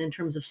from Lincoln in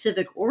terms of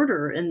civic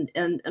order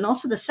and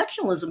also the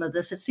sectionalism of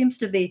this. It seems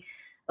to be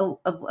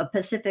a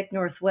Pacific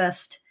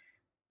Northwest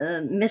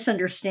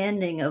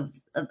misunderstanding of.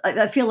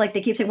 I feel like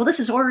they keep saying, "Well, this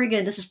is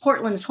Oregon, this is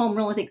Portland's home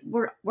rule." I think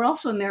we're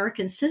also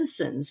American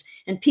citizens,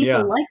 and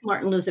people like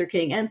Martin Luther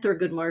King and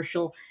Thurgood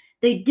Marshall,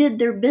 they did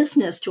their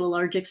business to a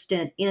large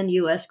extent in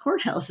U.S.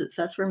 courthouses.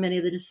 That's where many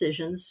of the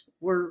decisions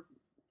were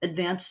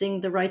advancing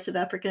the rights of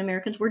African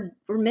Americans were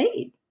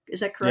made.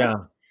 Is that correct?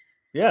 Yeah.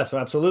 Yes,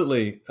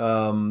 absolutely.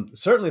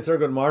 Certainly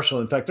Thurgood Marshall.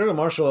 In fact, Thurgood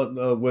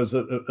Marshall was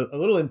a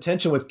little in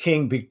tension with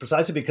King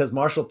precisely because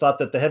Marshall thought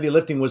that the heavy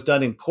lifting was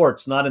done in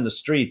courts, not in the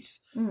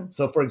streets.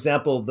 So, for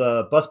example,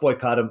 the bus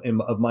boycott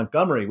of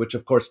Montgomery, which,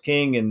 of course,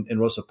 King and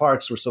Rosa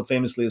Parks were so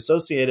famously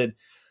associated,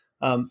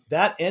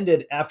 that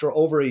ended after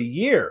over a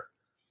year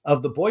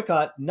of the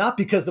boycott, not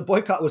because the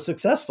boycott was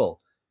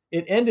successful.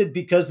 It ended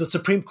because the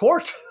Supreme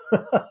Court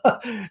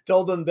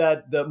told them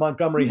that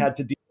Montgomery had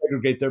to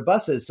desegregate their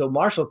buses. So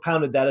Marshall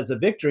counted that as a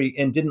victory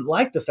and didn't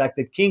like the fact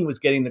that King was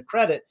getting the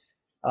credit.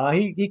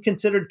 He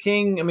considered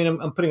King, I mean,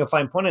 I'm putting a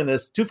fine point on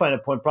this, too fine a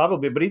point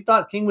probably, but he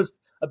thought King was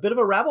a bit of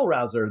a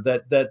rabble-rouser,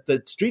 that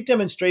the street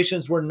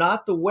demonstrations were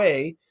not the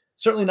way,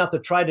 certainly not the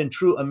tried and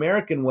true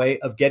American way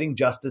of getting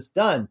justice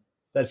done.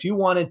 That if you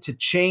wanted to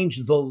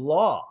change the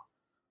law,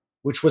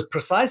 which was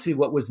precisely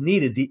what was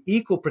needed, the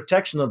equal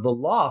protection of the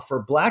law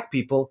for Black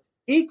people,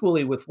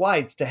 equally with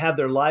whites, to have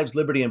their lives,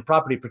 liberty, and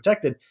property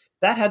protected,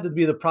 that had to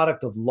be the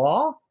product of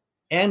law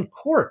and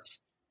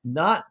courts,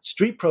 not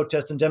street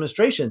protests and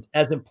demonstrations,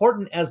 as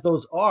important as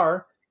those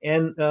are,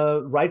 and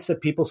rights that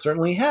people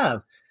certainly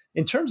have.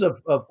 In terms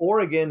of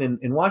Oregon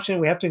and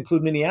Washington, we have to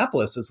include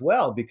Minneapolis as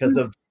well because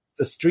of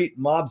the street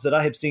mobs that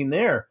I have seen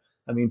there.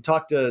 I mean,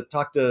 talk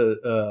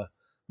to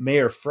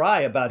Mayor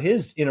Fry about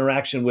his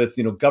interaction with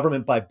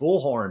government by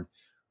bullhorn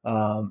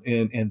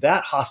and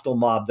that hostile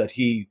mob that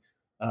he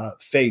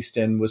faced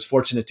and was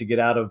fortunate to get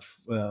out of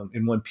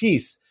in one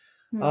piece.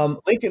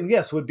 Lincoln,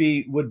 yes, would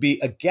be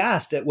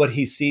aghast at what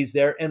he sees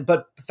there.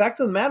 But the fact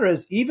of the matter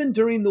is, even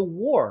during the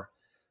war,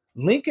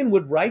 Lincoln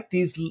would write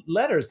these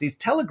letters, these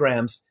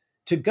telegrams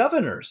to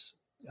governors.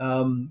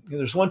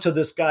 There's one to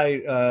this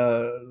guy,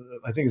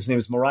 I think his name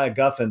is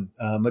McGuffin,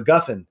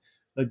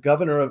 the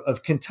governor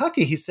of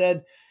Kentucky. He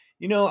said,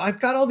 I've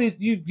got all these,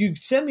 you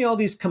send me all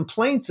these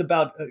complaints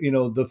about,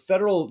 the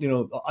federal,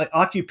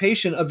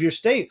 occupation of your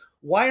state.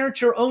 Why aren't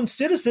your own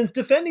citizens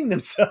defending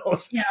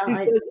themselves? Yeah, he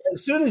says,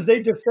 as soon as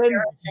they defend.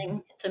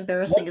 It's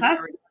embarrassing.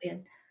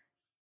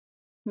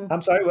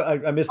 I'm sorry,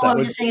 I missed that.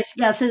 I'm just saying,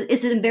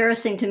 it's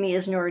embarrassing to me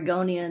as an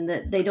Oregonian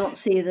that they don't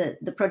see that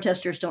the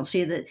protesters don't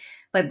see that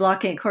by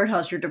blocking a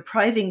courthouse, you're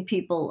depriving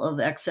people of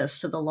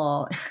access to the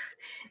law.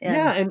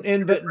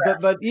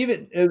 But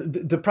even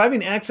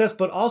depriving access,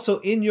 but also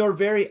in your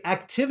very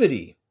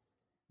activity,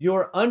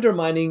 you're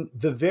undermining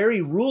the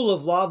very rule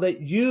of law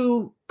that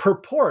you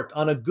purport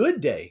on a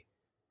good day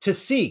to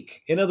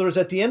seek. In other words,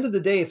 at the end of the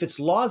day, if it's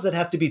laws that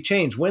have to be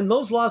changed, when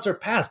those laws are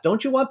passed,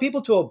 don't you want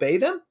people to obey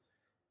them?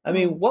 I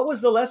mean, what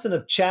was the lesson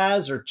of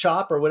Chaz or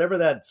CHOP or whatever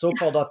that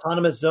so-called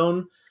autonomous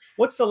zone?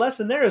 What's the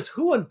lesson there is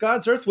who on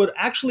God's earth would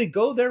actually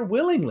go there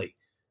willingly?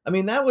 I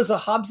mean, that was a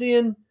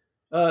Hobbesian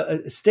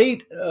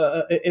state,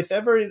 if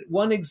ever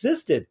one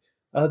existed.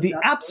 The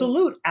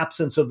absolute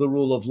absence of the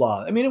rule of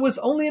law. I mean, it was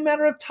only a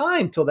matter of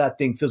time till that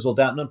thing fizzled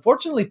out. And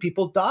unfortunately,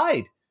 people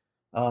died.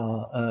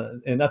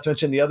 And not to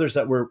mention the others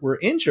that were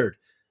injured.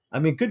 I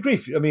mean, good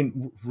grief. I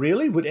mean,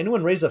 really? Would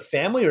anyone raise a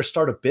family or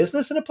start a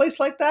business in a place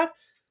like that?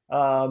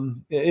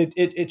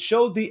 It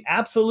showed the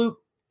absolute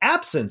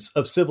absence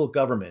of civil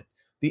government,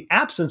 the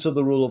absence of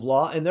the rule of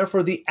law, and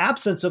therefore the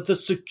absence of the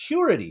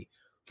security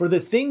for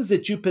the things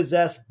that you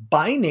possess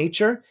by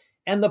nature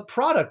and the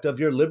product of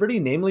your liberty,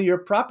 namely your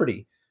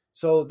property.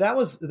 So that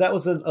was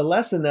a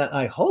lesson that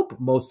I hope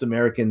most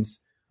Americans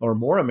or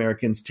more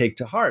Americans take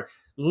to heart.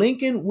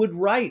 Lincoln would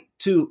write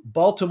to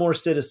Baltimore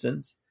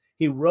citizens.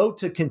 He wrote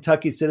to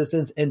Kentucky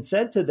citizens and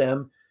said to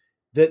them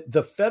that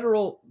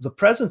the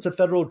presence of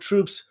federal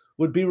troops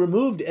would be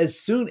removed as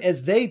soon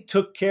as they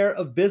took care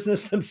of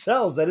business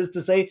themselves. That is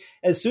to say,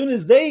 as soon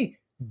as they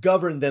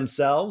governed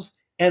themselves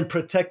and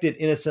protected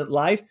innocent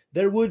life,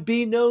 there would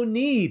be no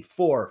need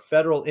for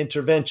federal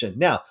intervention.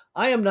 Now,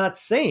 I am not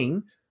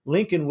saying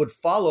Lincoln would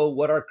follow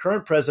what our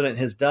current president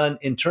has done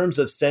in terms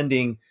of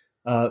sending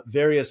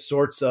various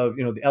sorts of,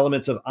 the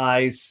elements of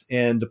ICE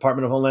and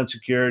Department of Homeland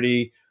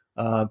Security,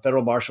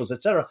 federal marshals,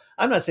 et cetera.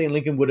 I'm not saying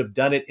Lincoln would have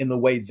done it in the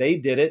way they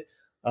did it,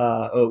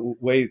 a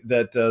way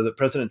that the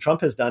President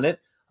Trump has done it.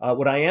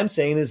 What I am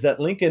saying is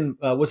that Lincoln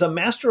was a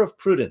master of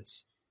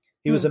prudence.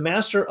 He was a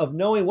master of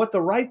knowing what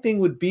the right thing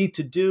would be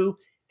to do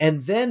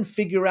and then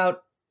figure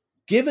out,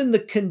 given the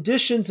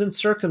conditions and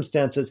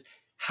circumstances,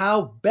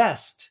 how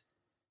best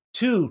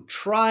to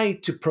try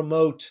to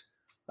promote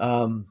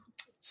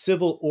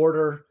civil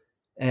order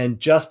and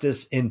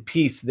justice and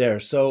peace there.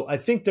 So I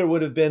think there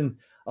would have been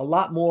a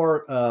lot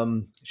more,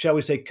 shall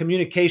we say,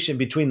 communication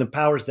between the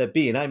powers that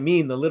be. And I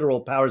mean the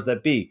literal powers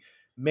that be,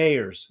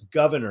 mayors,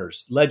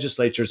 governors,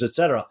 legislatures, et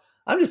cetera.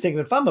 I'm just thinking,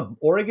 if I'm an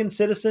Oregon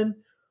citizen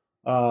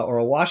or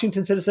a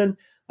Washington citizen,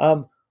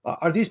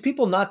 are these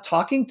people not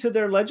talking to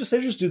their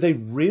legislators? Do they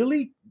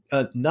really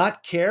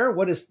not care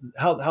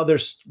how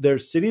their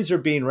cities are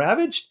being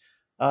ravaged?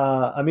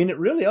 I mean, it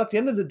really, at the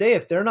end of the day,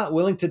 if they're not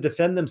willing to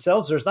defend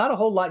themselves, there's not a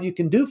whole lot you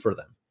can do for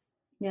them.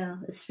 Yeah,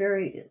 it's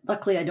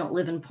luckily I don't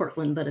live in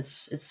Portland, but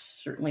it's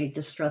certainly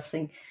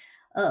distressing.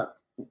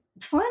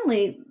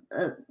 Finally,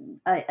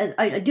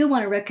 I do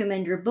want to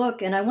recommend your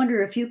book, and I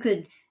wonder if you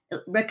could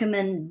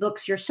recommend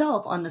books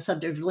yourself on the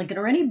subject of Lincoln,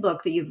 or any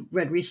book that you've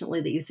read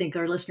recently that you think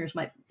our listeners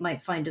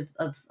might find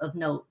of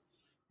note.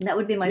 And that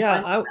would be my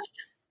final question.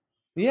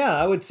 Yeah,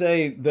 I would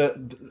say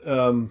that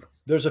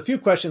there's a few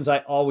questions I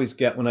always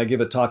get when I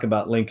give a talk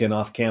about Lincoln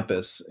off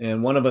campus.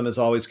 And one of them is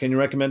always, can you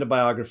recommend a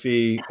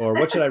biography, or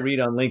what should I read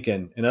on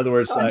Lincoln? In other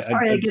words, I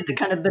give the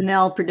kind of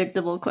banal,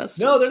 predictable questions.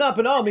 No, they're not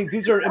banal. I mean,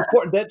 these are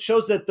important. That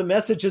shows that the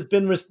message has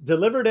been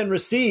delivered and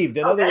received.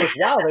 In other words,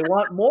 wow, they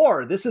want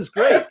more. This is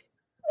great.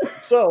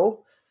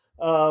 So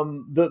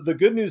the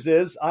good news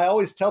is I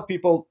always tell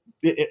people,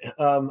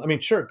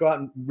 sure, go out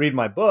and read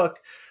my book,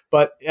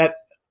 but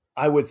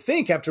I would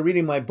think after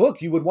reading my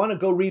book, you would want to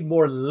go read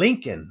more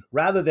Lincoln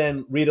rather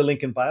than read a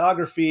Lincoln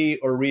biography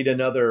or read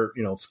another,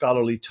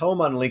 scholarly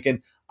tome on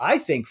Lincoln. I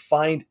think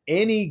find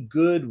any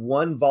good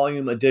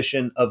 1-volume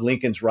edition of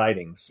Lincoln's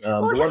writings.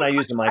 The one I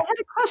used in my... I had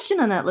a question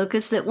on that,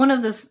 Lucas, that one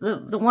of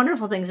the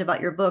wonderful things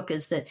about your book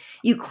is that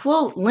you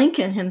quote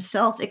Lincoln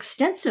himself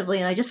extensively.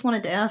 And I just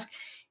wanted to ask,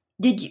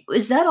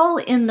 is that all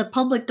in the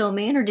public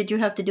domain, or did you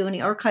have to do any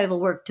archival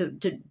work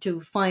to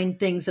find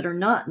things that are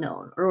not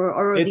known, or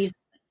are these...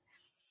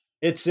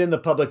 It's in the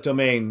public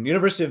domain.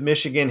 University of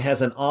Michigan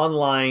has an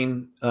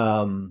online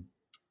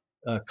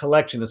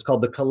collection. It's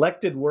called The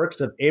Collected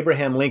Works of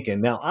Abraham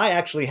Lincoln. Now, I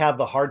actually have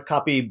the hard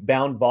copy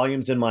bound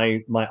volumes in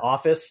my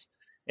office,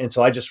 and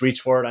so I just reach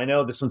for it. I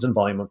know this one's in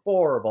volume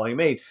 4 or volume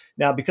 8.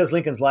 Now, because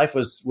Lincoln's life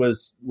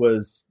was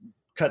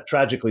cut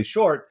tragically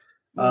short,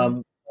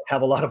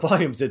 have a lot of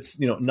volumes. It's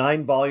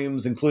 9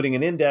 volumes, including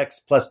an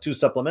index, plus 2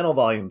 supplemental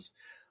volumes.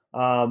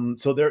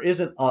 So there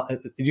isn't.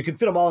 You can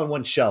fit them all on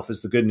one shelf. Is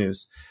the good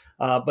news.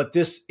 But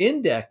this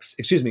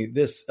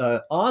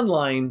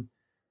online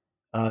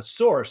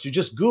source, you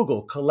just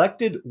Google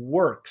Collected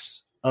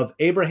Works of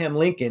Abraham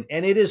Lincoln,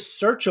 and it is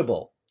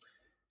searchable.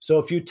 So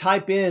if you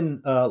type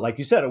in, like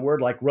you said, a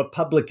word like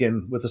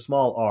Republican with a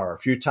small r,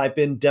 if you type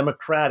in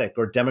Democratic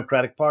or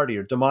Democratic Party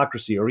or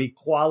democracy or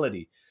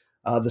equality,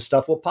 the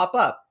stuff will pop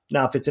up.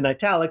 Now, if it's in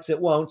italics,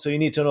 it won't. So you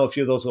need to know a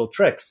few of those little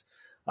tricks.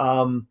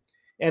 And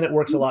it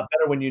works a lot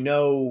better when you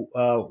know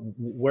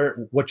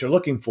what you're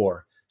looking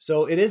for.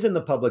 So it is in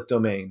the public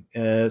domain.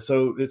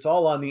 So it's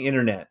all on the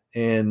internet.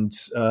 And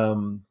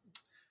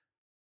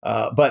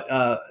but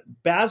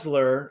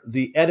Basler,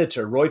 the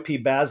editor, Roy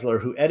P. Basler,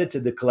 who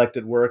edited the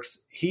Collected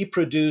Works, he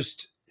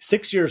produced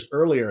 6 years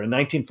earlier, in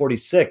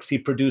 1946, he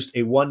produced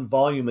a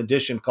 1-volume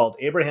edition called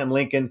Abraham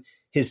Lincoln,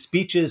 His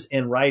Speeches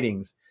and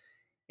Writings.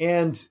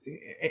 And,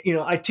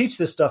 I teach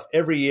this stuff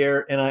every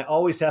year, and I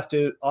always have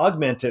to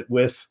augment it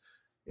with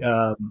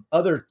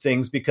other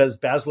things because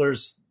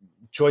Basler's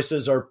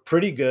choices are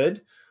pretty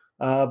good,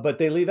 but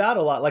they leave out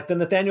a lot, like the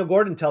Nathaniel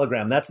Gordon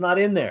telegram. That's not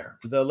in there.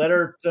 The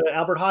letter to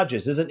Albert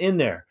Hodges isn't in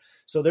there.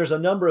 So there's a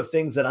number of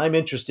things that I'm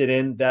interested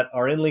in that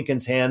are in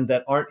Lincoln's hand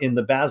that aren't in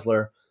the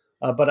Basler,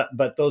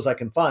 but those I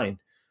can find.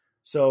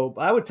 So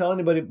I would tell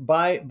anybody,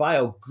 buy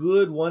a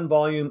good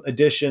 1-volume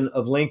edition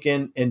of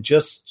Lincoln and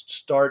just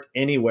start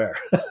anywhere.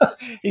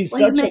 He's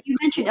you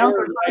mentioned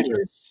Albert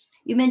Hodges.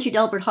 You mentioned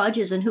Albert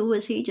Hodges, and who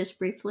was he? Just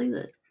briefly,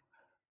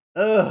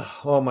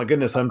 oh my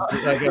goodness! I got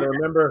to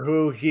remember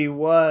who he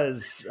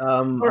was.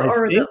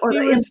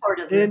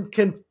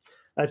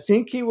 I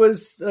think he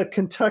was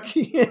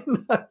Kentuckian.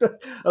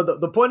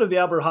 The point of the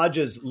Albert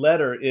Hodges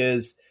letter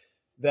is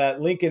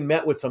that Lincoln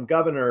met with some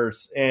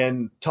governors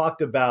and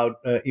talked about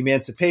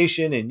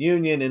emancipation and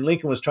union, and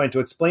Lincoln was trying to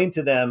explain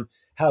to them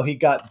how he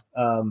got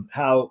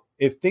how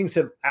if things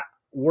had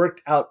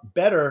worked out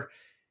better,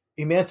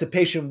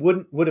 emancipation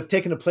would have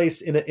taken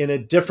place in a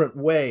different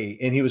way,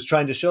 and he was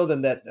trying to show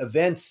them that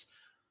events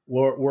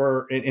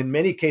were in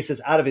many cases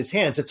out of his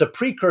hands. It's a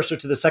precursor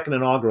to the second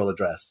inaugural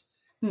address,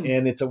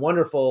 and it's a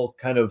wonderful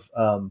kind of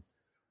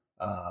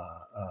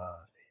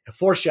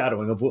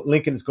foreshadowing of what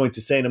Lincoln is going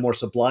to say in a more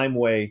sublime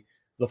way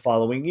the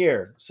following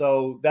year.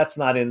 So that's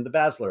not in the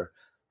Basler.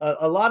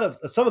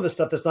 Some of the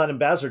stuff that's not in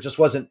Basler just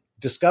wasn't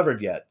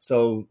discovered yet.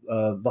 So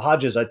the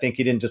Hodges, I think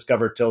he didn't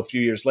discover till a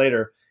few years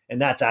later,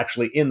 and that's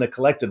actually in the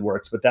collected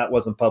works, but that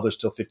wasn't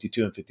published till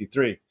 52 and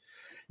 53.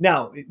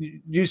 Now,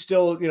 you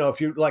still,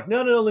 if you're like,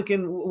 no,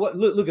 Lincoln,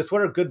 Lucas,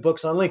 what are good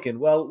books on Lincoln?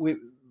 Well,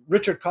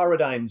 Richard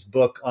Carradine's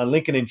book on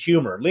Lincoln and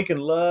humor. Lincoln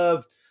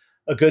loved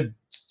a good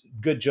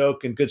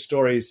joke and good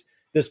stories.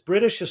 This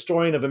British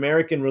historian of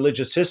American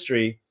religious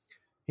history,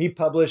 he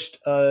published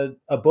a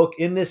book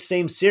in this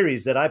same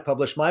series that I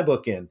published my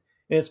book in, and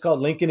it's called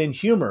Lincoln and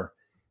Humor.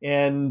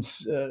 And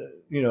a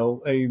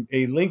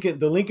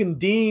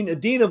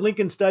dean of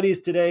Lincoln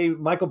Studies today,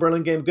 Michael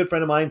Burlingame, good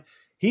friend of mine,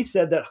 he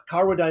said that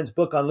Carradine's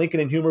book on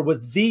Lincoln and humor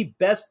was the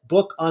best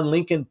book on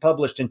Lincoln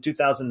published in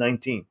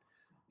 2019.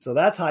 So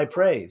that's high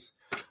praise.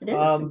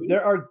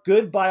 There are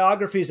good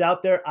biographies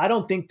out there. I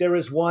don't think there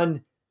is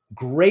one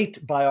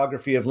great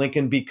biography of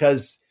Lincoln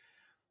because,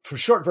 for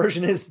short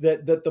version, is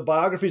that the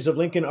biographies of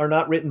Lincoln are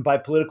not written by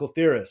political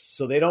theorists.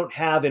 So they don't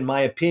have, in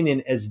my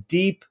opinion, as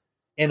deep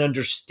an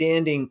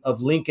understanding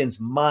of Lincoln's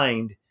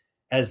mind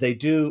as they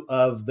do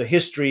of the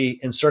history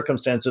and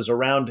circumstances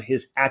around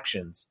his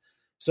actions.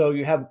 So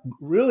you have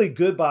really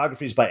good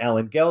biographies by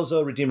Allen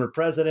Guelzo, Redeemer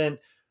President.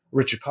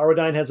 Richard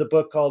Carradine has a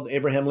book called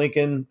Abraham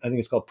Lincoln. I think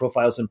it's called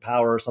Profiles in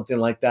Power or something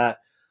like that.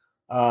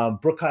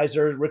 Rick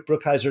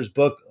Brookhiser's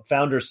book,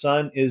 Founder's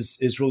Son,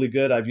 is really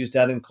good. I've used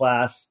that in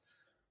class.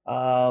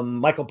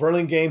 Michael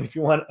Burlingame, if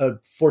you want a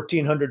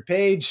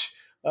 1,400-page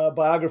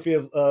biography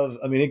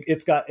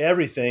it's got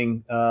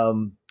everything.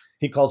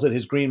 He calls it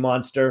his Green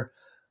Monster.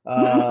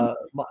 That's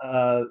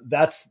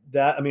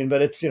that.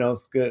 But it's,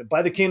 good.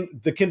 Buy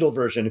the Kindle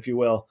version, if you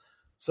will.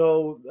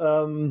 So,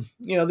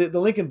 the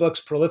Lincoln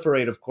books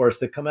proliferate, of course.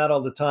 They come out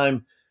all the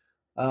time.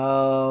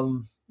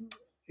 So,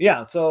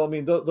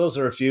 those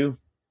are a few.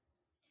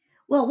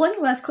 Well,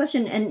 one last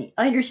question, and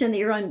I understand that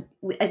you're on.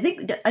 I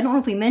don't know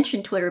if we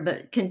mentioned Twitter,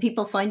 but can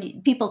people find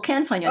you? People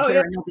can find you on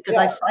Twitter, no, because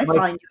I find you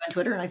on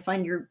Twitter, and I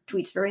find your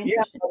tweets very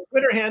interesting.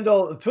 Twitter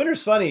handle.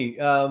 Twitter's funny.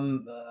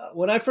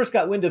 When I first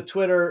got wind of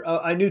Twitter,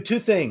 I knew two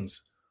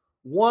things.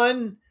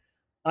 One,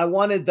 I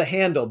wanted the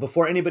handle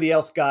before anybody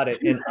else got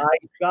it, and I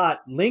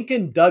got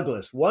Lincoln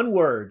Douglas, one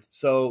word.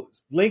 So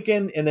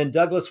Lincoln and then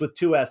Douglas with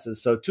two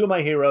S's. So two of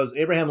my heroes,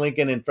 Abraham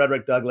Lincoln and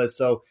Frederick Douglass.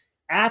 So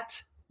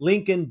at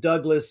Lincoln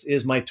Douglas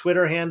is my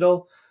Twitter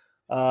handle.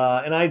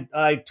 And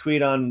I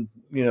tweet on,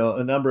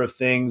 a number of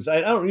things.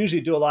 I don't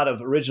usually do a lot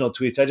of original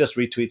tweets. I just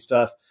retweet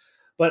stuff.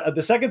 But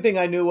the second thing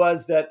I knew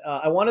was that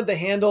I wanted the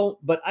handle,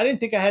 but I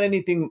didn't think I had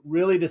anything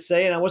really to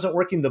say. And I wasn't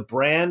working the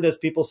brand, as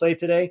people say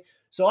today.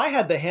 So I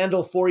had the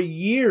handle for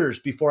years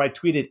before I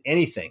tweeted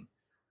anything.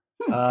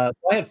 So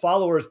I had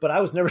followers, but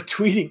I was never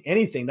tweeting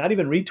anything, not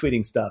even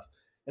retweeting stuff.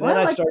 And then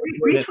I started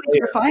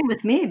retweets are fine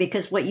with me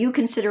because what you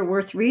consider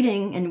worth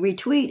reading and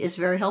retweet is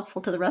very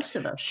helpful to the rest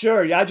of us.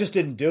 Sure. Yeah, I just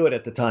didn't do it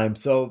at the time.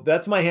 So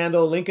that's my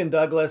handle, Lincoln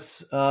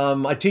Douglas.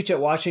 I teach at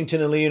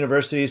Washington and Lee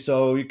University,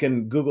 so you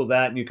can Google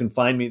that and you can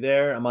find me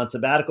there. I'm on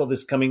sabbatical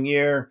this coming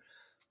year.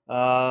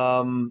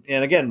 And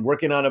again,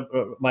 working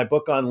on my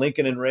book on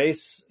Lincoln and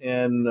race,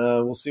 and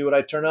we'll see what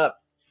I turn up.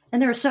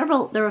 And there are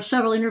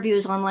several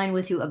interviews online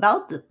with you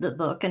about the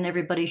book, and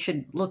everybody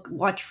should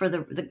watch for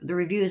the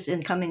reviews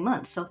in coming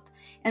months. So,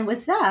 and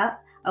with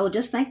that, I will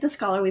just thank the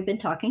scholar we've been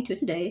talking to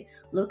today,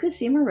 Lucas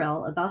E.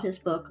 Morell, about his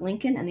book,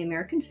 Lincoln and the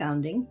American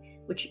Founding,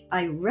 which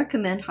I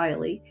recommend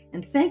highly.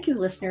 And thank you,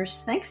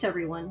 listeners. Thanks,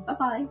 everyone.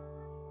 Bye-bye.